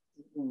day,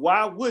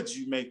 why would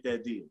you make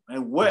that deal?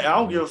 And I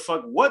don't give a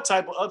fuck what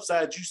type of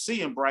upside you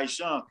see in Bryce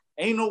Young.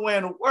 Ain't no way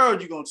in the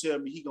world you're gonna tell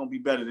me he's gonna be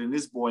better than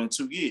this boy in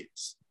 2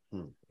 years.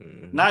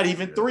 Not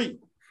even 3.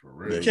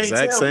 The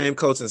exact same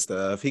coaching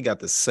staff. He got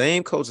the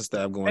same coaching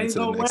staff going into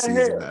the next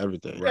season and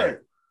everything. Right.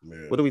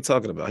 What are we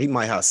talking about? He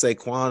might have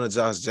Saquon or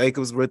Josh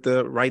Jacobs right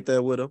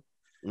there with him.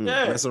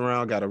 Mess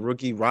around, got a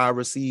rookie wide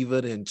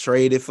receiver, then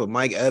traded for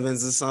Mike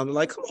Evans or something.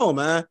 Like, come on,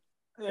 man.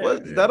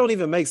 That don't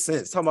even make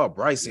sense. Talking about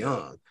Bryce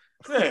Young.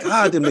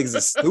 God, them niggas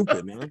are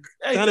stupid, man.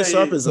 Shannon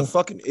Sharp is a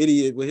fucking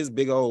idiot with his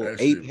big old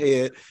ape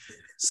head.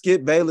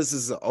 Skip Bayless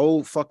is an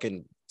old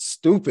fucking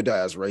stupid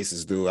ass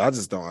racist dude. I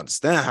just don't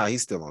understand how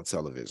he's still on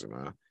television,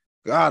 man.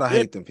 God, I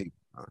hate them people.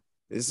 Man.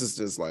 This is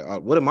just like,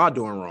 what am I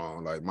doing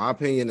wrong? Like, my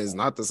opinion is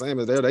not the same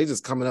as theirs. They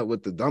just coming up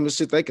with the dumbest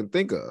shit they can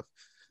think of.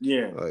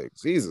 Yeah. Like,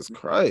 Jesus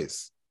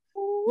Christ.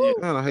 Yeah.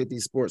 Man, I hate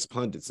these sports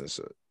pundits and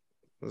shit.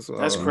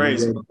 That's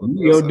crazy.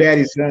 Your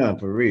daddy's son,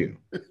 for real.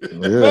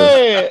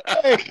 Hey,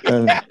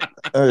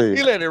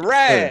 He let it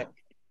ride.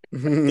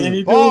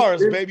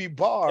 Bars, baby,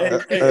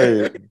 bars.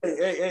 Hey,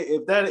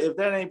 if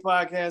that ain't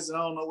podcasting, I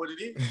don't know what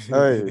it is.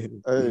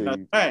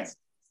 Hey,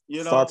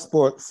 Fox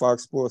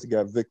Sports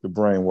got Victor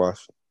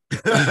brainwashed.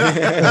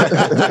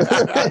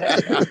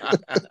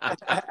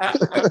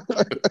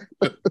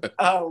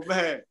 Oh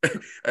man.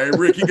 Hey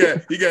Rick, he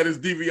got his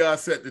DVR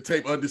set to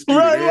tape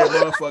Undisputed every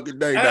motherfucking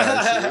day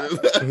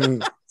now.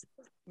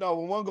 No,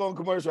 when one go on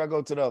commercial, I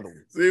go to the other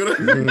one. See what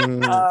I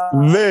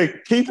mean?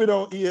 Vic, keep it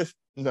on ES.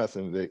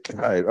 Nothing, Vic.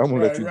 All right, I'm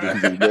gonna let you do you,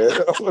 man.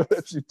 I'm gonna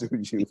let you do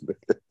you,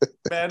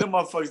 man. Them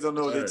motherfuckers don't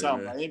know what they're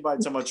talking about. Anybody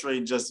talking about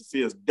trading Justin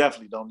Fields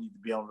definitely don't need to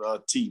be on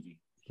TV.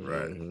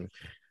 Right.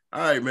 All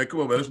right, man.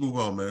 Come on, man. Let's move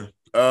on, man.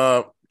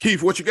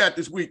 Keith, what you got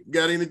this week?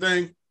 Got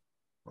anything?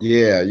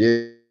 Yeah.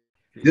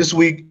 This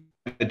week,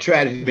 the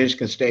tragedy at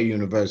Michigan State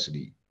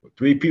University.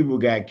 3 people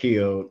got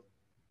killed,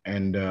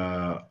 and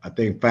I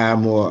think 5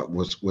 more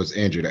was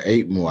injured, or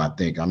 8 more, I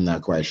think. I'm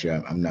not quite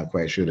sure. I'm not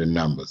quite sure the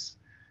numbers.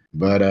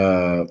 But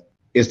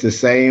it's the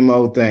same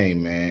old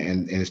thing, man.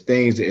 And it's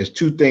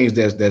 2 things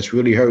that's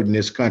really hurting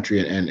this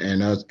country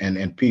and us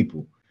and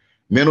people: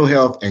 mental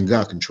health and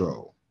gun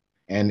control.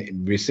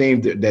 And it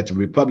seems that the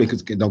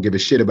Republicans don't give a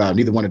shit about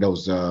neither one of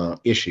those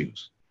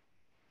issues.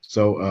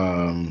 So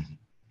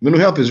mental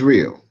health is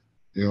real.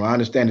 I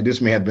understand that this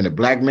may have been a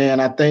black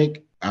man. I think,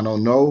 I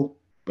don't know,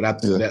 but I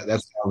think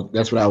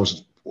that's what I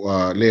was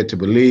led to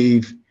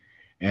believe.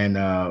 And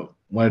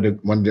one of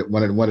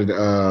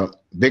the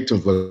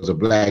victims was a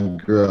black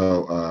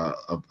girl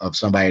of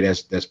somebody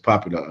that's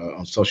popular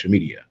on social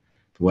media,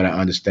 from what I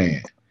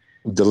understand.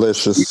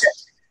 Delicious.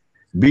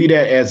 Be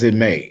that as it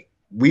may,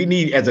 we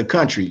need, as a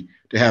country,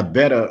 to have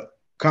better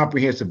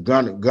comprehensive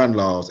gun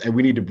laws, and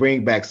we need to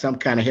bring back some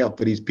kind of help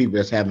for these people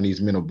that's having these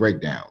mental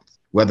breakdowns,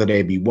 whether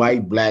they be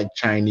white, black,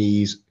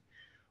 Chinese,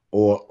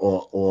 or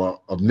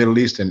of Middle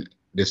Eastern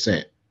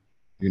descent.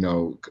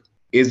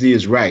 Izzy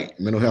is right.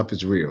 Mental health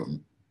is real,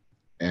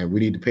 and we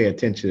need to pay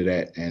attention to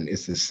that. And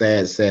it's a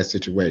sad, sad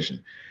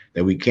situation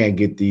that we can't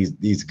get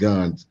these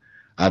guns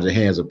out of the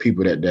hands of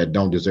people that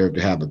don't deserve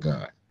to have a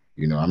gun.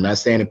 I'm not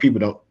saying that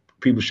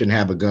people shouldn't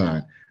have a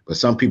gun, but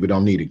some people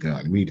don't need a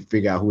gun. We need to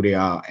figure out who they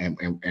are and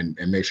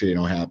make sure they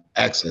don't have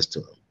access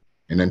to them.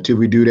 And until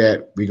we do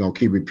that, we're going to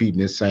keep repeating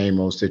this same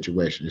old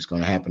situation. It's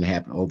going to happen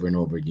over and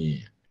over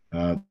again.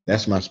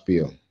 That's my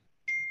spiel.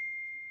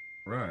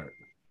 Right.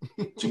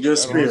 It's a good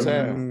spiel.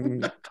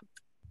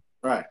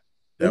 Right.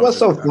 What's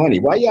so funny?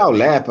 Why y'all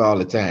laugh all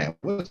the time?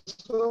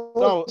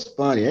 What's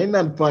funny? Ain't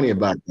nothing funny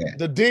about that.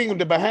 The ding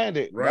behind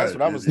it. Right. That's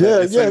what I was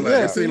saying.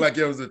 It seemed like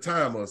it was a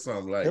timer or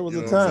something. Like, it was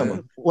a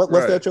timer.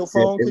 What's that, your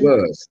phone? It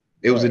was.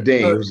 It was a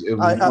ding.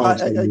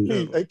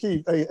 Hey,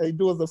 Keith,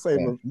 do us a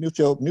favor. Mute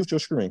your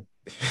screen.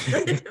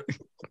 That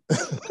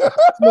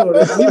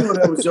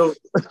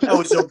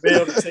was your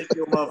bail to take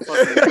your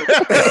motherfucker.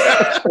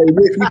 Hey,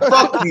 Ricky,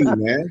 fuck you,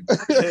 man.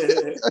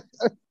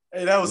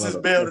 Hey, that was his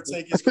bail to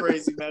take his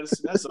crazy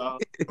medicine. That's all.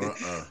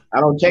 I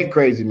don't take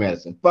crazy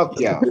medicine. Fuck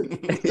y'all.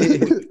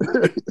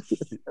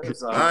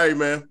 All right,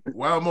 man.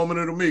 Wild moment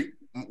of the week.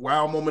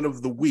 Wild moment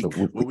of the week.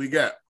 What we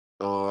got?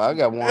 Oh, I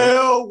got one.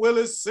 L.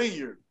 Willis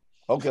Sr.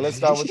 Okay, let's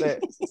start with that.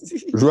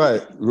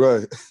 Right.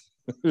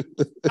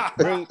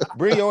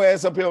 Bring your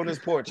ass up here on this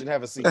porch and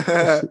have a seat.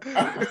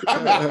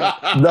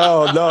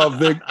 No,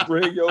 Vic,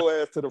 bring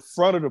your ass to the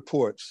front of the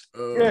porch.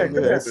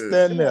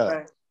 Stand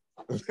there.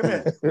 Come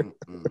here. You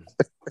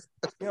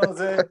know what I'm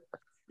saying?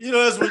 You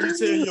know, that's what you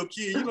tell your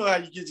kid. You know how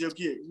you get your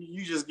kid.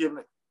 You just give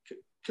them,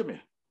 come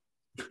here.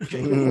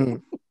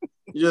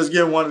 You just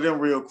give one of them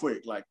real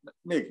quick, like,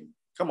 nigga,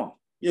 come on.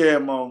 Yeah,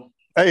 Mom.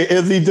 Hey,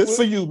 Izzy, this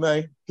for you,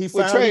 man. He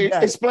finally Trey,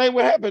 explain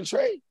what happened,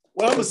 Trey.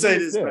 Well, I'm gonna say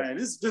this, man.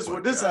 This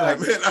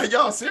happened. Man, are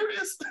y'all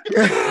serious?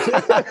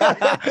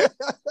 I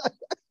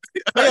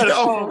had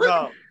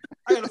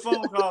a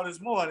phone call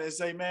this morning and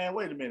say, man,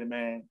 wait a minute,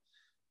 man.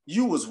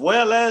 You was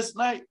well last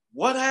night.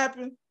 What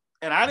happened?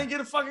 And I didn't get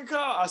a fucking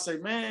call. I say,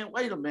 man,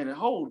 wait a minute.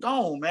 Hold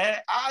on, man.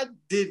 I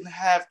didn't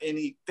have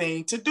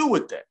anything to do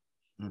with that.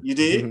 You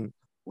did? Mm-hmm.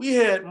 We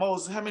had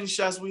Moses. How many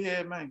shots we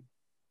had, man?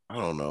 I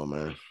don't know,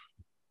 man.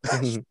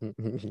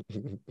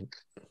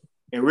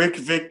 And Rick,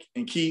 Vic,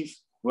 and Keith.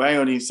 Well, I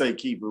don't even say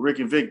Keith, but Rick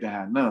and Vic didn't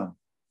have none.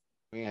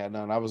 We had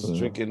none. I was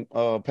drinking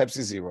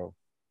Pepsi Zero.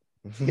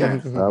 Yeah,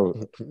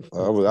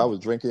 I was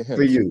drinking Hennessy.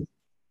 For you.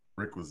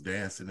 Rick was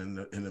dancing in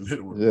the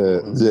middle.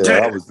 Yeah.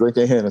 I was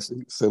drinking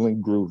Hennessy, feeling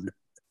groovy.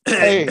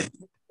 Hey,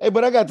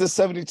 but I got this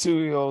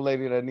 72-year-old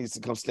lady that needs to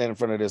come stand in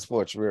front of this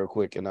porch real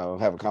quick and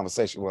have a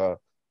conversation with her.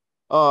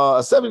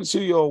 A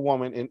 72-year-old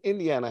woman in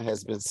Indiana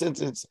has been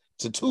sentenced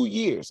to 2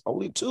 years,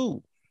 only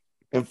 2,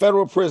 in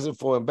federal prison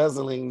for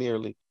embezzling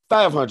nearly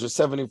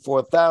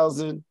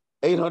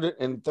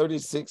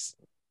 $574,836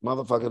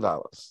 motherfucking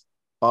dollars.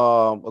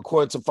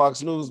 According to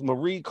Fox News,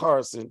 Marie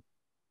Carson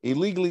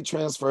illegally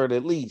transferred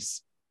at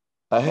least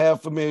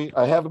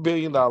 $500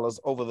 million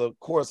over the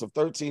course of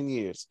 13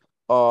 years.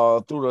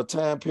 Through that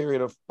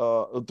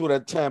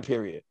time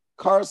period,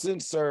 Carson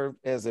served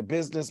as a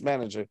business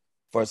manager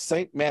for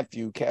St.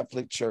 Matthew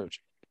Catholic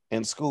Church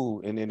and School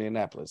in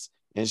Indianapolis,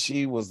 and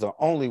she was the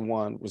only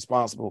one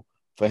responsible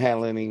for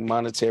handling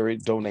monetary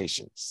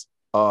donations.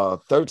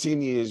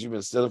 13 years you've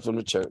been stealing from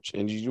the church,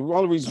 and the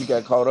only reason you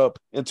got caught up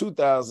in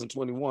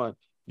 2021,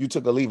 you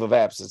took a leave of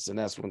absence, and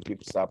that's when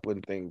people stopped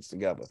putting things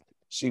together.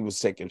 She was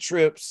taking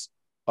trips,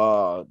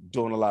 doing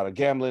a lot of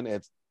gambling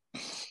at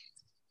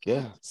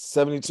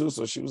 72,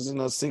 so she was in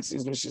her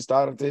 60s when she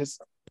started this.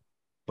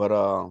 But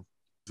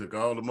took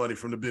all the money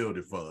from the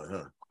building fund,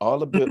 huh? All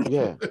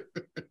the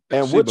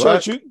and what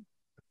church you?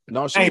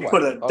 No, she ain't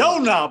put a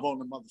doorknob on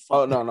the motherfucker.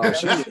 Oh no,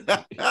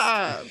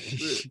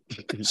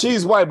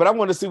 she's white. But I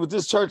want to see what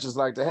this church is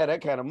like to have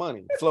that kind of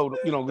money flow.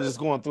 Just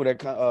going through that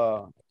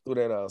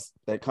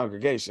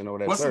congregation or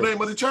that. What's the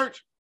name of the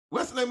church?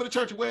 What's the name of the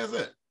church? Where is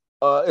it?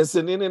 It's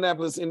in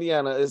Indianapolis,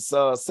 Indiana. It's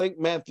St.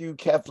 Matthew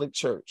Catholic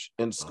Church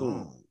and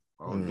School.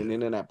 In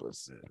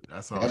Indianapolis. Yeah,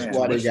 that's why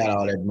they got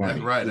all that money.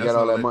 That's right. That's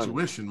all that money.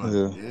 Tuition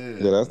money.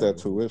 Yeah, that's that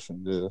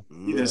tuition. Yeah.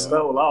 You just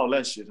stole all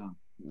that shit, huh?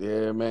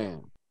 Yeah,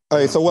 man.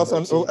 Hey, so what's her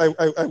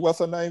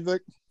name,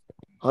 Vic?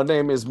 Her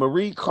name is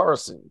Marie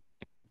Carson.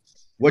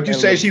 What'd you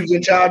say she was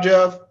in charge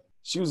of?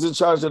 She was in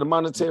charge of the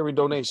monetary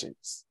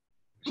donations.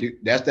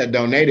 That's that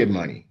donated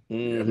money.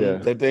 Mm-hmm. Yeah.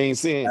 That they ain't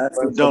seeing. That's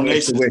what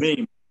donations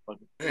mean.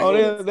 Oh,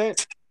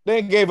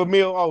 they gave a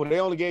meal. Oh, they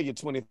only gave you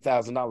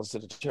 $20,000 to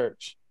the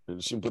church.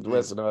 She put the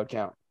rest in her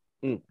account.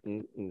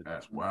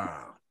 That's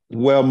wild.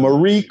 Well,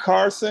 Marie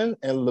Carson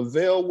and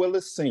Lavelle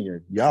Willis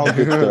Sr. Y'all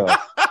get the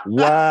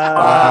wow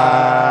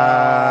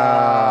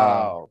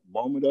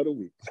moment of the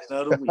week.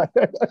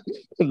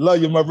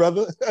 Love you, my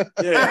brother.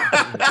 Yeah.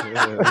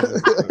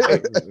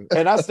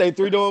 And I stay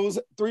three doors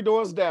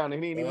down,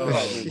 and he ain't even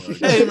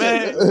Hey,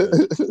 man.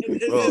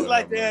 It's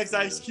like they ask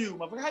Ice Cube,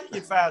 motherfucker, how you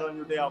get fired on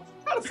your day off?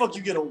 How the fuck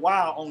you get a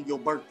wow on your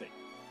birthday?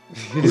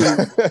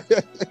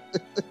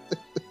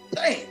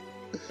 Damn.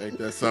 Ain't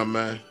that something,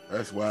 man?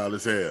 That's wild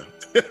as hell.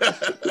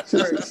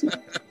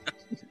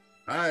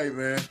 All right,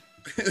 man.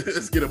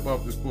 Let's get up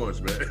off this porch,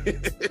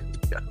 man.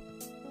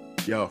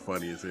 Y'all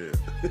funny as hell.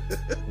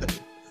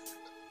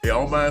 Hey,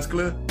 all minds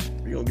clear?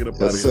 We gonna get up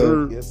out of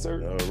here. Yes,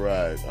 sir. All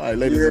right,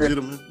 ladies and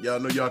gentlemen. Y'all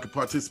know y'all can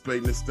participate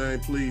in this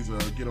thing. Please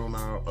get on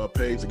our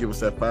page and give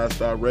us that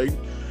 5-star rating.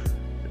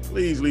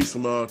 Please leave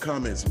some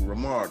comments, some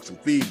remarks, some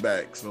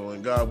feedback. So,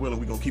 and God willing,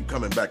 we're going to keep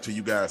coming back to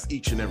you guys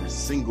each and every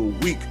single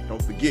week.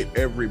 Don't forget,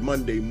 every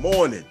Monday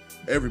morning,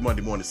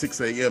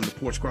 6 a.m., the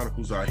Porch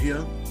Chronicles are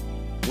here.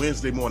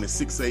 Wednesday morning,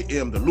 6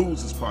 a.m., the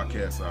Losers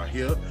Podcast are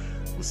here.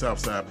 With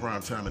Southside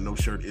Primetime and No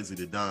Shirt Izzy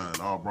the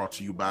Don. All brought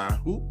to you by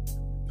who?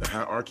 The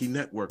Hierarchy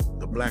Network,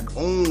 the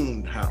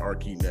Black-owned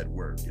Hierarchy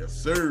Network. Yes,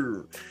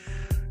 sir.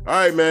 All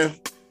right, man.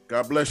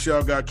 God bless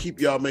y'all. God keep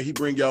y'all, man. He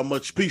bring y'all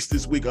much peace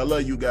this week. I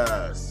love you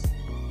guys.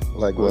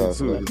 Likewise.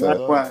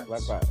 Likewise.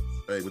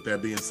 Hey, with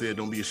that being said,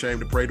 don't be ashamed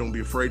to pray. Don't be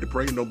afraid to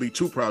pray. And don't be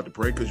too proud to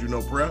pray, because you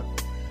know prayer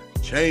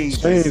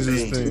changes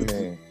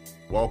things.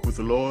 Walk with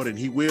the Lord, and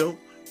he will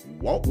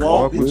walk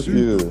with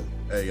you.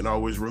 Hey, and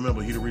always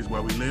remember, he the reason why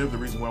we live, the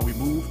reason why we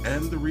move,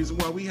 and the reason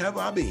why we have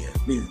our being.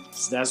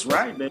 That's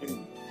right,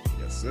 baby.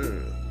 Yes,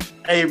 sir.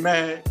 Hey,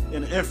 man,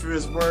 in the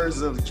infamous words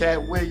of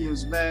Cat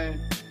Williams,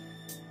 man,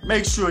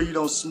 make sure you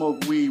don't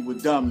smoke weed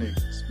with dumb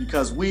niggas,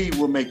 because weed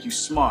will make you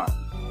smart.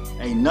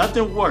 Ain't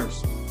nothing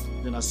worse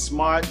than a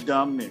smart,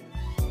 dumb nigga.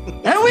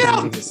 And we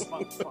out.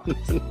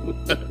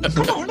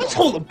 Come on, let's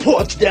hold the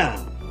porch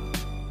down.